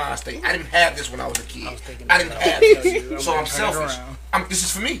have that mind state. I didn't have this when I was a kid. thinking I didn't that. have this, so I'm Turn it selfish. around. This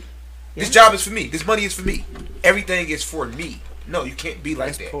is for me. This job is for me. This money is for me. Everything is for me. No, you can't be like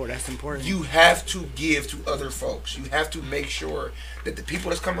That's that. poor. That's important. You have to give to other folks. You have to make sure that the people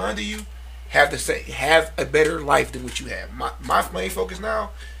that's coming under you have a better life than what you have. My main focus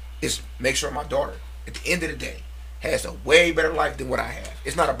now is make sure my daughter, at the end of the day, has a way better life than what I have.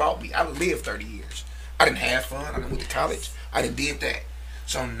 It's not about me. I lived 30 years. I didn't have fun. I went to college. I didn't did that.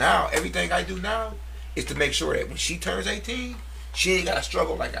 So now everything I do now is to make sure that when she turns 18, she ain't gotta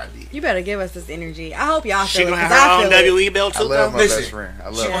struggle like I did. You better give us this energy. I hope y'all She feel it, gonna 'cause have her I own feel it. WE belt I too, love though. my Listen, best friend. I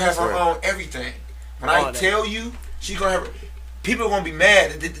She love gonna my have best her friend. own everything. When All I that. tell you, she gonna have. People gonna be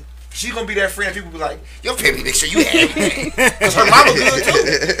mad. She gonna be that friend. People be like, "Yo, baby, make sure you have everything." Cause her mama good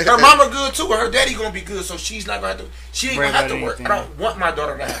too. Her mama good too. Her daddy gonna be good. So she's not gonna have to. She ain't gonna have to work. I don't want my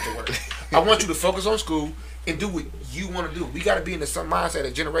daughter to have to work. I want you to focus on school and do what you want to do. We got to be in the some mindset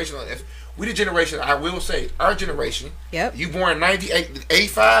of generational. If we the generation, I will say, our generation. Yep. You born 98,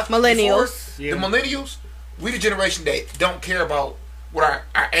 85. Millennials. before, The millennials. We the generation that don't care about what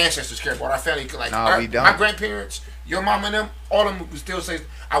our ancestors care about. Our family, like No, we don't. my grandparents, your mom and them, all of them would still say,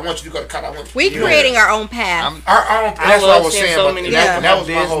 "I want you to go to college." I want We you creating our own path. our own. I That's what I love was seeing saying. so But many that, people was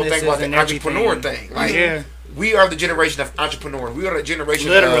my whole thing businesses about the and entrepreneur everything. thing. Like, Yeah. we are the generation of entrepreneurs. We are the generation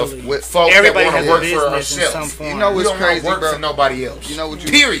Literally. of With folks Everybody that has want a to work for business in some ourselves. form. You know We what's don't want crazy, to work bro? for nobody else. You know what you?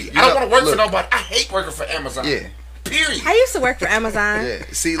 Period. you I don't know- want to work look, for nobody. I hate working for Amazon. Yeah. Period. I used to work for Amazon. Yeah.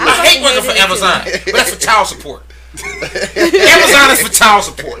 See, I I look, hate working for Amazon, but that's for child support. Amazon is for child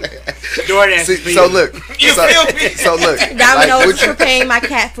support. DoorDash. see, is so vegan. look, You so, feel me? so look, Domino's like, for paying my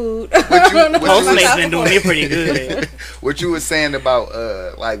cat food. what you Postmates was- been doing me pretty good. what you were saying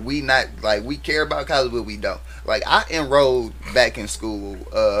about like we not like we care about college but we don't. Like I enrolled back in school,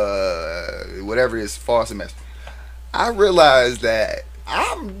 whatever it is, fall semester. I realized that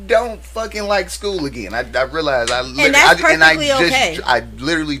I don't fucking like school again. I realized that's perfectly okay. I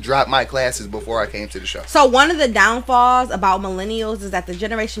literally dropped my classes before I came to the show. So one of the downfalls about millennials is that the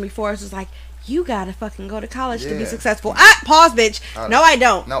generation before us was like, you gotta fucking go to college to be Yeah. successful. Pause, bitch. No, I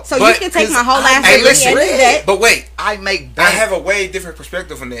don't. No. So But- you can take my whole 'cause last Hey, degree listen, and do that. but wait. I make I bank. have a way different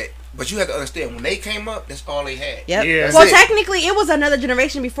perspective on that. But you have to understand, when they came up, that's all they had. Yep. Yeah. Well, That's it. technically, it was another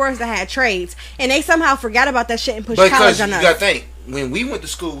generation before us that had trades, and they somehow forgot about that shit and pushed Because college you on got to us. think, when we went to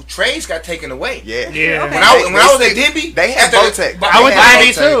school, trades got taken away. Yeah. Yeah. Okay. When I was They at Denby, they had after Votech. by- I went to by-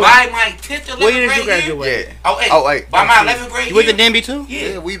 Denby too. By my 10th, 11th What year did you grade year, graduate? Yeah. Oh, hey, Oh, wait. by my 11th grade You went to year, Denby too?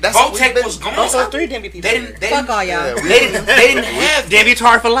 yeah, we- that's- Votech we- was gone. Those are 3 Denby people. They didn't. Fuck all y'all. Yeah, we- They didn't have. Denby's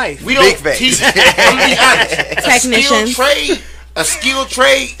hard for life. We don't Big facts. teach. I'm gonna be honest. Technicians. A skilled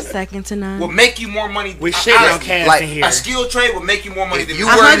trade Second to none. will make you more money. We shit on honestly, cast like, in here. A skilled trade will make you more money If than you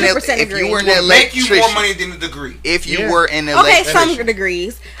a were an 100% if you were an will make you more electrician, money than a degree. if you Yeah. were an Okay, electrician, some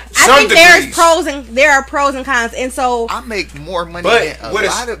degrees. I think there are pros and cons, and so I make more money But than a what is-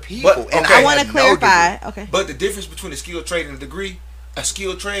 lot of people, but- and okay. I want to have no clarify. degree. Okay. But the difference between a skilled trade and a degree, a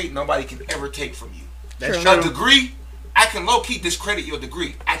skilled trade nobody can ever take from you. That's True. A degree, I can low key discredit your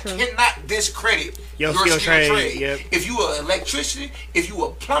degree. I cannot discredit Your your skilled skilled trade, trade. yep. If you an electrician, if you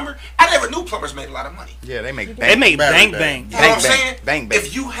a plumber, I never knew plumbers made a lot of money. Yeah, they make They make Bang, bank bang. bank. You know what I'm Bang, saying? bang, bang.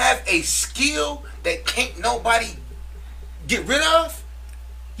 If you have a skill that can't nobody get rid of,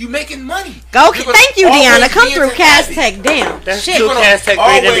 you making money. Go. You're gonna Thank you, always Deanna. be Come through into Cass habit. Tech. Damn. That's Shit. still gonna Cass Tech great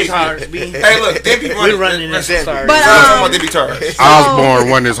always Debbie Tars. be- Hey, look, they be We running. running this. Listen, Sorry. But, I'm talking um, about Debbie Tars. Osborne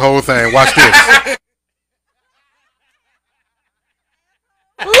won this whole thing. Watch this.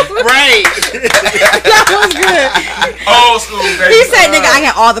 Right. That was good. Old school, baby. He said, "Nigga, I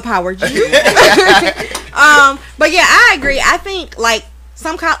got all the power." But yeah, I agree. I think like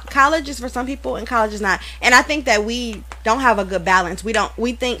some college is for some people and college is not, and I think that we don't have a good balance. We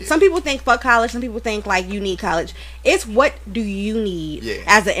think some people think fuck college, some people think like you need college. It's what do you need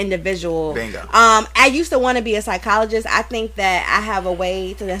as an individual. Bingo. I used to want to be a psychologist. I think that I have a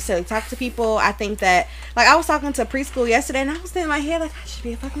way to necessarily talk to people. I think that like I was talking to preschool yesterday, and I was in my head like I should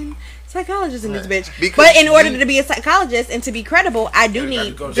be a fucking psychologist in this bitch. Because But in order to be a psychologist and to be credible, I do You gotta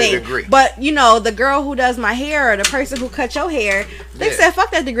need go to things. degree. But you know, the girl who does my hair or the person who cuts your hair, they Yeah. said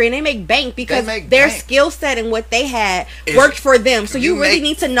fuck that degree and they make bank because make their bank. skill set and what they had Is- worked for them. So you You really make-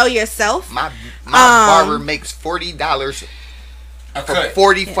 need to know yourself. My barber makes $40 A for cut.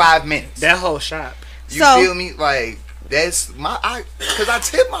 45 minutes. That whole shop. You So- feel me? Like that's because I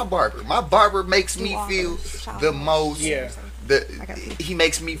tip my barber. My barber makes me feel the most. Yeah. He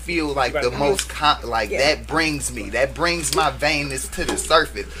makes me feel like the most that brings my vainness to the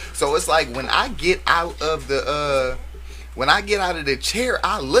surface. So it's like when I get out of the chair,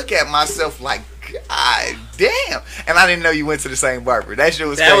 I look at myself like, God damn! And I didn't know you went to the same barber. That shit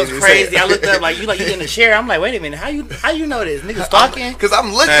was That was crazy. crazy. I looked up like you in the chair. I'm like, wait a minute, how you know this? Nigga stalking? Because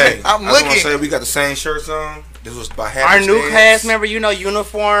I'm looking. Hey, I'm I just wanna say looking. we got the same shirts on. This was by Our new happenstance. class member,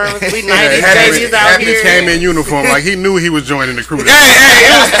 uniforms. We 90s Happy- babies out happy He here. came in uniform like he knew he was joining the crew. Hey,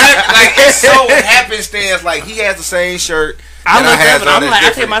 it was like it's so happenstance. Like he has the same shirt. I that looked have up and on I'm that's like, I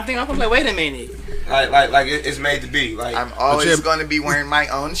take different. my thing off. I'm like, wait a minute. Like it's made to be. Like I'm always yeah. going to be wearing my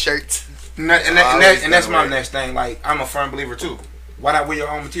own shirts. and that's Always my gonna next thing. Like I'm a firm believer too. Why not wear your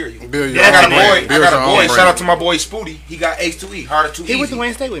own material? Build your I got a own boy. brand. I Build got your a own boy. Shout brand. out to my boy Spooty. He got H2E. Hardest too He went to easy.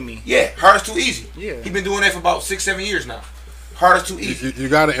 Wayne State with me. Yeah, hardest too easy. Yeah. He been doing that for about 6-7 years now. Hardest too easy. You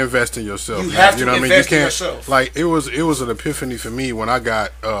got to invest in yourself. You man. have to know what invest I in mean? You yourself. Like it was an epiphany for me when I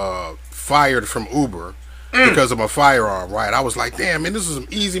got fired from Uber because of my firearm. Right, I was like, damn, man, this is some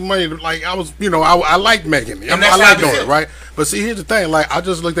easy money. Like I was, I liked making it. And I that's like how I doing feel. it. Right, but see, here's the thing. Like I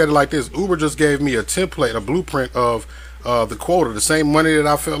just looked at it like this. Uber just gave me a template, a blueprint of. The quota, the same money that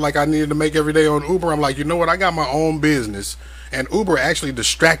I felt like I needed to make every day on Uber. I'm like, you know what? I got my own business, and Uber actually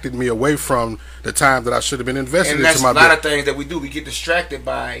distracted me away from the time that I should have been investing And that's into my a lot business. of things that we do. We get distracted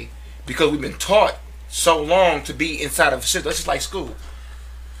by because we've been taught so long to be inside of a system. That's just like school.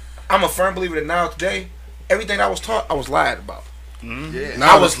 I'm a firm believer that now today, everything I was taught, I was lied about. Yeah.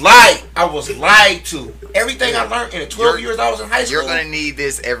 Now I was lied to. Everything I learned in the 12 years I was in high school, You're gonna need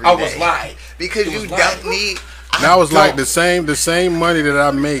this every day. I was lied. because It was you lied. don't need. Now it's like don't. the same money that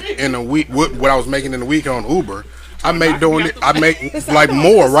I make in a week. What I was making in a week on Uber, I make doing it. I make like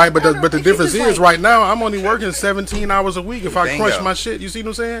more, right? But the difference is right now I'm only working 17 hours a week if I Bingo. crunch my shit. You see what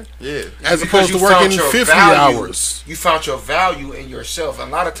I'm saying? Yeah. As Because opposed to you found working your 50 value. hours. You found your value in yourself. A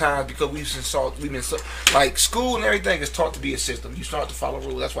lot of times because we've been like school and everything is taught to be a system. You start to follow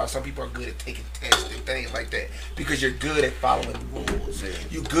rules. That's why some people are good at taking tests and things like that because you're good at following the rules.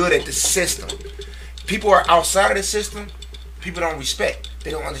 You're good at the system. People are outside of the system. People don't respect.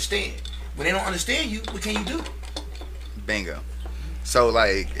 They don't understand. When they don't understand you, what can you do? Bingo. So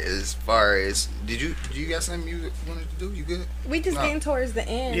like, as far as do you got something you wanted to do? You good? We just No. getting towards the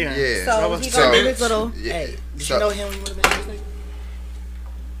end. Yeah. Yeah. So he gonna do his little. Yeah. Hey, did So- you know him when you would have been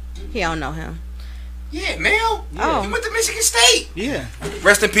He don't know him. Yeah, Mel. Oh. You went to Michigan State. Yeah.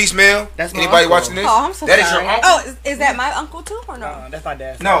 Rest in peace, Mel. That's my Anybody uncle. watching this? Oh, I'm so That is sorry. your uncle? Oh, is that my uncle too or no? That's my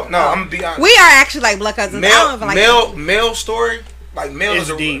dad. No, I'm gonna be honest. We are actually like blood cousins. I don't even like Mel story. Like Mel It's is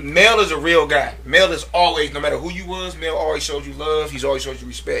a deep. Mel is a real guy. Mel is always, no matter who you was, Mel always showed you love. He's always showed you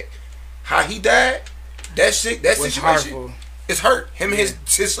respect. How he died, that shit, that Was situation, hurtful it's hurt. Him and his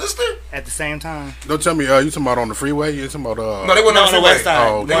sister. at the same time. Don't tell me. You talking about on the freeway? You talking about? No, they weren't No, on on the the west freeway. side.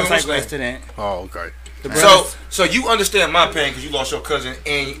 Oh, They okay. were Motorcycle on the accident. Oh, okay. So you understand my pain because you lost your cousin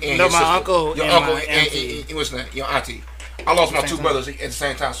and No, your my sister. uncle your and uncle, my and auntie. what's that? Your auntie. I lost my Same two time. brothers at the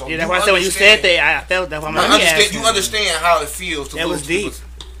same time. So Yeah, that's why I said when you said that, I felt that. I'm like, I let me understand. ask You him. understand how it feels to That lose was deep.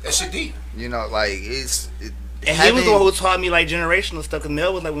 people. That shit deep. You know, like it's. And he was the one who taught me like generational stuff. Cause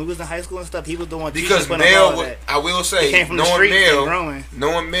Mel was like when we was in high school and stuff. He was the one Because teaching Mel, that. I will He say, came from the knowing streets and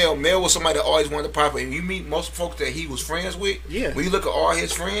Mel, growing. Mel was somebody that always wanted to pop. And you meet most folks that he was friends with. Yeah. When you look at all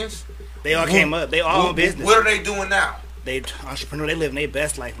his friends, They all came up. They all own business. What are they doing now? They entrepreneur. They living their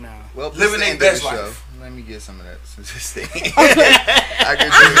best life now. Well, living their best life. Let me get some of that.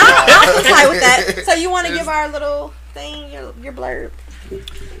 I'm fine with that. So you want to give our little thing, your blurb?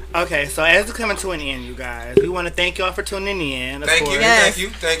 Okay, so as we're coming to an end, you guys, we want to thank y'all for tuning in. Of Thank course. you, Yes.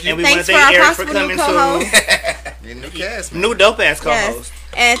 thank you. And we want to Thanks for thank our Eric for possible coming new co-host. to Your new cast, man. new dope ass co-host.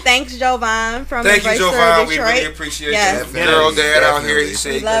 Yes. And thanks, Jovan from Thank you, Embrace Jovan. We Detroit. really appreciate Yes. you. Girl, dad out here. Definitely. He said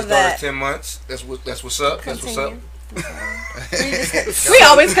We his love daughter's that. 10 months. That's what's up. That's what's up. We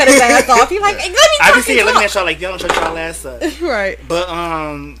always cut his ass off. He like, hey, let me I talk be seeing and looking talk. at y'all like y'all don't shut y'all ass up. Right. But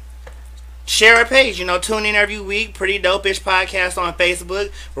share our page. You know, tune in every week. Pretty Dope-ish podcast on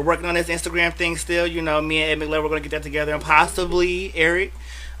Facebook. We're working on this Instagram thing still. You know, me and Ed McLeod, we're gonna get that together, and possibly Eric.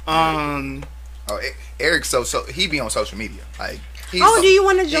 Eric, so he be on social media. Like, he's, Oh, do you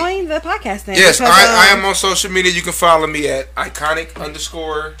want to join the podcast then? Yes, Because, I am on social media. You can follow me at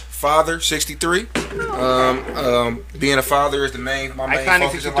iconic_father63. Being a father is my main Iconic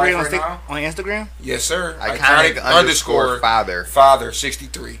focus in 63 life right now. on Instagram. Yes, sir. Iconic_father.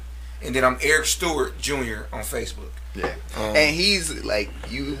 Father63. And then I'm Eric Stewart Jr. on Facebook. Yeah, and he's like,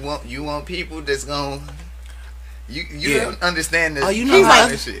 you want people that's gonna. You don't understand this. Oh, you know He's my-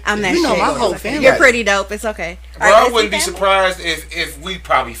 like, shit. I'm that You know shit. my whole family. You're pretty dope. It's okay. Bro, All right, I is he wouldn't be family? surprised if we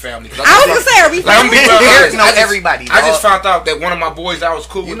probably family. 'Cause I was gonna say, are we Like, I'm family? being real Eric honest. know I just- everybody, I just dog. found out that one of my boys that I was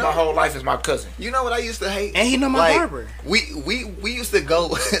cool You with know- my whole life is my cousin. You know what I used to hate? And he know my barber. We used to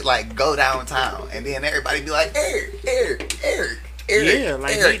go go downtown, and then everybody be like, Eric. Yeah,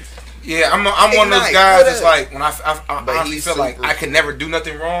 like Eric. Yeah, I'm one of those Ignite, guys what that's up? like, when I But honestly he's feel like super- I can never do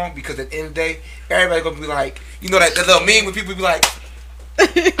nothing wrong, because at the end of the day, everybody gonna be like, you know that little meme when people be like,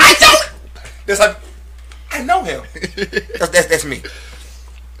 I don't. That's like, I know him. That's me.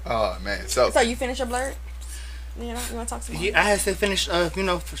 Oh man, so So you finish your blurb? You know, you want to talk some more? I had to finish. You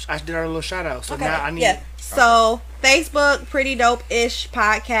know, I did our little shout out. So Okay. now I need. Yeah. So Facebook, Pretty Dope-ish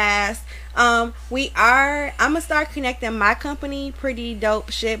podcast. I'm gonna start connecting my company, Pretty Dope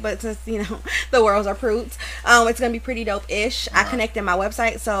Shit, but since the worlds are prudes, it's gonna be Pretty Dope-ish. I connected my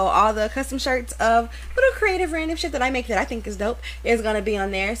website, so all the custom shirts of little creative random shit that I make that I think is dope is gonna be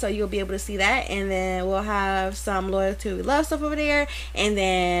on there, so you'll be able to see that. And then we'll have some Loyalty We Love stuff over there, and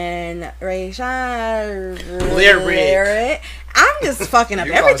then Lyric. I'm just fucking up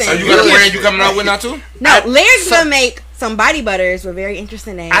You gonna everything. So you got a brand you coming out with now too? No, Lyric's gonna make some body butters with very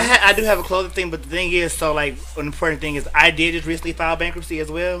interesting names. I do have a clothing thing, but the thing is, so like an important thing is I did just recently file bankruptcy as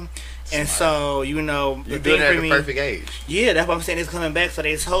well, and so you're the doing thing it at for the me, perfect age. yeah, that's what I'm saying. It's coming back, so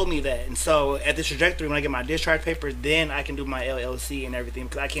they told me that, and so at this trajectory, when I get my discharge papers, then I can do my LLC and everything,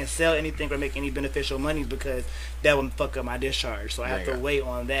 because I can't sell anything or make any beneficial monies because that would fuck up my discharge. So I have to wait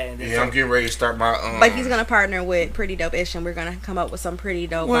on that. And then Yeah, I'm getting ready to start my. But he's gonna partner with Pretty Dope-ish, and we're gonna come up with some pretty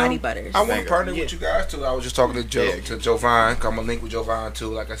dope body butters. I want to Thank partner you. with you guys too. I was just talking to Jovan. I'm gonna link with Jovan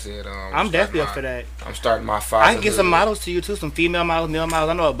too. Like I said, I'm definitely up for that. I'm starting my father. I can get some models to you too, some female models, male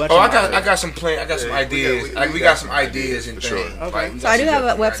models. I know a bunch. Oh, of I got some plan. I got some ideas. We got some ideas and sure. things. Okay. Like, we So got I do some have a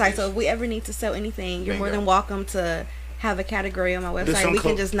different website, ideas. so if we ever need to sell anything, you're more Bingo. than welcome to have a category on my website. some We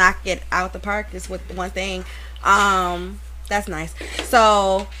can just knock it out the park just with one thing. That's nice.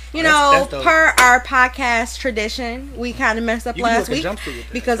 So, That's dope. per our podcast tradition, we kind of messed up You can last look a week jumpsuit with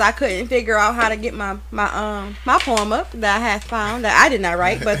that. because I couldn't figure out how to get my poem up that I had found that I did not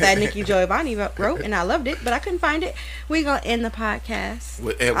write, but that Nikki Giovanni wrote, and I loved it, but I couldn't find it. We're gonna end the podcast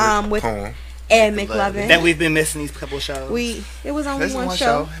with Edward with poem. Ed McLovin. that we've been missing these couple shows. It was only This is one one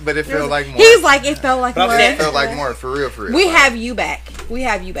show. show, but it felt like more. He's like, it felt like But I'm more. saying- It felt like more, for real. We Like, have you back. We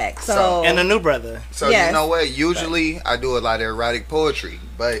have you back. So, and a new brother. So Yes. you know what? Usually I do a lot of erotic poetry,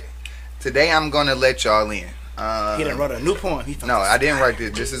 but today I'm gonna let y'all in. He done wrote a new poem. No, I didn't write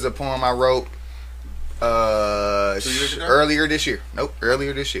this. This is a poem I wrote years ago? earlier this year. Nope,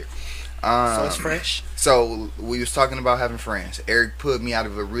 earlier this year. So it's fresh. So we was talking about having friends. Eric put me out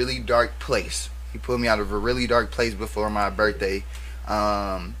of a really dark place. He put me out of a really dark place before my birthday.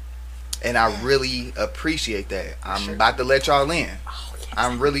 And I really appreciate that. I'm about to let y'all in.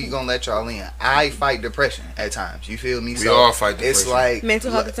 I'm really gonna let y'all in. I fight depression at times. You feel me? We all fight It's depression. like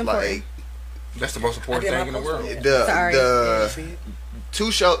Mental health is important. That's the most important thing in the world. Sorry. The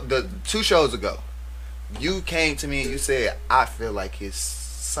two shows ago, you came to me and you said, I feel like it's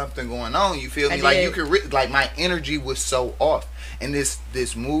something going on. You feel me? I Like did. you could like my energy was so off, and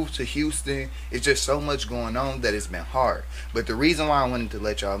this move to Houston is just so much going on that it's been hard. But the reason why I wanted to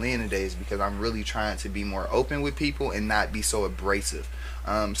let y'all in today is because I'm really trying to be more open with people and not be so abrasive.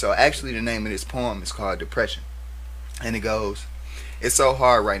 So actually, the name of this poem is called Depression, and it goes, "It's so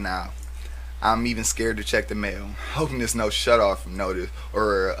hard right now. I'm even scared to check the mail, hoping there's no shut-off notice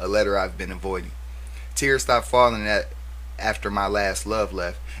or a letter I've been avoiding. Tears stop falling after my last love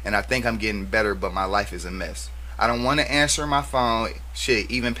left, and I think I'm getting better, but my life is a mess. I don't want to answer my phone. Shit,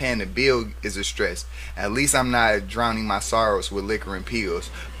 even paying the bill is a stress. At least I'm not drowning my sorrows with liquor and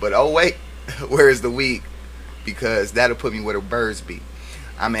pills. But oh wait, where is the weed? Because that'll put me where the birds be.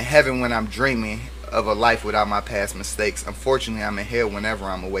 I'm in heaven when I'm dreaming of a life without my past mistakes. Unfortunately, I'm in hell whenever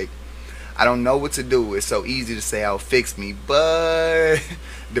I'm awake. I don't know what to do. It's so easy to say I'll fix me, but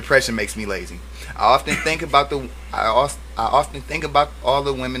depression makes me lazy. I often think about all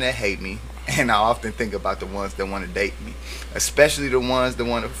the women that hate me, and I often think about the ones that want to date me, especially the ones that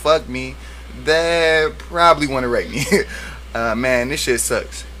want to fuck me that probably want to rape me. Man, this shit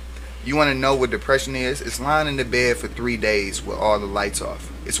sucks. You want to know what depression is? It's lying in the bed for 3 days with all the lights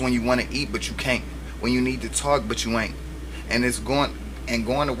off. It's when you want to eat but you can't. When you need to talk but you ain't. And it's going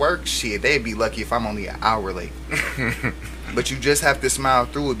to work, shit, they'd be lucky if I'm only an hour late. But you just have to smile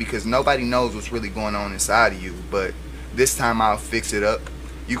through it because nobody knows what's really going on inside of you. But this time I'll fix it up.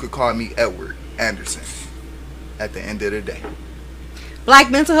 You could call me Edward Anderson at the end of the day.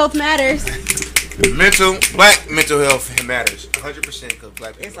 Black mental health matters. Black mental health matters 100% because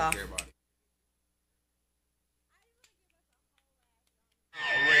black people It's don't off. care about it.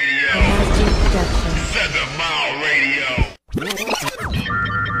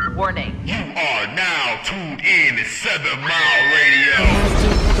 Warning. You are now tuned in to 7 Mile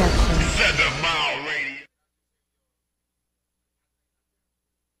Radio.